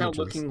starts out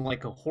looking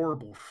like a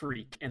horrible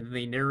freak, and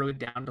they narrow it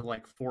down to,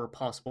 like, 4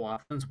 possible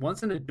options.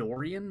 One's an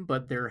Adorian,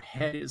 but their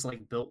head is,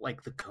 like, built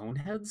like the cone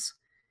heads.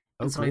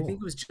 And so I think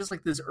it was just,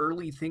 like, this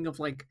early thing of,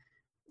 like,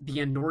 the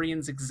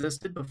Andorians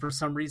existed, but for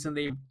some reason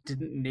they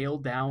didn't nail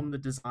down the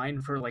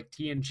design for, like,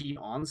 TNG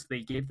on, so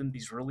they gave them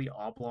these really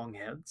oblong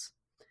heads.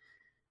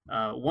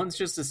 One's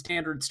just a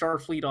standard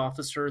Starfleet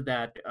officer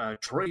that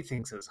Troy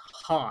thinks is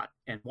hot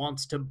and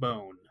wants to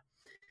bone.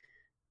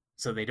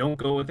 So they don't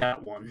go with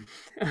that one.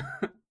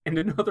 And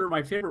another,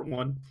 my favorite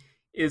one,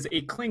 is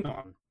a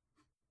Klingon.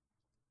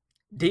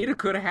 Data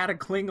could have had a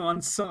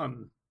Klingon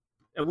son.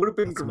 It would have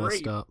been great.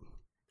 Messed up.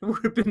 It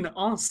would have been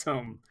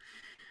awesome.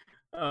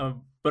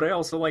 But I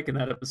also like in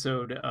that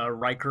episode,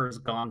 Riker is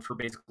gone for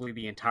basically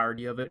the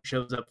entirety of it,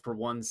 shows up for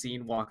one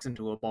scene, walks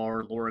into a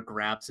bar, Laura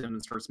grabs him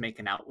and starts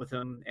making out with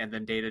him, and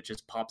then Data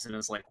just pops in and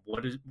is like,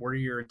 what are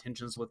your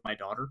intentions with my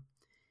daughter?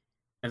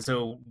 And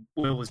so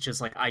Will was just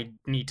like, I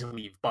need to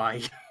leave,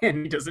 bye.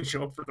 And he doesn't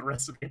show up for the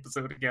rest of the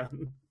episode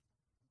again.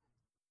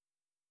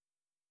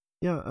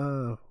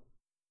 Yeah,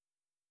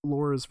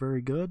 Lore is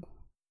very good.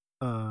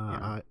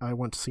 I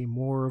want to see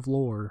more of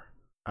Lore.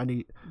 I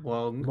need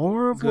Well,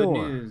 more of good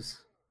lore.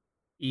 news.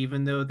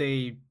 Even though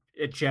they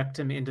eject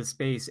him into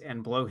space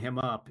and blow him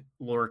up,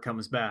 Lore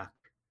comes back.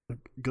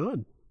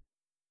 Good.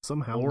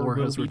 Somehow Lore lore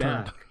will has be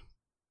returned. back.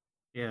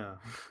 Yeah.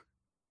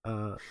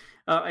 Uh,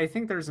 I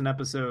think there's an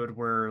episode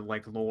where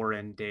like Lore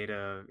and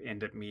Data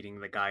end up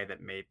meeting the guy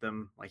that made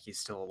them, like he's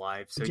still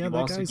alive. So yeah, you that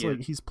also guy's get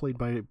like, he's played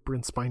by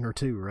Brent Spiner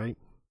too, right?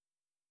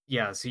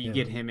 so you Yeah.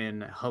 get him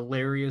in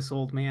hilarious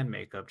old man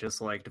makeup,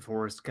 just like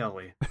DeForest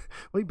Kelly.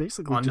 Well, he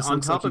basically On just on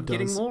looks top like of he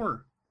getting does.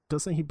 Lore.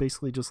 Doesn't he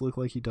basically just look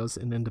like he does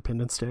in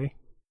Independence Day?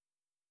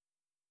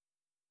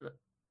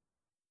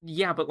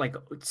 Yeah, but like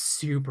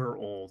super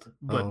old,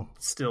 but Oh.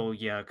 still,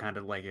 yeah, kind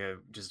of like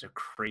just a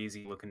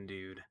crazy looking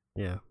dude.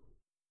 Yeah.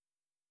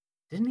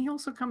 Didn't he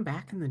also come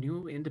back in the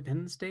new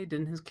Independence Day?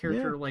 Didn't his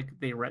character like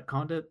they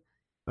retconned it?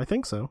 I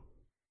think so.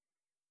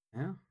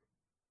 Yeah,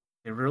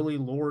 they really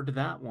lured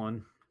that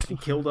one. They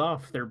killed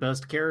off their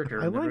best character,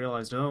 and they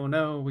realized, oh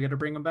no, we got to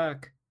bring him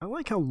back. I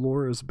like how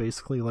Lore is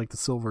basically like the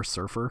Silver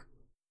Surfer.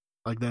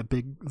 Like that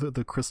big,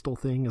 the crystal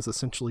thing is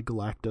essentially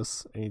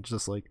Galactus, and he's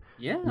just like,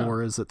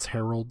 Lore is its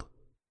herald.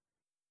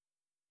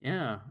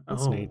 Yeah.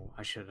 That's neat.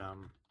 I should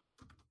I'm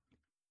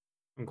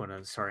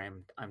gonna. Sorry,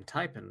 I'm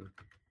typing.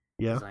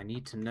 Yeah. I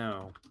need to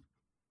know.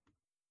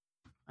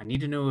 I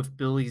need to know if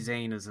Billy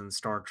Zane is in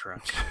Star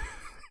Trek.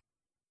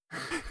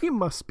 He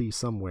must be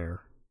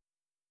somewhere.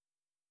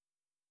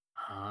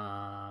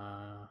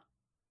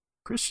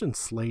 Christian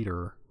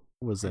Slater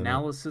was in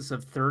analysis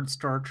of third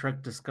Star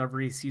Trek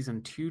Discovery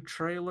Season 2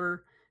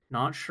 trailer.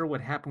 Not sure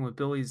what happened with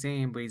Billy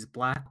Zane, but he's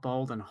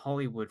blackballed in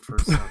Hollywood for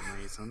some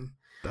reason.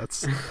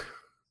 That's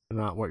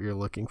not what you're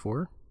looking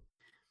for.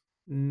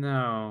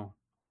 No.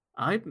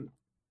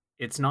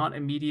 It's not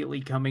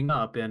immediately coming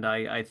up, and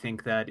I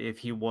think that if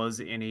he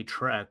was in a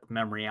Trek,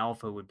 Memory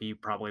Alpha would be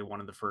probably one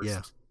of the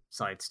first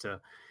sites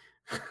to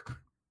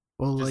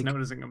well, just like,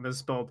 noticing a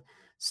misspelled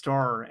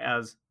star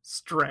as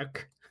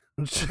Strek.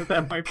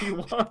 That might be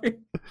why.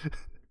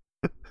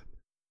 I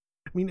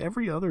mean,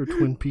 every other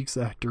Twin Peaks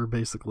actor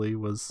basically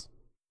was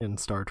in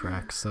Star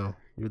Trek, so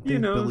you would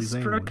think Billy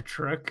Zane would.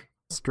 Trek.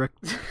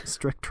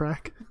 Strict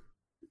Trek?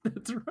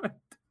 That's right.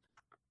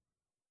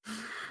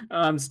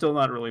 I'm still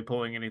not really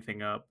pulling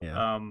anything up.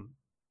 Yeah.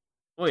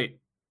 Wait.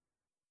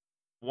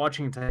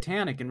 Watching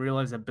Titanic and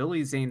realize that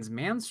Billy Zane's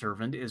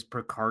manservant is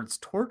Picard's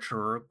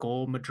torturer,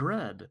 Gul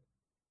Madred.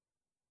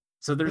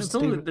 So there's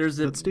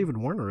that's David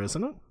Warner,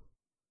 isn't it?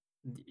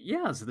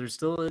 Yeah, so there's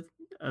still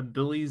a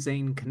Billy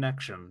Zane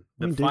connection.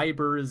 The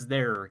fiber is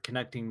there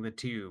connecting the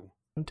two.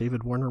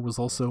 David Warner was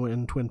also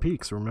in Twin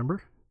Peaks,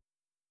 remember?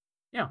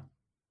 Yeah.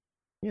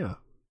 Yeah.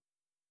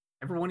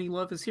 Everyone you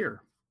love is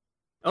here.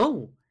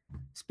 Oh,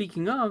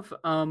 speaking of,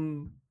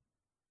 in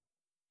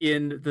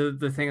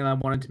the thing that I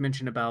wanted to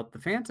mention about the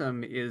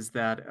Phantom is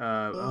that,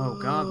 oh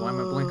god, why am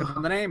I blanking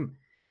on the name?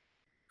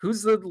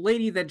 Who's the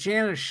lady that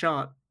Janice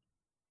shot?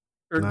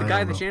 Or the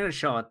guy that Janice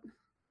shot?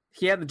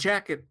 He had the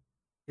jacket.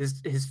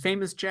 His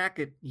famous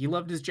jacket. He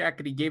loved his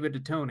jacket. He gave it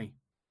to Tony.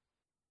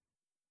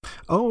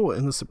 Oh,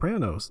 in The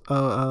Sopranos.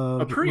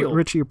 Aprile.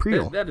 Richie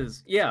Aprile. That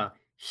is, yeah.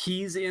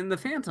 He's in The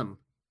Phantom.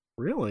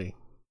 Really?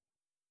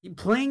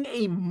 Playing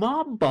a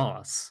mob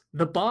boss.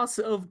 The boss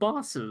of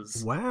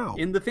bosses. Wow.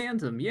 In The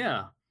Phantom,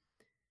 yeah.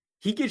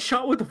 He gets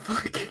shot with a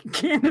fucking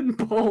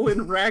cannonball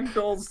and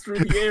ragdolls through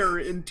the air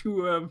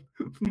into a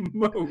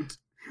moat.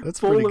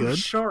 That's full pretty of good.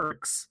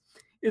 Sharks.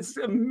 It's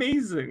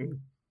amazing.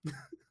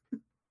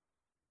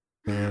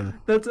 Man.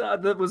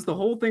 That was the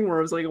whole thing where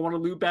I was like, I want to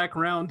loop back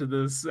around to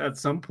this at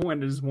some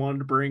point. I just wanted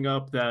to bring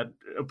up that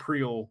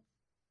Aprile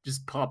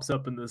just pops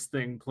up in this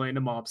thing playing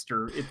a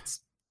mobster.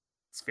 It's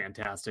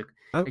fantastic.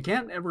 I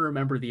can't ever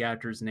remember the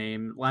actor's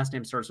name. Last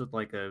name starts with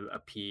like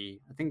a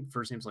P. I think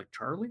first name's like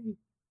Charlie.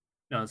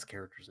 No, that's the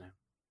character's name.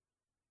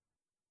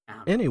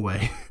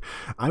 Anyway,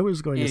 I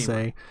was going to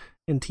say,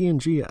 in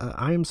TNG,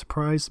 I am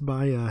surprised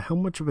by how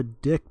much of a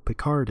dick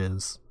Picard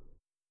is.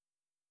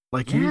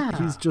 Like,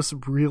 he's just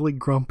really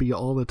grumpy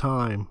all the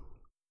time.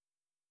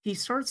 He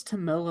starts to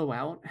mellow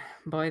out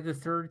by the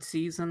third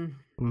season.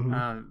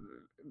 Mm-hmm.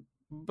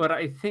 But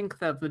I think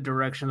that the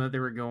direction that they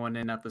were going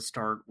in at the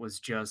start was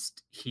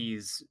just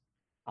he's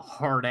a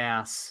hard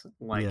ass,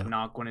 like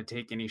not going to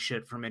take any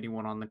shit from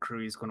anyone on the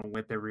crew. He's going to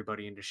whip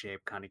everybody into shape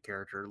kind of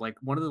character. Like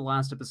one of the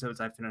last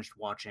episodes I finished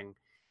watching,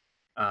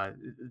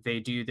 they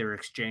do their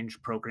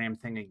exchange program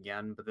thing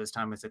again, but this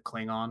time it's a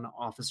Klingon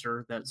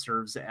officer that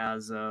serves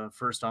as a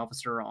first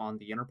officer on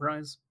the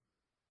Enterprise.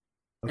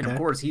 Okay. And of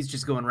course, he's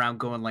just going around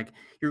going like,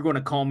 you're going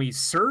to call me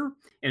sir?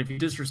 And if you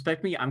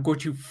disrespect me, I'm going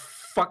to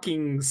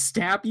fucking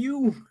stab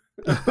you.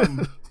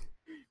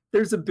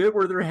 There's a bit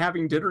where they're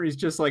having dinner. He's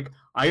just like,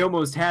 I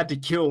almost had to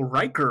kill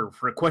Riker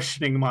for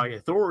questioning my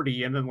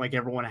authority. And then like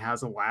everyone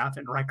has a laugh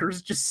and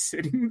Riker's just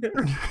sitting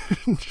there.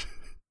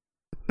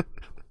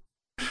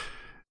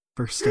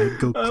 First I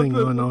go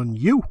Klingon on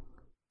you,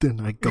 then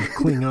I go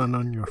Klingon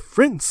on your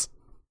friends.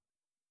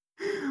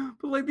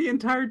 But like the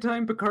entire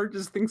time Picard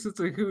just thinks it's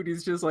a hoot.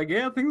 He's just like,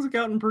 yeah, things have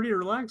gotten pretty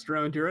relaxed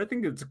around here. I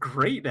think it's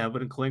great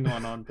having a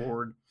Klingon on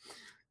board.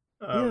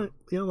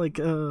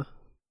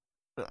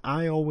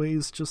 I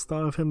always just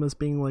thought of him as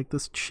being like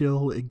this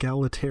chill,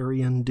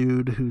 egalitarian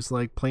dude who's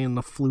like playing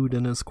the flute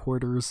in his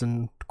quarters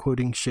and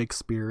quoting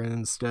Shakespeare, and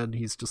instead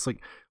he's just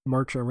like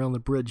marching around the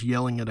bridge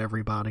yelling at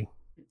everybody.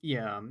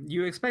 Yeah,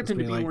 you expect Just him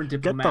to be being more like,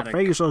 diplomatic. get the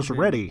phasers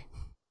ready,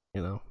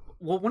 you know.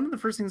 Well, one of the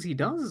first things he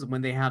does is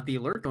when they have the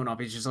alert going off,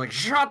 he's just like,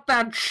 shut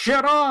that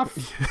shit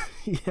off!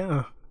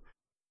 Yeah.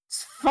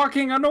 It's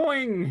fucking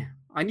annoying!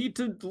 I need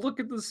to look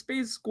at the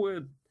space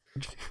squid.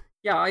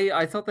 Yeah,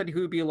 I thought that he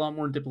would be a lot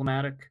more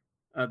diplomatic.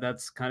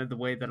 That's kind of the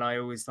way that I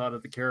always thought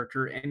of the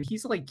character, and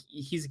he's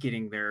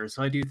getting there.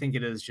 So I do think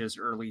it is just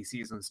early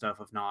season stuff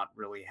of not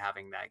really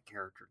having that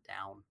character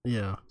down.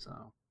 Yeah.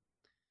 So,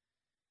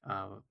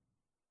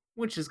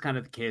 which is kind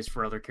of the case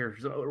for other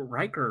characters.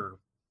 Riker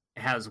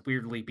has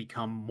weirdly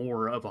become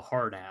more of a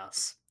hard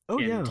ass in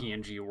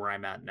TNG where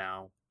I'm at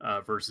now,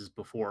 versus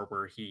before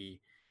where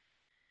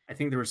I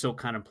think they were still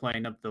kind of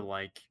playing up the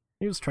like.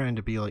 He was trying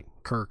to be like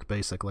Kirk,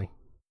 basically.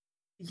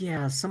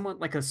 Yeah, somewhat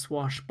like a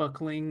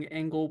swashbuckling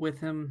angle with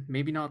him.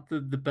 Maybe not the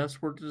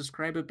best word to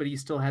describe it, but he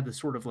still had this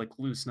sort of like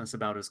looseness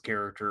about his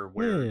character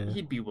where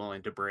he'd be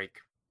willing to break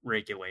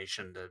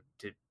regulation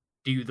to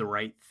do the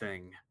right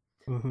thing.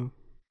 Mm-hmm.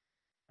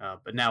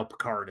 But now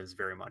Picard is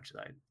very much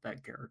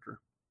that character.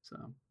 So,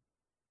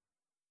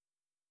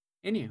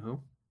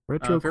 anywho,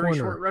 retro very corner.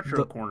 Short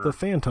retro corner. The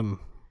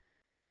Phantom.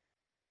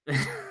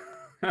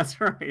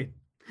 That's right.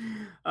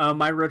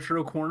 My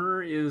retro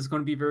corner is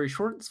going to be very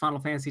short. It's Final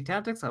Fantasy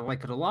Tactics. I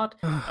like it a lot.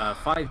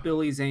 5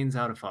 Billy Zanes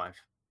out of 5.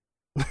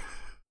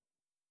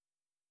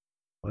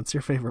 What's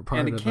your favorite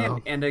part of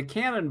it? And a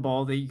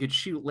cannonball that you could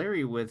shoot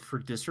Larry with for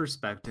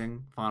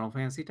disrespecting Final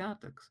Fantasy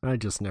Tactics. I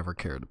just never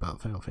cared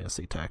about Final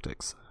Fantasy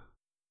Tactics.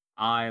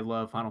 I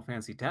love Final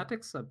Fantasy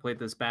Tactics. I played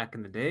this back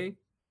in the day.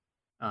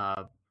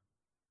 I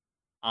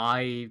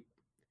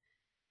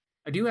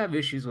do have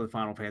issues with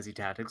Final Fantasy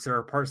Tactics. There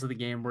are parts of the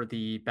game where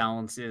the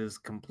balance is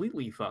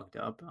completely fucked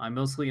up. I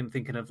mostly am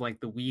thinking of like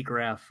the Wii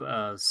Graph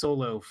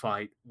solo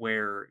fight,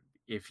 where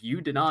if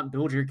you did not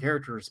build your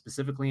character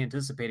specifically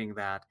anticipating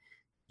that,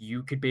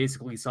 you could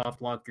basically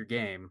soft lock your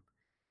game,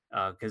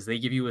 because they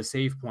give you a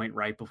save point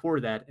right before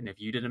that, and if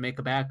you didn't make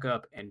a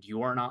backup and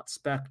you are not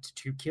spec'd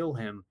to kill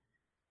him,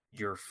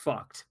 you're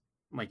fucked.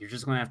 Like, you're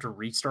just going to have to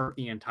restart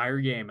the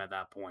entire game at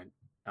that point.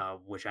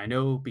 Which I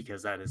know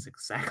because that is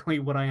exactly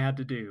what I had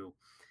to do.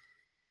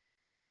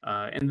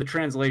 And the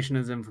translation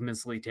is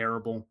infamously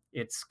terrible.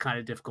 It's kind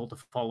of difficult to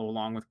follow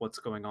along with what's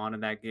going on in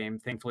that game.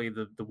 Thankfully,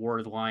 the War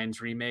of the Lions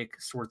remake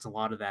sorts a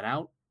lot of that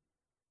out.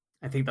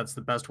 I think that's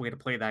the best way to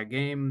play that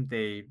game.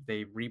 They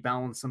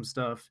rebalanced some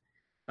stuff,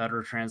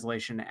 better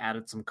translation,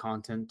 added some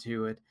content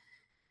to it.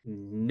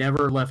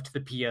 Never left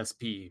the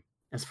PSP,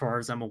 as far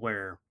as I'm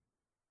aware.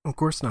 Of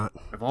course not.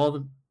 Of all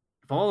the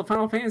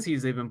Final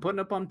Fantasies they've been putting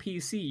up on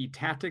PC,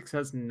 Tactics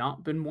has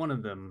not been one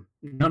of them.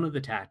 None of the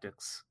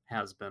Tactics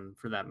has been,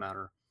 for that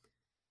matter.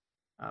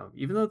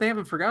 Even though they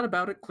haven't forgot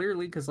about it,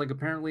 clearly, because like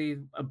apparently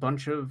a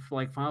bunch of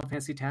like Final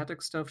Fantasy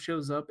Tactics stuff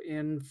shows up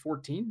in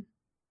 14.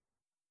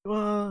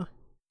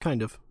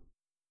 Kind of.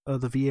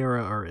 The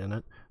Viera are in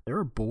it. There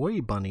are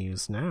boy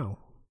bunnies now.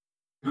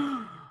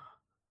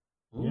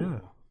 Yeah.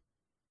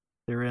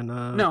 They're in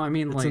no, I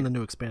mean it's like in the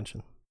new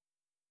expansion.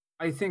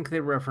 I think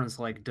they reference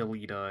like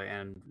Delita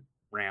and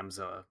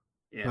Ramza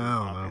in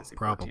Final Fantasy 14,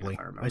 probably.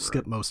 I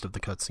skipped most of the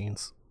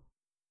cutscenes.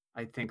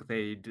 I think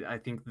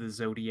the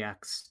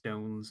Zodiac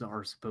stones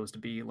are supposed to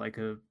be like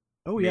a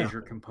major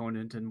major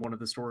component in one of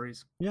the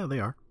stories. Yeah, they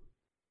are.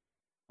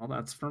 Well,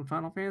 that's from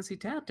Final Fantasy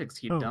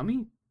Tactics, you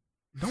dummy.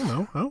 Don't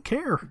know. I don't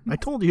care. I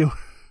told you.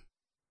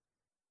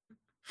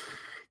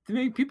 To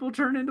make people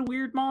turn into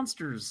weird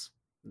monsters.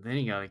 Then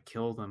you gotta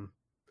kill them.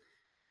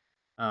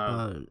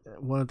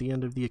 One at the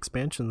end of the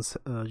expansions,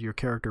 your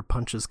character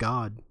punches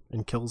God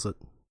and kills it.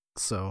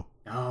 So.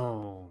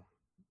 Oh,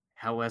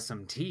 how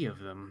SMT of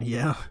them.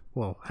 Yeah,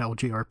 well, how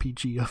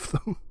JRPG of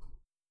them.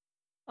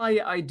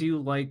 I do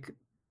like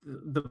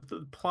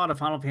the plot of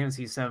Final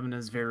Fantasy VII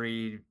is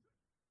very,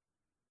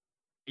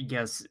 I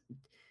guess,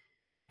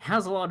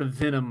 has a lot of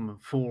venom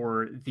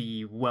for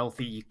the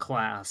wealthy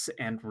class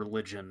and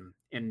religion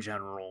in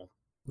general.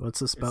 What's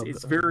this about?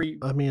 It's very.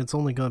 I mean, it's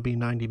only going to be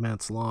 90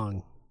 minutes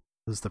long.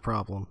 Is the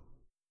problem?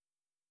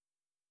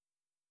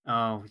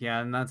 Oh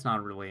yeah, and that's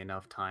not really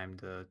enough time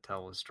to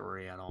tell a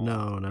story at all.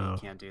 No. You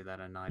can't do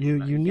that in 90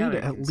 minutes. You need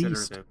at consider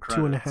least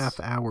 2.5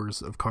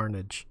 hours of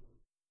carnage.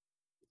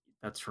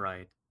 That's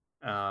right.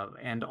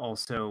 And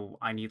also,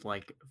 I need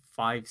like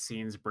 5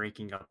 scenes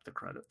breaking up the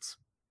credits.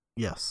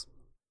 Yes.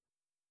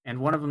 And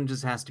one of them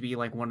just has to be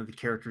like one of the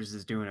characters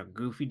is doing a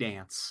goofy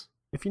dance.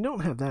 If you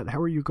don't have that, how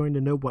are you going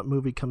to know what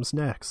movie comes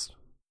next?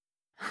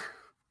 I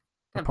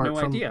have no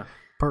idea.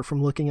 Apart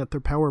from looking at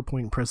their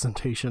PowerPoint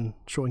presentation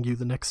showing you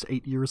the next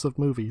 8 years of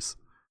movies.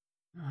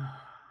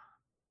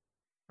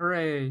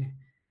 Hooray!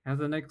 Have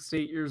the next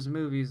 8 years of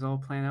movies all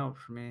plan out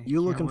for me.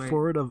 You looking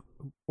forward to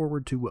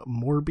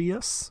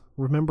Morbius?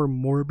 Remember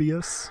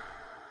Morbius?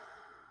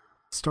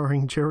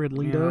 Starring Jared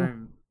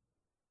Leto?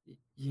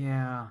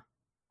 Yeah.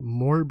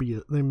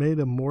 Morbius. They made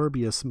a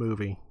Morbius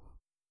movie.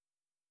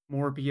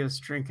 Morbius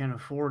drinking a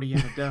 40 in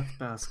a death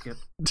basket.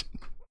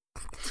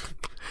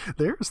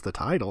 There's the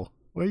title.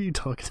 What are you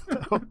talking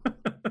about?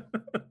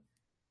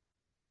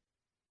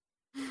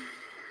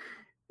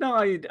 No,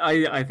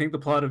 I think the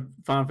plot of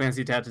Final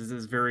Fantasy Tactics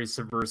is very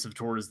subversive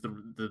towards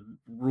the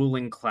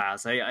ruling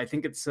class. I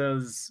think it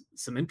says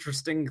some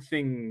interesting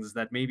things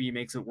that maybe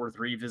makes it worth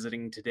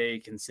revisiting today,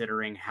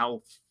 considering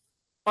how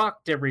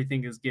fucked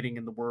everything is getting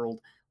in the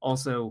world.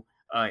 Also,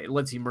 it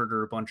lets you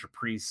murder a bunch of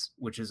priests,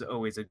 which is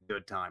always a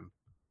good time.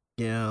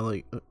 Yeah,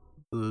 like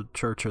the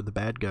church are the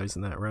bad guys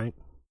in that, right?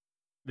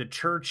 The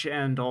church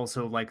and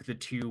also like the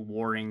two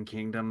warring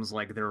kingdoms,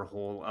 like their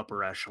whole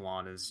upper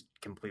echelon is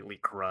completely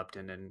corrupt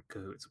and in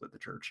cahoots with the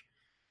church.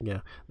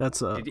 Yeah,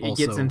 that's it also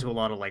gets into a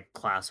lot of like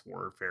class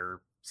warfare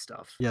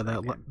stuff. Yeah,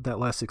 that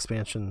last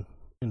expansion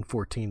in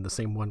 14, the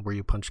same one where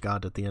you punch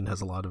God at the end,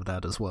 has a lot of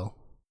that as well,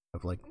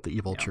 of like the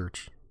evil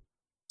church.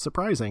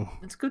 Surprising.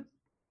 It's good.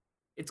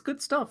 It's good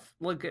stuff.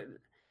 Like,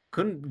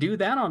 couldn't do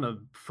that on a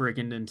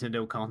friggin'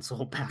 Nintendo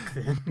console back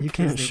then. You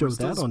can't show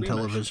that on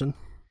television.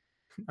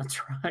 That's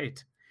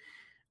right.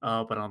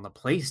 But on the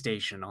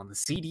PlayStation, on the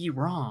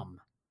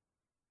CD-ROM,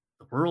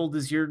 the world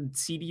is your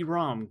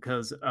CD-ROM,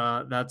 because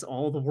that's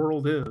all the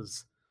world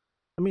is.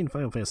 I mean,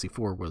 Final Fantasy IV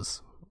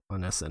was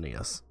on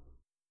SNES.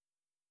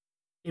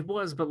 It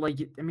was, but like,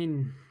 I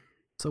mean,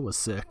 so was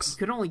 6. You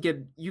could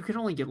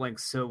only get like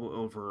so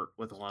overt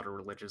with a lot of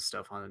religious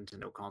stuff on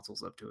Nintendo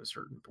consoles up to a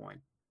certain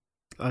point.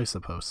 I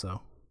suppose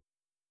so.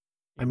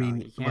 I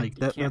mean, like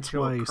that's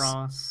why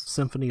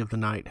Symphony of the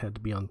Night had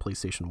to be on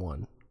PlayStation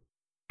 1.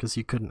 Because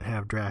you couldn't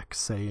have Drax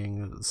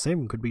saying, the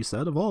same could be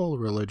said of all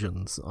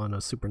religions on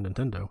a Super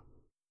Nintendo.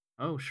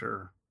 Oh,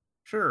 sure.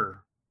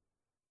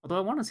 Although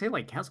I want to say,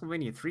 like,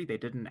 Castlevania 3, they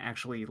didn't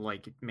actually,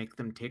 like, make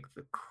them take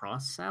the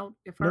cross out,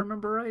 if I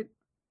remember right.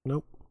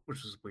 Nope.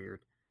 Which was weird.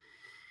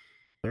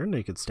 There are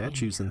naked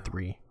statues in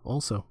 3,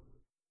 also.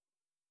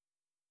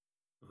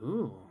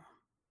 Ooh.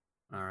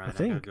 Alright,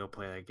 I gotta go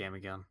play that game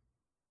again.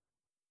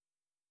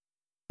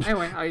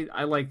 Anyway,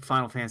 I like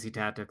Final Fantasy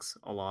Tactics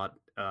a lot.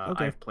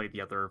 Okay. I've played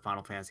the other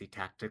Final Fantasy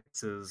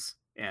Tacticses,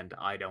 and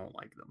I don't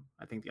like them.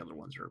 I think the other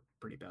ones are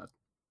pretty bad.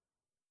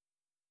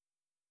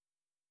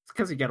 It's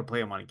because you got to play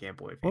them on a Game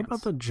Boy Advance. What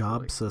about the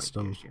job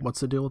system? What's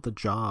the deal with the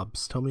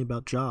jobs? Tell me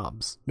about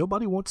jobs.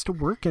 Nobody wants to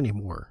work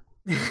anymore.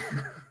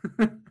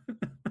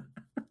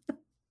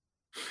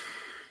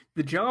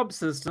 The job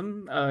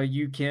system,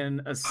 you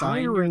can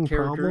assign hiring your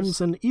characters...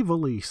 problems and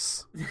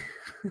Ivalice.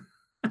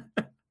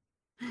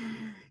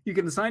 You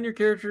can assign your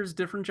characters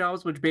different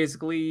jobs, which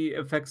basically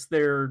affects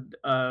their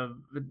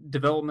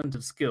development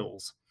of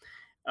skills.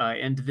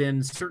 And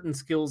then certain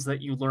skills that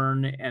you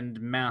learn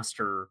and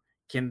master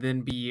can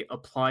then be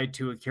applied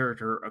to a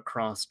character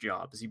across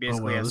jobs. You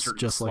basically have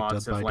certain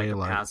slots of like a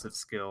passive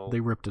skill. They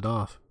ripped it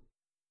off.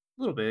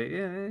 A little bit,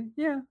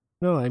 yeah.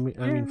 No, I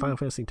mean Final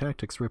Fantasy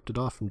Tactics ripped it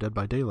off from Dead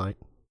by Daylight.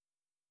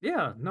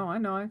 Yeah, no, I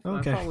know.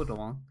 I followed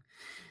along.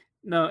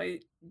 No,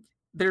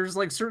 there's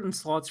like certain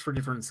slots for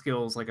different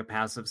skills, like a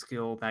passive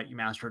skill that you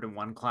mastered in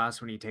one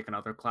class. When you take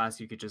another class,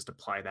 you could just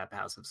apply that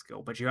passive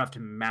skill, but you have to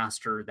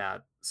master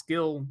that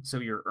skill, so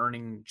you're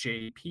earning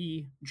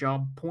JP,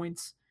 job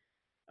points.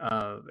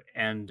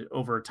 And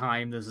over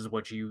time, this is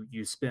what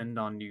you spend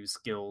on new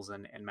skills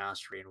and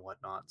mastery and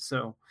whatnot.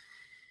 So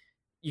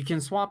you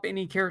can swap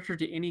any character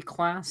to any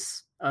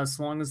class as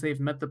long as they've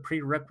met the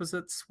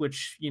prerequisites,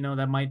 which,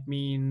 that might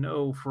mean,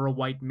 for a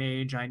white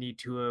mage, I need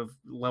to have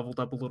leveled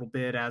up a little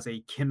bit as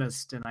a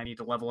chemist, and I need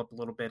to level up a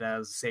little bit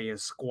as, say, a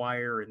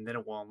squire, and then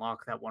it will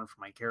unlock that one for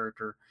my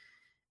character.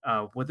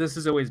 What this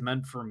has always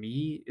meant for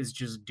me is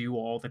just do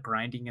all the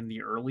grinding in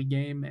the early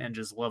game and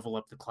just level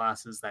up the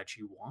classes that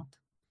you want.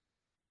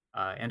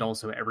 And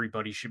also,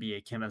 everybody should be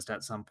a chemist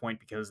at some point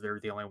because they're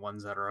the only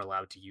ones that are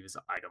allowed to use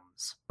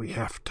items. We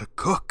have to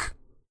cook.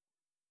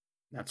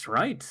 That's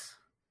right.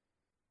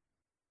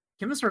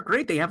 Chemists are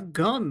great. They have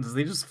guns.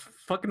 They just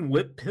fucking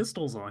whip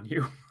pistols on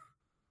you.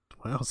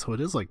 Wow, so it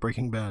is like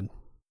Breaking Bad.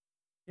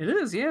 It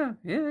is, yeah.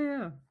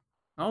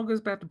 All goes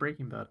back to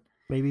Breaking Bad.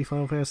 Maybe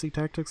Final Fantasy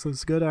Tactics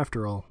is good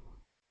after all.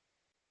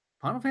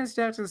 Final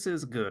Fantasy Tactics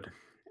is good.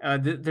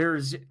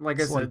 There's, like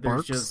I said,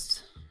 there's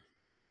just...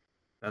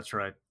 That's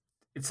right.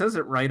 It says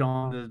it right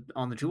on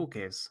the jewel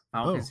case.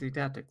 Final Fantasy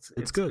Tactics.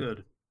 It's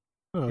good.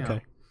 Oh, okay. Yeah.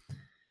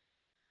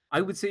 I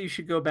would say you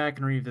should go back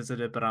and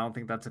revisit it, but I don't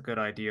think that's a good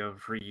idea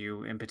for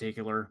you in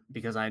particular,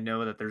 because I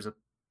know that there's a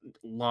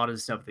lot of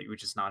stuff that you would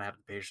just not have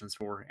the patience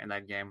for in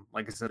that game.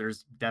 Like I said,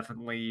 there's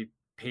definitely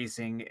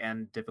pacing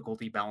and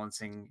difficulty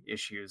balancing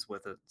issues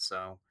with it.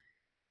 So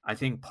I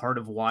think part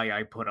of why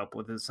I put up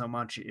with it so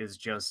much is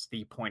just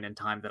the point in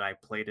time that I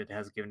played it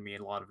has given me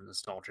a lot of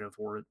nostalgia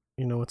for it.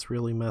 You know what's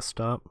really messed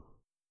up?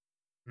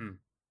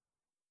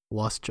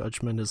 Lost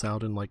Judgment is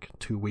out in like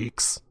 2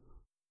 weeks.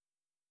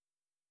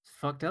 It's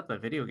fucked up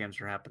that video games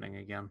are happening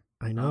again.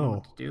 I know. I don't know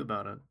what to do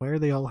about it. Why are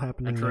they all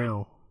happening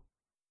now?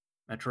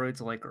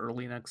 Metroid's like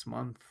early next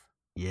month.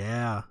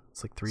 Yeah,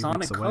 it's like 3 weeks away.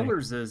 Sonic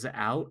Colors is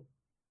out.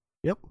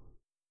 Yep.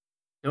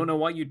 Don't know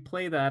why you'd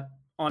play that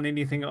on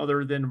anything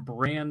other than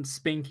brand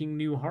spanking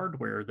new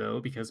hardware, though,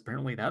 because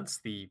apparently that's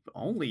the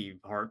only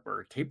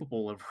hardware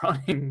capable of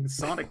running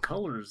Sonic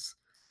Colors.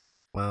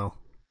 Well,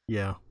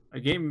 yeah. A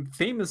game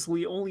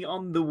famously only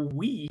on the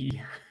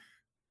Wii.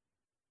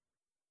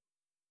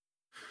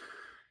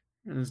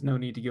 There's no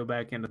need to go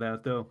back into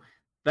that, though.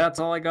 That's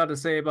all I got to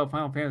say about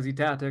Final Fantasy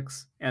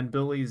Tactics and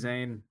Billy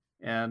Zane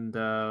and,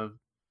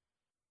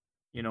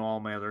 all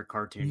my other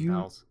cartoon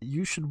pals.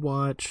 You should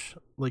watch,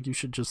 you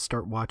should just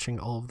start watching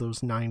all of those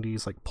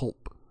 90s,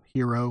 pulp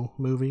hero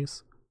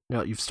movies. Now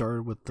that you've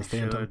started with the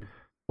Phantom.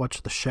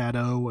 Watch The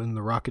Shadow and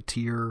The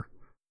Rocketeer,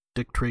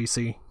 Dick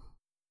Tracy.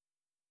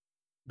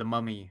 The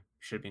Mummy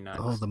should be nice.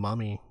 Oh, The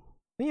Mummy.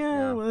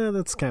 Yeah. Well,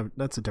 that's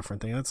a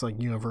different thing. That's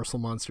like Universal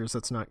Monsters.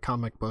 That's not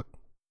comic book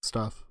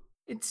stuff.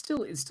 It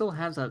still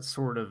has that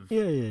sort of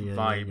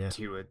vibe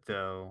to it,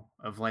 though,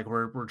 of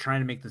we're trying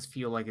to make this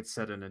feel like it's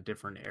set in a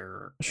different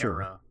era.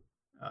 Sure.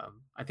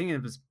 I think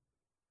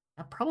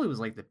that probably was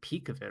the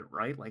peak of it,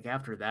 right?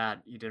 After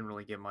that, you didn't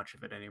really get much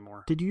of it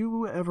anymore. Did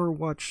you ever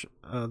watch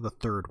the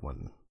third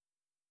one?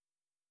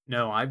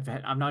 No, I've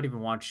not even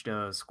watched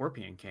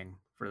Scorpion King,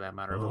 for that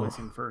matter. I've only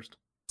seen first.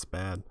 It's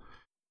bad.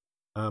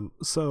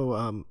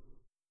 So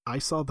I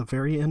saw the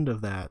very end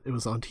of that. It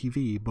was on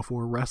TV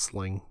before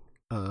wrestling.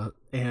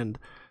 And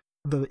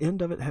the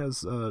end of it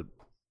has the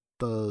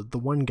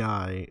one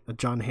guy,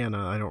 John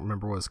Hannah, I don't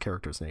remember what his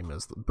character's name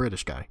is, the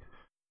British guy.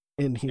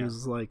 And he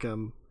was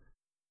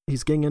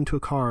he's getting into a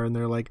car and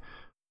they're like,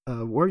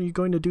 what are you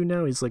going to do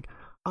now? He's like,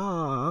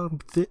 I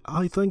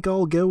think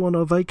I'll go on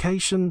a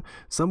vacation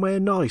somewhere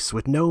nice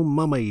with no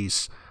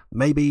mummies.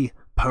 Maybe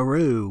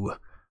Peru.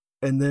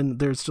 And then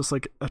there's just a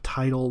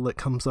title that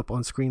comes up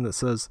on screen that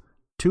says,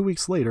 2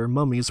 weeks later,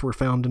 mummies were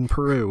found in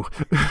Peru.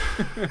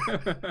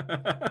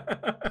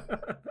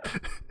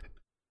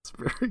 It's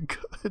very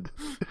good.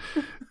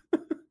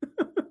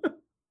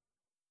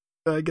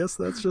 I guess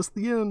that's just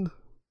the end.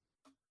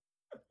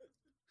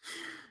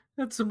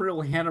 That's some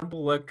real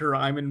Hannibal Lecter.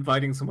 I'm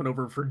inviting someone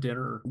over for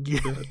dinner.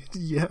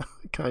 Yeah,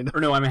 kind of. Or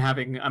no, I'm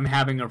having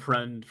a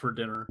friend for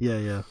dinner.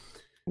 Yeah.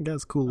 He got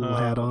his cool little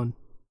hat on.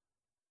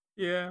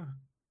 Yeah.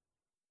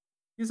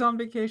 He's on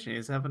vacation.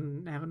 He's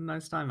having a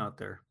nice time out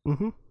there.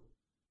 Mm-hmm.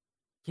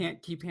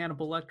 Can't keep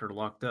Hannibal Lecter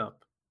locked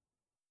up.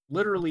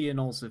 Literally and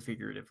also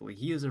figuratively.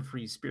 He is a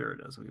free spirit,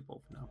 as we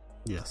both know.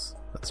 Yes,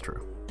 that's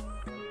true.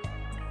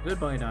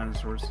 Goodbye,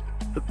 dinosaurs.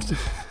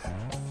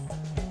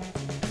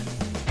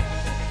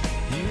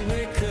 You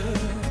wake up,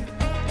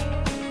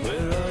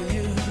 where are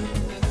you?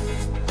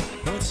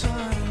 What's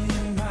on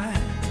your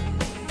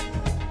mind?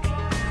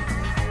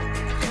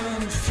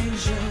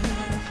 Confusion,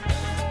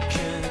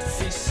 can't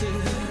face it.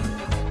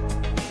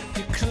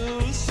 You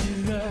close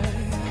your eyes.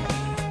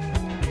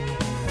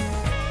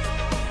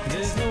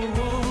 There's no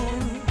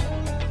one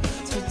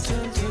to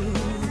turn to,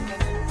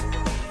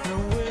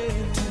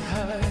 nowhere to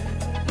hide.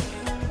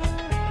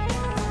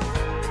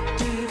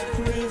 Deep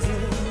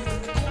river,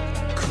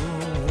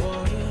 cool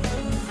water,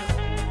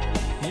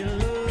 your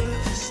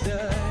love is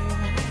dying.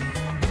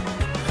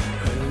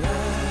 Well, I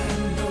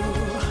know,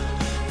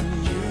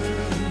 and you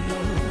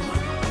know,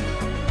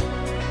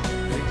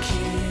 the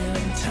key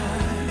in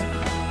time.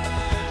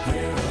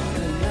 We're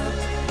running up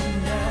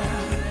now,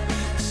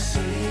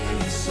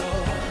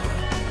 seesaw.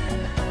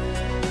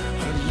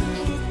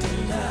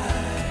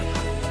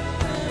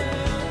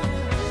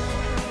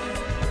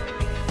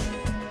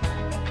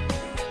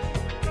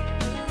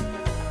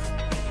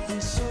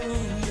 And so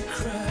you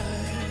cry,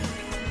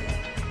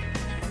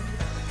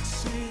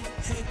 sweet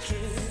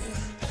hatred,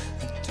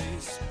 it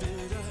tastes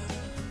bitter,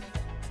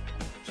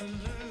 I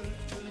learned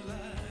to lie.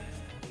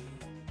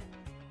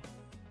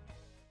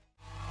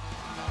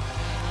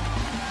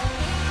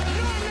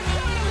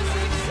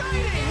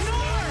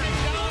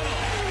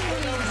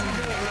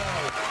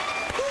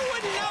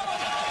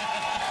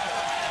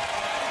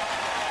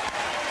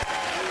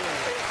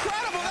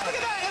 Incredible! Look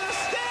at that! And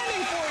they're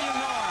standing for you,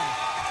 Norm.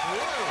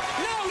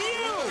 No,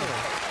 you.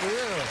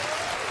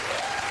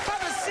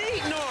 Have a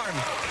seat, Norm.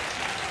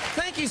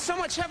 Thank you so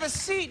much. Have a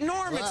seat,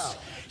 Norm. Wow.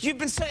 You've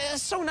been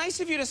it's so nice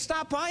of you to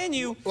stop by, and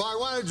you. Well, I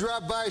want to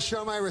drop by,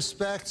 show my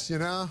respects,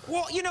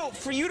 Well,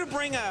 for you to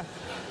bring a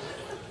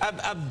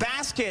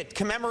basket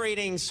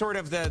commemorating sort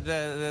of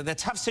the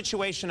tough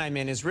situation I'm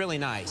in is really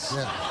nice.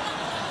 Yeah.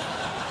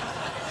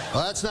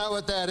 Well, that's not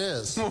what that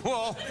is.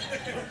 Well,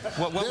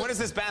 what is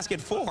this basket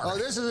for? Oh,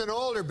 this is an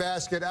older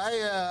basket.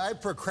 I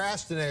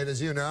procrastinate,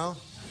 as you know.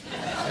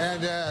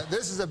 And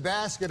this is a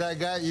basket I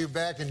got you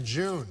back in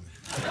June.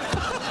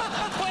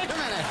 Wait a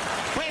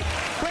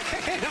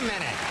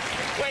minute.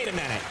 Wait a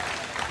minute.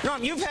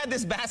 Norm, you've had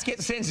this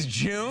basket since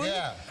June?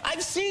 Yeah.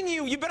 I've seen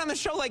you. You've been on the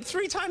show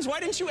 3 times.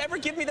 Why didn't you ever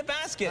give me the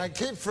basket? I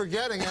keep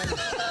forgetting it.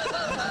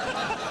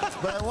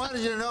 But I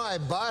wanted you to know I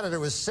bought it. It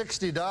was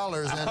 $60,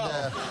 and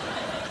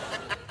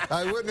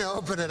I wouldn't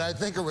open it. I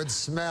think it would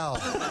smell.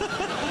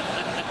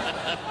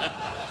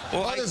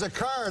 Well, there's a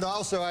card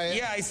also.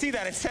 Yeah, I see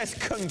that. It says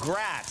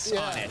congrats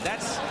on it.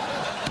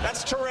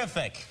 That's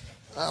terrific.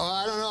 Oh,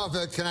 I don't know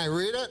if can I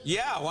read it?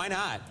 Yeah, why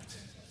not?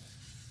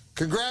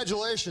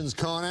 Congratulations,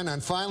 Conan,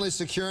 on finally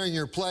securing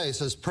your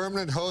place as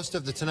permanent host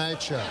of The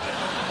Tonight Show.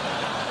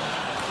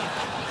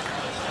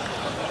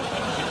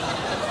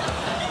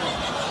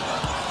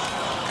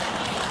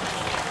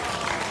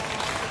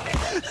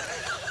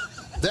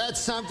 That's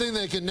something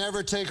they can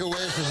never take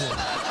away from you.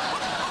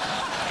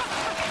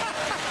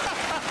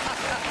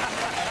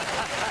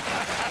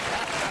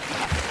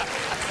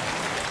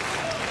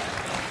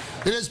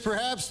 It is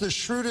perhaps the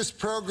shrewdest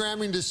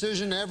programming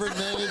decision ever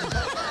made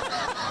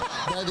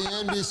by the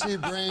NBC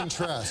Brain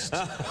Trust.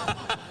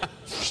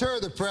 Sure,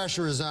 the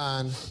pressure is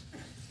on,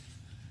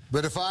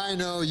 but if I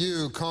know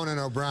you, Conan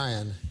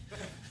O'Brien,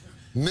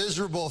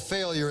 miserable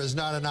failure is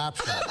not an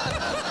option.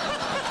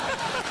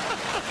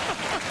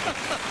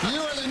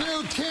 You are the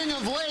new king